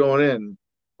rules going in.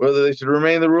 Whether they should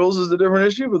remain the rules is a different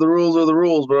issue, but the rules are the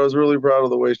rules." But I was really proud of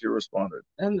the way she responded.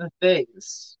 And the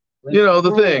things. Like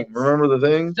the thing. Remember the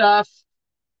thing? Stuff.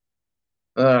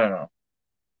 I don't know.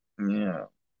 Yeah.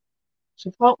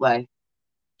 Chipotle.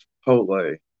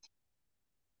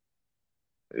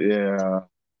 Yeah.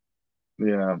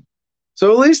 Yeah.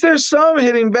 So at least there's some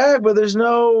hitting back, but there's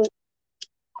no.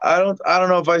 I don't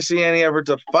know if I see any effort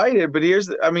to fight it. But he's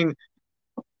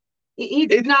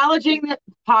acknowledging that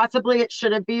possibly it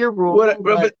shouldn't be a rule.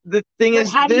 But the thing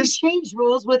is, how do you change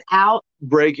rules without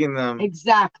breaking them?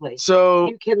 Exactly. So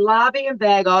you can lobby and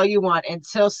beg all you want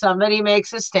until somebody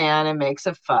makes a stand and makes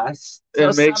a fuss.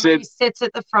 Somebody sits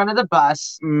at the front of the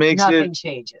bus. Nothing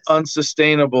changes.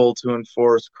 Unsustainable to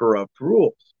enforce corrupt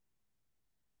rules.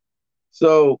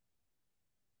 So,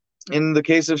 in the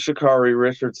case of Sha'Carri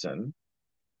Richardson,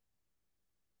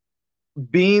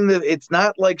 being that it's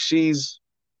not like she's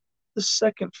the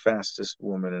second fastest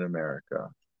woman in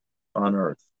America on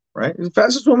Earth, right? The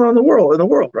fastest woman in the world,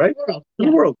 right? In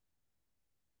the world.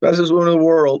 Fastest woman in the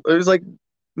world. It was like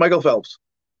Michael Phelps.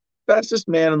 Fastest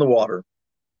man in the water.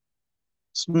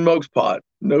 Smokes pot.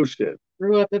 No shit.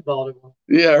 Grew up in Baltimore.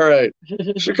 Yeah, right.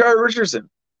 Sha'Carri Richardson.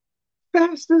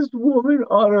 Fastest woman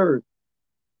on Earth.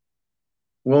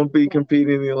 Won't be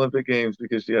competing in the Olympic Games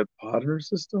because she had pot in her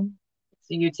system. So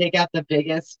you take out the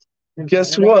biggest.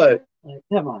 Guess what? Like,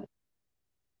 come on.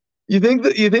 You think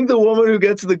the woman who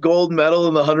gets the gold medal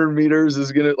in the 100 meters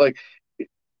is gonna and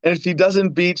if she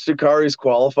doesn't beat Sha'Carri's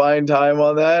qualifying time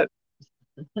on that,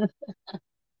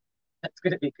 that's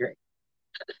gonna be great.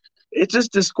 It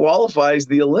just disqualifies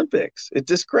the Olympics. It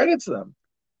discredits them.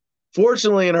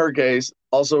 Fortunately, in her case,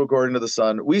 also according to The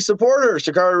Sun, we support her.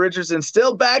 Sha'Carri Richardson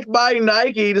still backed by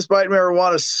Nike despite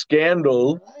marijuana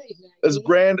scandal, as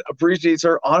brand appreciates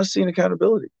her honesty and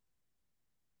accountability.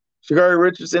 Sha'Carri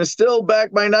Richardson is still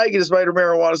backed by Nike despite her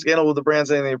marijuana scandal, with the brand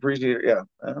saying they appreciate her. Yeah,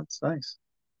 that's nice.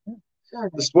 Yeah.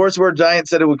 The sportswear giant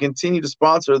said it would continue to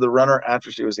sponsor the runner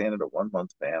after she was handed a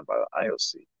 1-month ban by the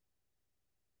IOC.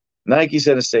 Nike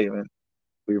said in a statement,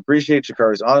 "We appreciate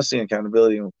Sha'Carri's honesty and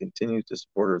accountability and will continue to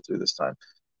support her through this time."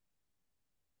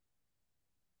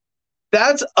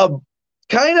 That's a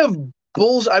kind of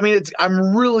bullshit. I mean,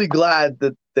 I'm really glad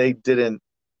that they didn't.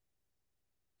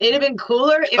 It'd have been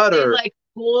cooler if they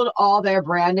pulled all their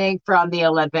branding from the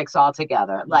Olympics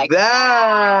altogether. Like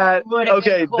that would have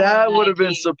been cool, that would have been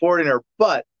Nike. supporting her,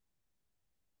 but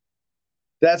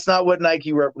that's not what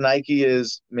Nike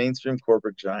is mainstream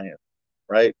corporate giant,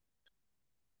 right?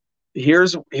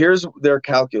 Here's their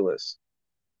calculus.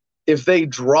 If they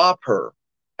drop her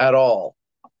at all,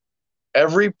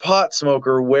 every pot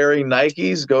smoker wearing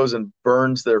Nikes goes and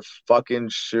burns their fucking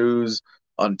shoes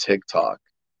on TikTok,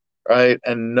 right?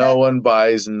 And no one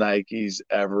buys Nikes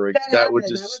ever. That would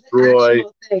destroy. That was an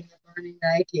actual thing, burning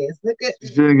Nikes. Look at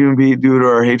She's going to be due to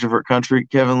our hatred for country,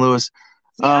 Kevin Lewis.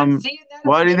 I'm seeing that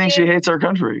Why do you think she opinion. hates our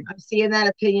country? I'm seeing that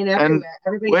opinion everywhere.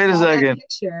 Everybody wait a saw that second.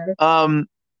 picture.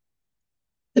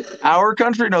 Our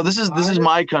country? No, this is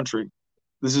my country.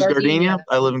 This is Gardenia. Gardenia.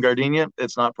 I live in Gardenia.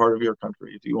 It's not part of your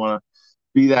country. If you want to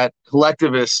be that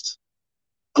collectivist,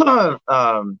 if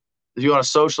you want to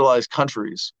socialize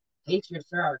countries, Hatred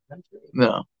for our country.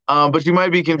 no. But you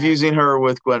might be confusing her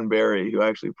with Gwen Berry, who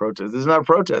actually protested. This is not a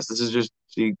protest. This is just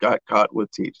she got caught with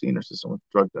THC in her system with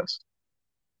drug test.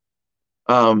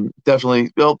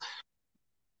 Definitely. Well,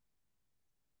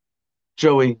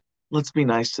 Joey, let's be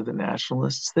nice to the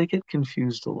nationalists. They get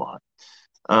confused a lot.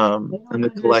 And the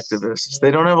collectivists,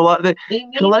 they don't have a lot.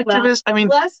 Collectivists, I mean,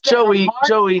 Joey,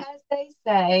 as they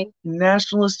say,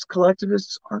 nationalists,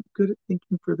 collectivists aren't good at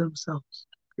thinking for themselves.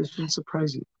 This shouldn't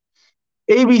surprise you.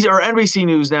 ABC or NBC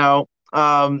News now.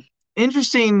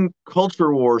 Interesting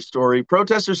culture war story.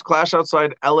 Protesters clash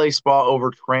outside LA spa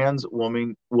over trans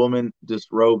woman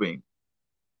disrobing.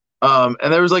 And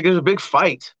there's a big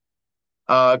fight.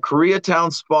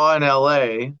 Koreatown Spa in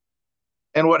LA.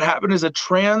 And what happened is a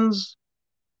transgender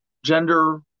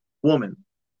woman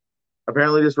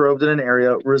apparently disrobed in an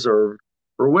area reserved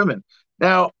for women.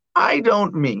 Now, I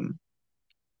don't mean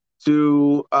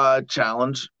to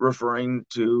challenge referring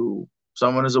to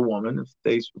someone as a woman if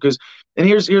they, because, and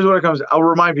here's what it comes to. I'll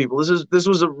remind people, this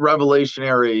was a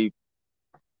revolutionary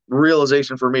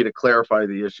realization for me to clarify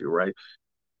the issue, right?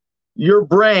 Your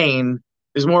brain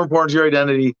is more important to your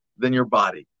identity than your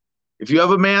body. If you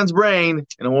have a man's brain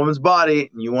and a woman's body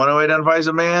and you want to identify as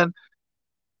a man,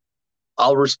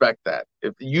 I'll respect that.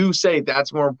 If you say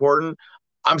that's more important,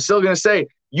 I'm still going to say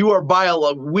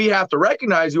we have to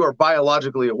recognize you are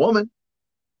biologically a woman,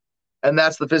 and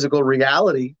that's the physical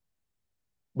reality.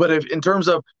 But if in terms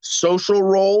of social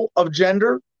role of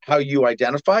gender, how you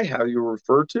identify, how you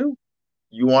refer to,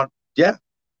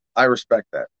 I respect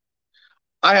that.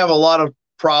 I have a lot of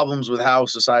problems with how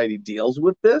society deals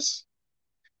with this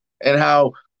and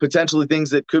how potentially things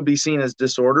that could be seen as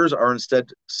disorders are instead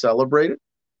celebrated.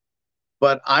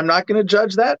 But I'm not going to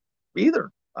judge that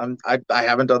either. I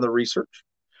haven't done the research.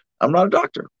 I'm not a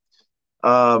doctor.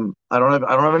 I don't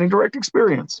have any direct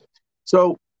experience.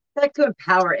 So I like to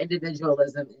empower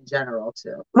individualism in general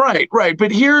too. Right.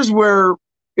 But here's where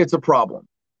it's a problem.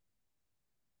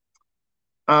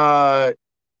 And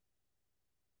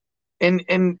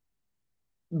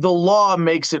the law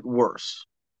makes it worse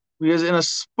because in a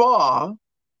spa,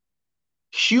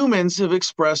 humans have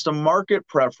expressed a market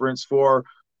preference for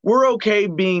we're okay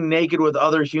being naked with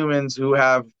other humans who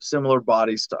have similar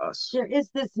bodies to us. There is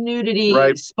this nudity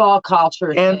spa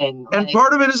culture thing, and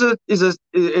part of it is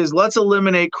let's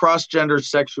eliminate cross-gender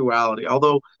sexuality.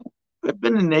 Although I've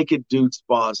been in naked dude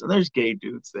spas and there's gay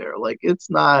dudes there.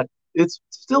 It's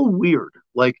still weird.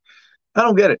 I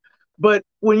don't get it. But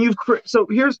when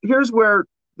here's where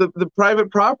the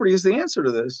private property is the answer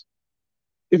to this.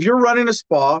 If you're running a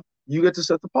spa, you get to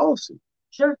set the policy.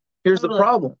 Sure. Here's the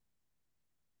problem.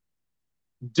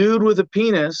 Dude with a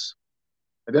penis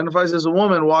identifies as a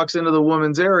woman, walks into the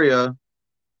woman's area.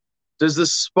 Does the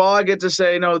spa get to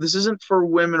say, no, this isn't for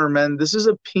women or men. This is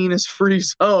a penis-free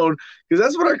zone? Because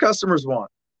that's what our customers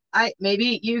want.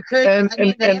 Maybe you could.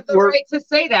 They have the right to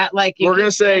say that. We're going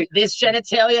to say this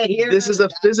genitalia here. This is a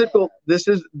physical. This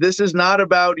is not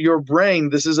about your brain.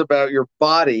 This is about your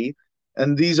body.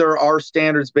 And these are our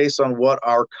standards based on what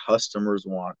our customers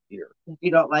want here. If you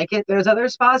don't like it, there's other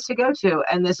spas to go to.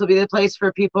 And this will be the place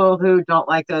for people who don't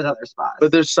like those other spas.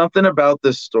 But there's something about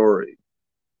this story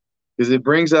because it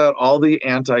brings out all the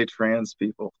anti-trans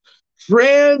people.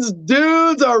 Trans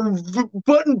dudes are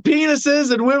putting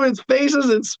penises in women's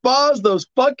faces in spas, those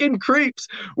fucking creeps.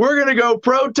 We're going to go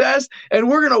protest and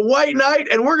we're going to white knight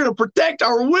and we're going to protect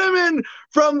our women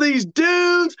from these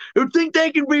dudes who think they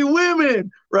can be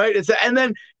women, right? And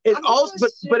then it also,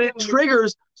 but it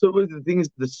triggers. So the thing is,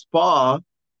 the spa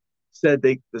said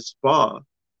they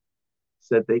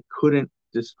couldn't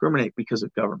discriminate because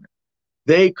of government.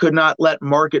 They could not let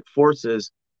market forces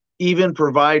even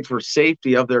provide for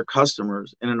safety of their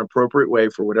customers in an appropriate way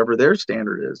for whatever their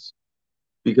standard is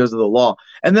because of the law.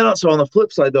 And then also on the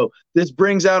flip side, though, this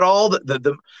brings out all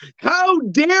the how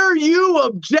dare you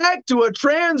object to a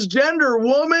transgender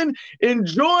woman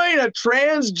enjoying a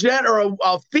transgender or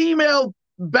a female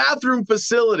bathroom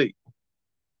facility?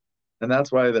 And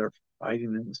that's why they're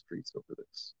fighting in the streets over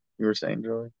this. You were saying,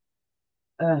 Joey?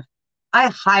 I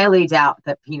highly doubt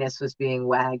that penis was being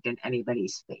wagged in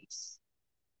anybody's face.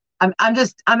 I'm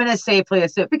going to safely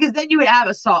assume, because then you would have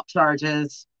assault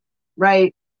charges,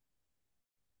 right?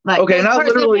 Like, okay, not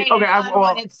literally. Okay,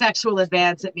 unwanted sexual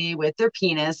advance at me with their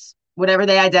penis, whatever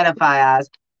they identify as.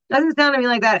 Doesn't sound to me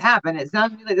like that happened. It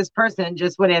sounds to me like this person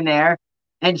just went in there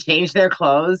and changed their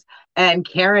clothes, and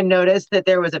Karen noticed that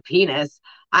there was a penis.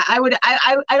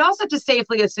 I'd also just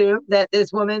safely assume that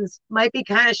this woman's might be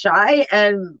kind of shy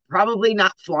and probably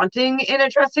not flaunting in a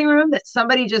dressing room, that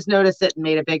somebody just noticed it and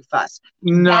made a big fuss.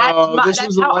 No, this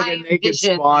was like a naked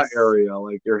spot area,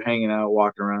 like you're hanging out,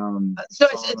 walking around. So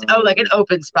it's like an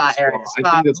open spot area.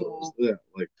 I think it's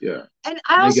yeah. And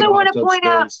I also want to point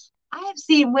out, I have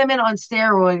seen women on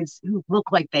steroids who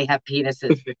look like they have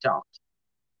penises but don't.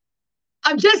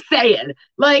 I'm just saying,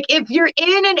 like, if you're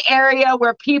in an area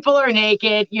where people are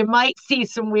naked, you might see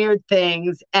some weird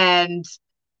things, and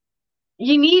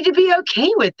you need to be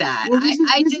okay with that. Well,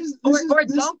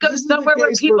 don't go somewhere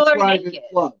where people are naked.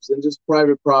 Clubs and just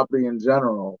private property in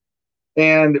general.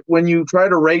 And when you try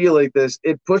to regulate this,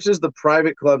 it pushes the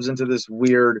private clubs into this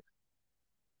weird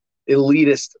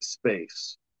elitist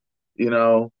space,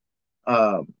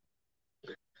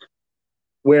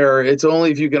 where it's only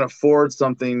if you can afford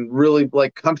something really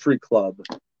like country club,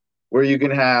 where you can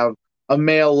have a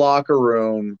male locker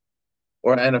room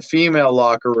and a female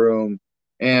locker room,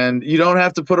 and you don't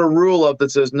have to put a rule up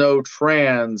that says no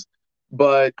trans,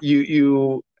 but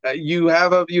you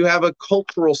have a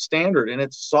cultural standard, and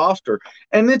it's softer.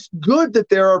 And it's good that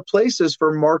there are places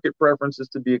for market preferences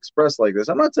to be expressed like this.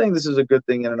 I'm not saying this is a good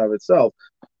thing in and of itself,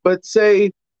 but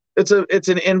say it's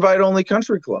an invite only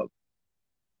country club.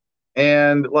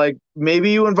 And like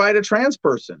maybe you invite a trans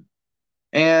person,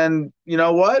 and you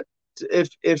know what?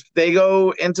 If they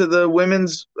go into the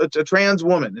a trans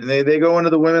woman, and they go into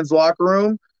the women's locker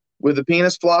room with the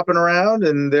penis flopping around,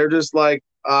 and they're just like,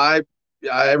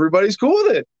 everybody's cool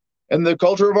with it. And the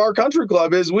culture of our country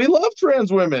club is we love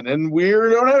trans women, and we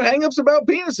don't have hangups about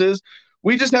penises.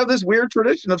 We just have this weird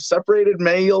tradition of separated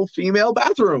male female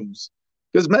bathrooms.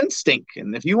 Because men stink,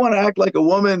 and if you want to act like a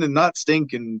woman and not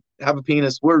stink and have a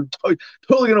penis, we're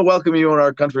totally going to welcome you in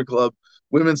our country club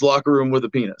women's locker room with a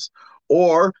penis.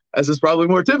 Or, as is probably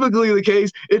more typically the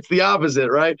case, it's the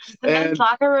opposite, right? The men's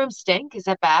locker room stink? Is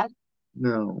that bad?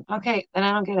 No. Okay, then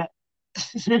I don't get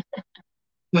it.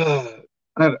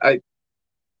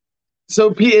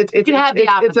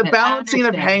 It's a balancing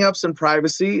of hang-ups and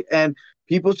privacy, and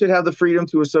people should have the freedom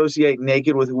to associate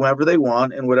naked with whomever they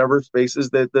want in whatever spaces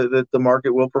that the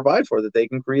market will provide for, that they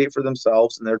can create for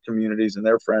themselves and their communities and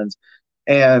their friends.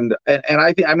 And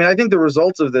I think the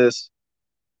results of this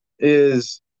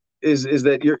is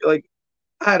that you're like,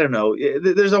 I don't know,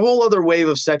 there's a whole other wave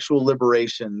of sexual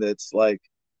liberation that's like,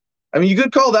 I mean, you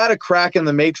could call that a crack in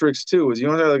the matrix too. Is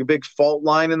like a big fault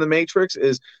line in the matrix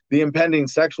is the impending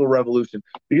sexual revolution.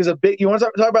 Because you want to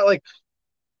talk about, like,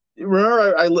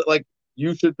 remember I like,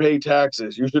 you should pay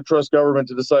taxes. You should trust government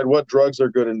to decide what drugs are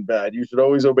good and bad. You should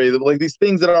always obey them. Like these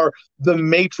things that are the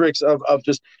matrix of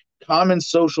just common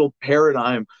social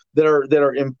paradigm that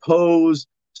are imposed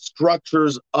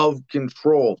structures of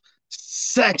control.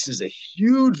 Sex is a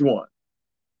huge one.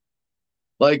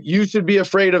 Like, you should be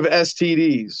afraid of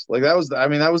STDs. Like that was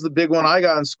the big one I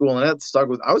got in school, and that stuck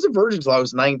with. I was a virgin until I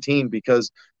was 19 because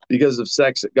of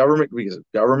sex at government, because of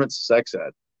government sex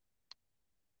ed.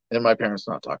 And my parents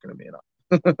not talking to me enough,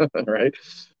 right?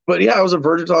 But yeah, I was a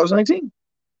virgin until I was 19,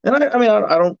 and I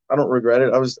don't regret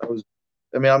it.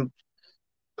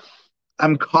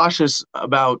 I'm cautious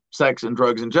about sex and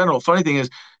drugs in general. Funny thing is,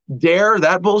 DARE,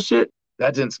 that bullshit,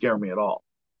 that didn't scare me at all.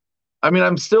 I mean,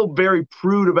 I'm still very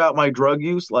prude about my drug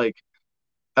use. Like,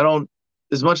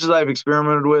 as much as I've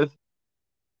experimented with,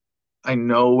 I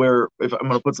know if I'm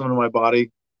going to put something in my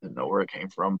body, I know where it came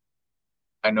from.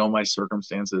 I know my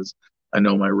circumstances. I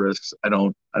know my risks. I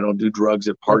don't do drugs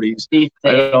at parties.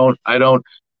 I don't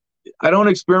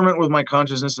experiment with my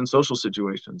consciousness in social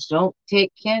situations. Don't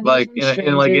take candy. Like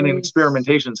in an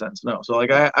experimentation sense. No. So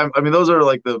like I mean, those are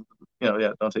like don't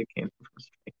take candy from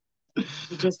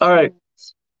strangers. All right.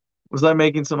 Was I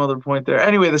making some other point there?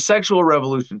 Anyway, the sexual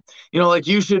revolution. Like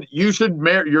you should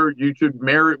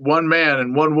marry one man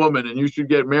and one woman, and you should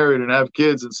get married and have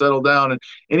kids and settle down. And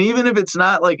even if it's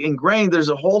not like ingrained, there's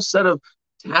a whole set of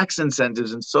tax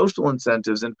incentives and social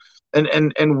incentives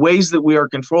and ways that we are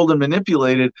controlled and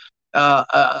manipulated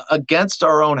against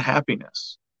our own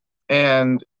happiness.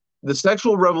 And the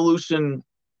sexual revolution,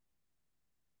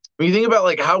 when you think about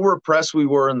like how repressed we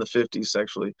were in the 50s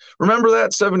sexually, remember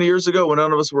that 70 years ago when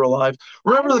none of us were alive?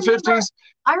 Remember the 50s?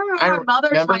 I remember my mother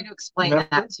trying to explain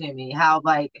that to me, how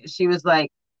like she was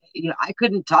like, I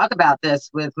couldn't talk about this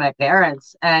with my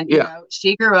parents. And,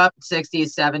 she grew up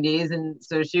 60s, 70s. And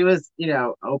so she was,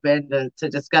 open to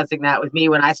discussing that with me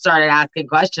when I started asking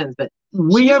questions. But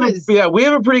we have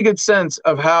a pretty good sense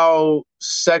of how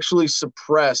sexually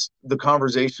suppressed the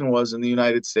conversation was in the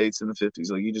United States in the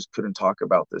 50s. Like you just couldn't talk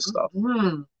about this stuff.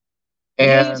 Mm-hmm.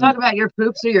 And you talk about your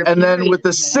poops or your and then with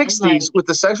the 60s, with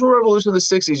the sexual revolution of the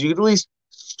 60s, you could at least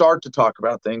start to talk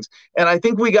about things. And I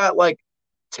think we got like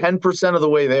 10% of the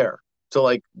way there to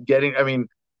like getting,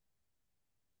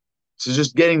 to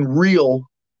just getting real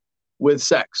with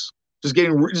sex, just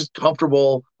getting just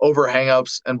comfortable over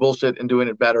hangups and bullshit and doing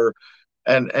it better.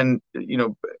 And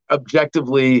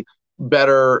objectively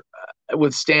better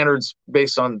with standards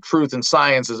based on truth and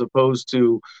science, as opposed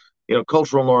to,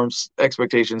 cultural norms,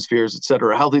 expectations, fears,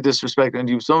 etc. Healthy disrespect.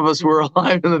 And some of us who were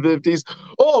alive in the 50s.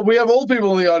 Oh, we have old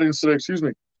people in the audience today. Excuse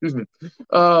me.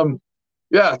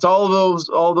 Yeah, it's all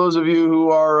those of you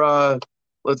who are,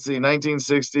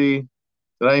 1960 to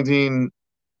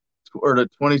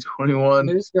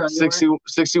 2021,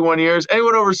 61 years.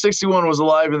 Anyone over 61 was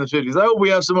alive in the 50s. I hope we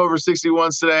have some over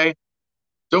 61s today.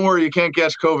 Don't worry, you can't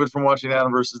catch COVID from watching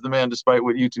Adam versus the Man, despite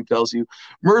what YouTube tells you.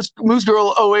 Moose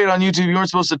Girl 08 on YouTube. You weren't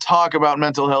supposed to talk about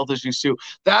mental health issues too.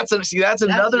 That's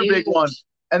another big one.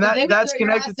 And that's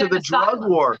connected to the drug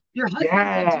war. Your husband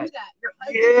can do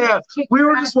that. We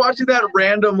were just watching that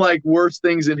random like worst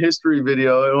things in history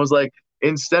video. And it was like,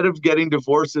 instead of getting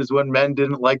divorces when men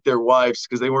didn't like their wives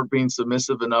because they weren't being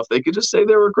submissive enough, they could just say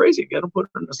they were crazy, get them put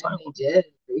in an asylum. And they did.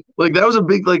 Like that was a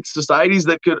big like societies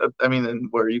that could, and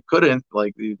where you couldn't,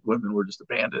 like the women were just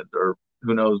abandoned, or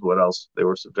who knows what else they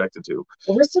were subjected to.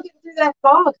 Well, we're still getting through that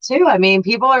fog too.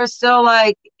 People are still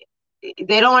like,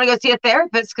 they don't want to go see a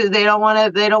therapist because they don't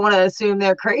want to assume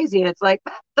they're crazy. And it's like,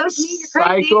 that doesn't mean you're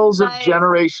crazy. Cycles of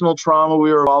generational trauma we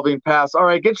are evolving past. All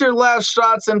right, get your last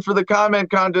shots in for the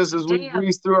comment contest as we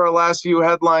breeze through our last few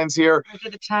headlines here.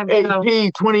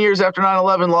 AP, 20 years after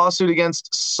 9/11, lawsuit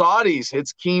against Saudis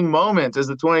hits key moment. As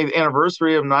the 20th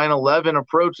anniversary of 9/11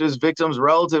 approaches, victims'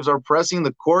 relatives are pressing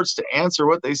the courts to answer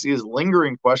what they see as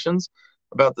lingering questions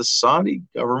about the Saudi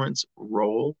government's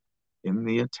role in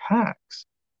the attacks.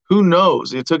 Who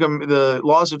knows? The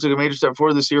lawsuit took a major step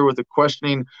forward this year with the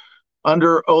questioning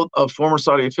under oath of former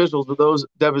Saudi officials, but those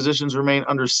depositions remain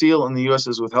under seal, and the U.S.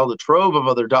 has withheld a trove of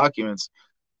other documents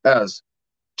as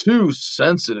too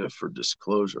sensitive for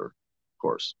disclosure, of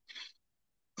course.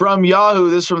 From Yahoo,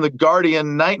 this from The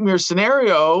Guardian: nightmare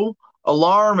scenario,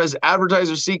 alarm as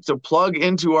advertisers seek to plug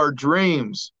into our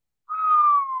dreams.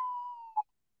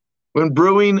 When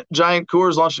brewing giant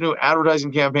Coors launched a new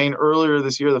advertising campaign earlier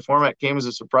this year, the format came as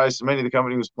a surprise to many. The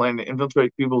company was planning to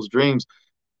infiltrate people's dreams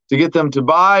to get them to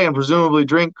buy and presumably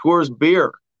drink Coors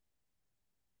beer.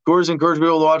 Coors encouraged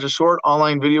people to watch a short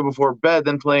online video before bed,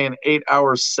 then play an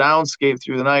 8-hour soundscape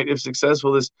through the night. If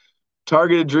successful, this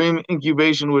targeted dream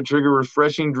incubation would trigger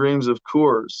refreshing dreams of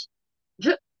Coors.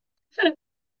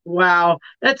 Wow,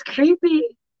 that's creepy.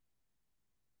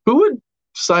 Who would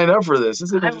sign up for this?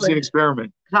 It's an interesting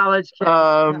experiment. College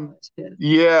kids.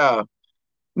 Yeah.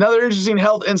 Another interesting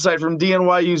health insight from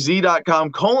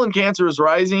DNYUZ.com. Colon cancer is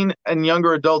rising and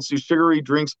younger adults. Do sugary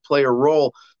drinks play a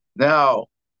role? Now,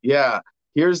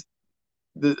 here's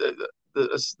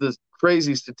the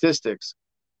crazy statistics.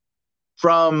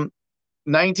 From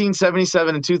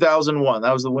 1977 and 2001,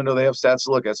 that was the window they have stats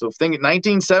to look at. So think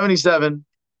 1977,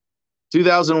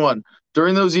 2001.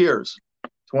 During those years,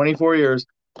 24 years,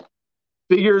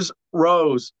 figures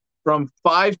rose from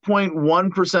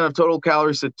 5.1% of total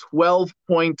calories to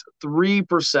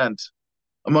 12.3%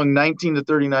 among 19 to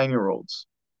 39-year-olds,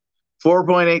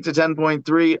 4.8 to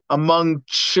 10.3 among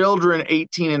children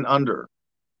 18 and under.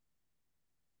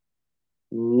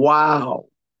 Wow.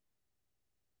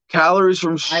 Calories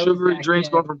from sugary drinks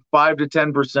going from 5 to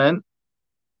 10%.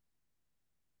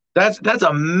 That's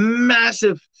a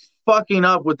massive fucking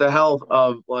up with the health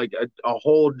of like a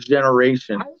whole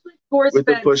generation. With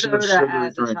the pushing of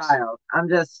sugary drinks. I'm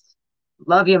just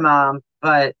love you, Mom,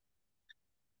 but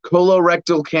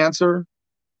colorectal cancer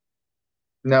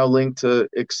now linked to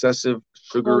excessive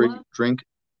sugary drink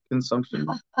consumption.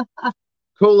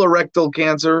 Colorectal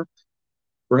cancer,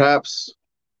 perhaps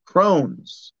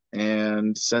Crohn's,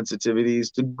 and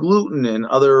sensitivities to gluten and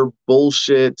other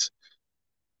bullshit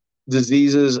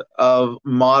diseases of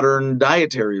modern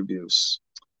dietary abuse.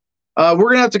 We're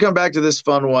going to have to come back to this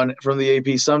fun one from the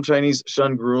AP. Some Chinese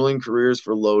shun grueling careers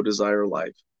for low desire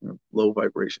life. Low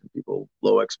vibration people,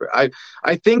 low expect.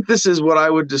 I think this is what I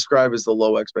would describe as the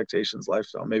low expectations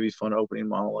lifestyle. Maybe fun opening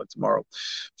monologue tomorrow.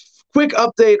 Quick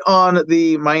update on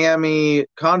the Miami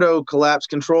condo collapse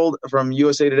controlled from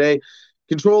USA Today.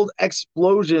 Controlled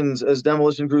explosions as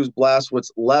demolition crews blast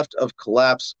what's left of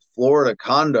collapsed Florida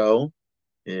condo.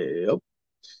 Yep.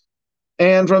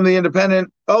 And from the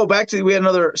Independent, we had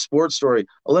another sports story.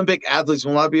 Olympic athletes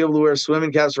will not be able to wear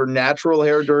swimming caps for natural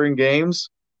hair during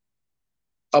games.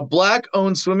 A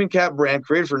Black-owned swimming cap brand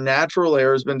created for natural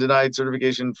hair has been denied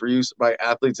certification for use by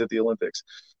athletes at the Olympics.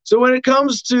 So when it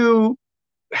comes to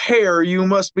hair, you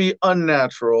must be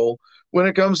unnatural. When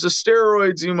it comes to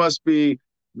steroids, you must be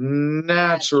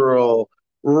natural.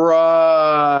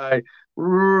 Right.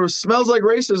 Smells like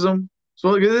racism.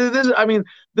 So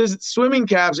this swimming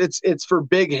caps, it's for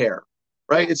big hair,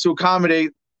 right? It's to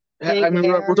accommodate.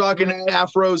 We're talking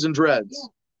afros and dreads,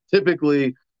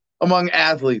 typically among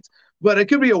athletes. But it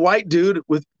could be a white dude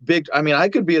with big. I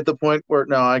could be at the point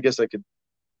where I guess I could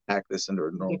pack this into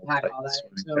a normal.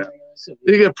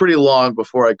 You get pretty long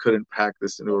before I couldn't pack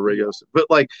this into a regular. But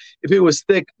like if it was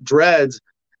thick dreads,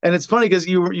 and it's funny because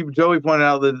Joey pointed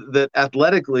out that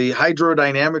athletically,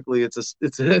 hydrodynamically, it's a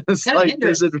slight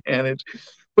disadvantage.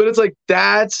 But it's like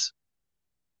that's,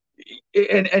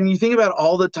 and you think about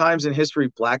all the times in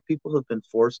history, Black people have been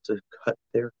forced to cut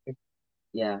their hair.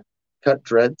 Yeah. Cut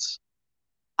dreads.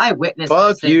 I witnessed.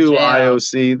 Fuck you,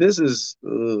 IOC. This is.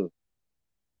 All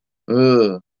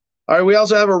right, we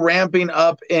also have a ramping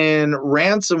up in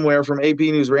ransomware from AP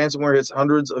News. Ransomware hits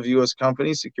hundreds of U.S.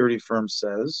 companies, security firm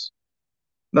says.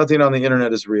 Nothing on the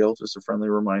internet is real, just a friendly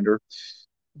reminder.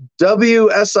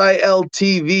 WSIL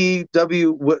TV,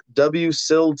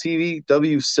 WSIL TV,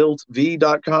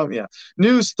 WSILTV.com. Yeah.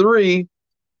 News 3.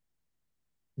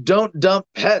 Don't dump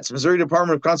pets. Missouri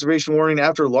Department of Conservation warning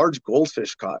after large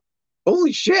goldfish caught.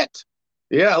 Holy shit.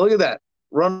 Yeah, look at that.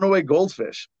 Runaway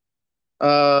goldfish.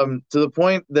 To the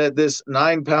point that this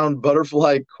 9-pound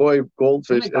butterfly koi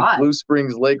goldfish at Blue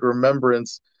Springs Lake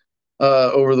Remembrance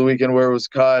over the weekend where it was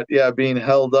caught, being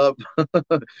held up. You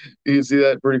can see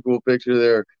that pretty cool picture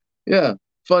there. Yeah,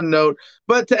 fun note.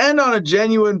 But to end on a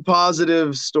genuine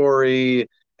positive story,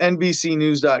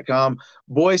 NBCnews.com,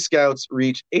 Boy Scouts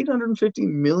reach $850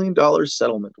 million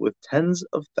settlement with tens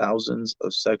of thousands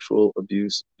of sexual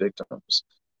abuse victims.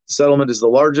 The settlement is the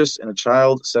largest in a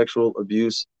child sexual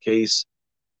abuse case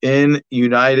in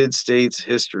United States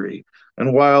history.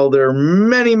 And while there are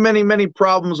many, many, many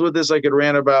problems with this I could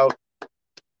rant about,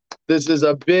 this is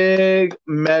a big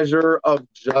measure of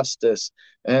justice.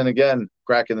 And again,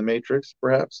 crack in the matrix,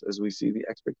 perhaps, as we see the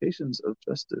expectations of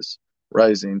justice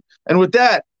rising. And with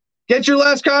that, get your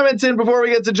last comments in before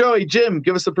we get to Joey. Jim,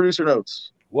 give us the producer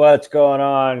notes. What's going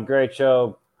on? Great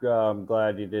show. I'm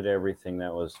glad you did everything.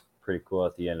 That was pretty cool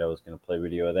at the end. I was going to play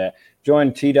video of that.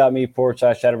 Join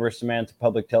t.me/Adamversus It's a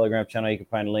public Telegram channel. You can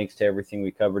find links to everything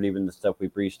we covered, even the stuff we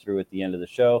breezed through at the end of the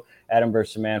show.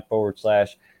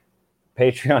 Adamversus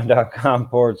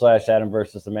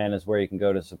Patreon.com/Adam is where you can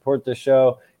go to support the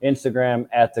show. Instagram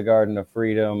 @The Garden of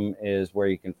Freedom is where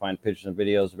you can find pictures and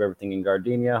videos of everything in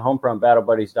Gardenia.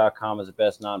 HomefrontBattleBuddies.com is the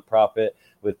best nonprofit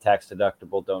with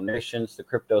tax-deductible donations.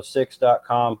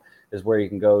 TheCrypto6.com is where you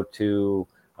can go to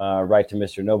write to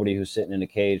Mr. Nobody who's sitting in a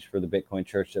cage for the Bitcoin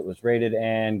church that was raided.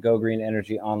 And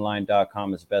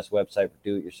GoGreenEnergyOnline.com is the best website for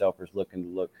do-it-yourselfers looking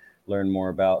to learn more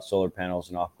about solar panels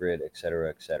and off-grid, et cetera,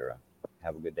 et cetera.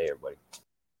 Have a good day, everybody.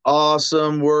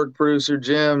 Awesome work, producer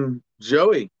Jim.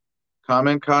 Joey,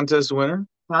 comment contest winner?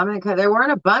 There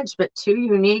weren't a bunch, but two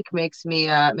unique makes me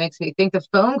think the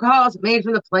phone calls made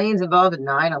from the planes involved in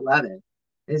 9/11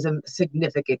 is a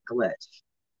significant glitch.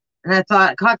 And I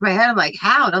thought, cocked my head. I'm like,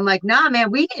 how? And I'm like, nah,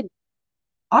 man,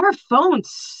 our phone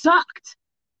sucked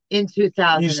in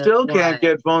 2000. You still can't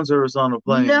get phone service on a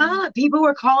plane. No, people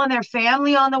were calling their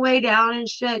family on the way down and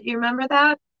shit. You remember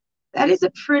that? That is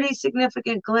a pretty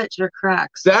significant glitch or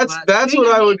crack. That's what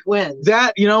I would win.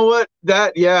 That, you know what?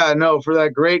 For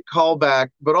that great callback,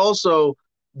 but also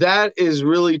that is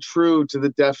really true to the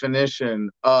definition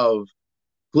of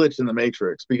glitch in the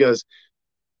matrix, because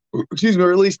or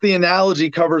at least the analogy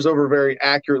covers over very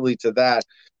accurately to that.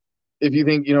 If you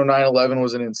think, 9/11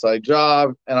 was an inside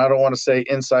job, and I don't want to say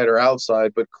inside or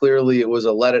outside, but clearly it was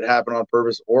a let it happen on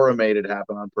purpose or a made it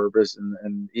happen on purpose.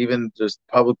 And even just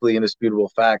publicly indisputable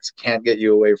facts can't get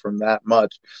you away from that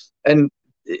much. And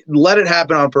let it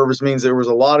happen on purpose means there was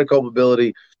a lot of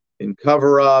culpability in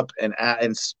cover up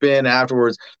and spin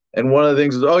afterwards. And one of the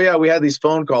things is, we had these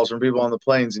phone calls from people on the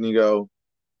planes, and you go,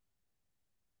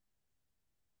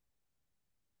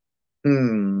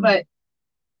 But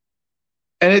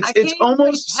and I it's can't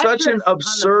almost put such an Tetris on the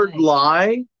absurd blank.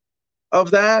 lie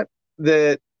of that,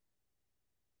 and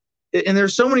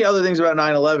there's so many other things about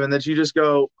 9/11 that you just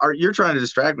go, you're trying to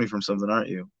distract me from something, aren't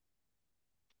you?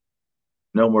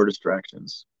 No more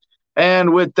distractions.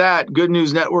 And with that,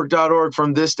 goodnewsnetwork.org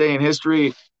from this day in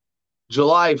history,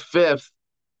 July 5th,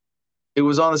 it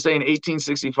was on this day in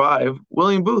 1865,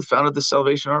 William Booth founded the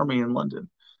Salvation Army in London,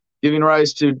 giving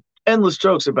rise to endless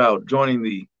jokes about joining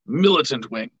the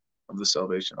militant wing of the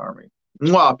Salvation Army.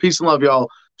 Mwah, peace and love, y'all.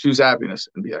 Choose happiness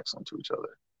and be excellent to each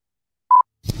other.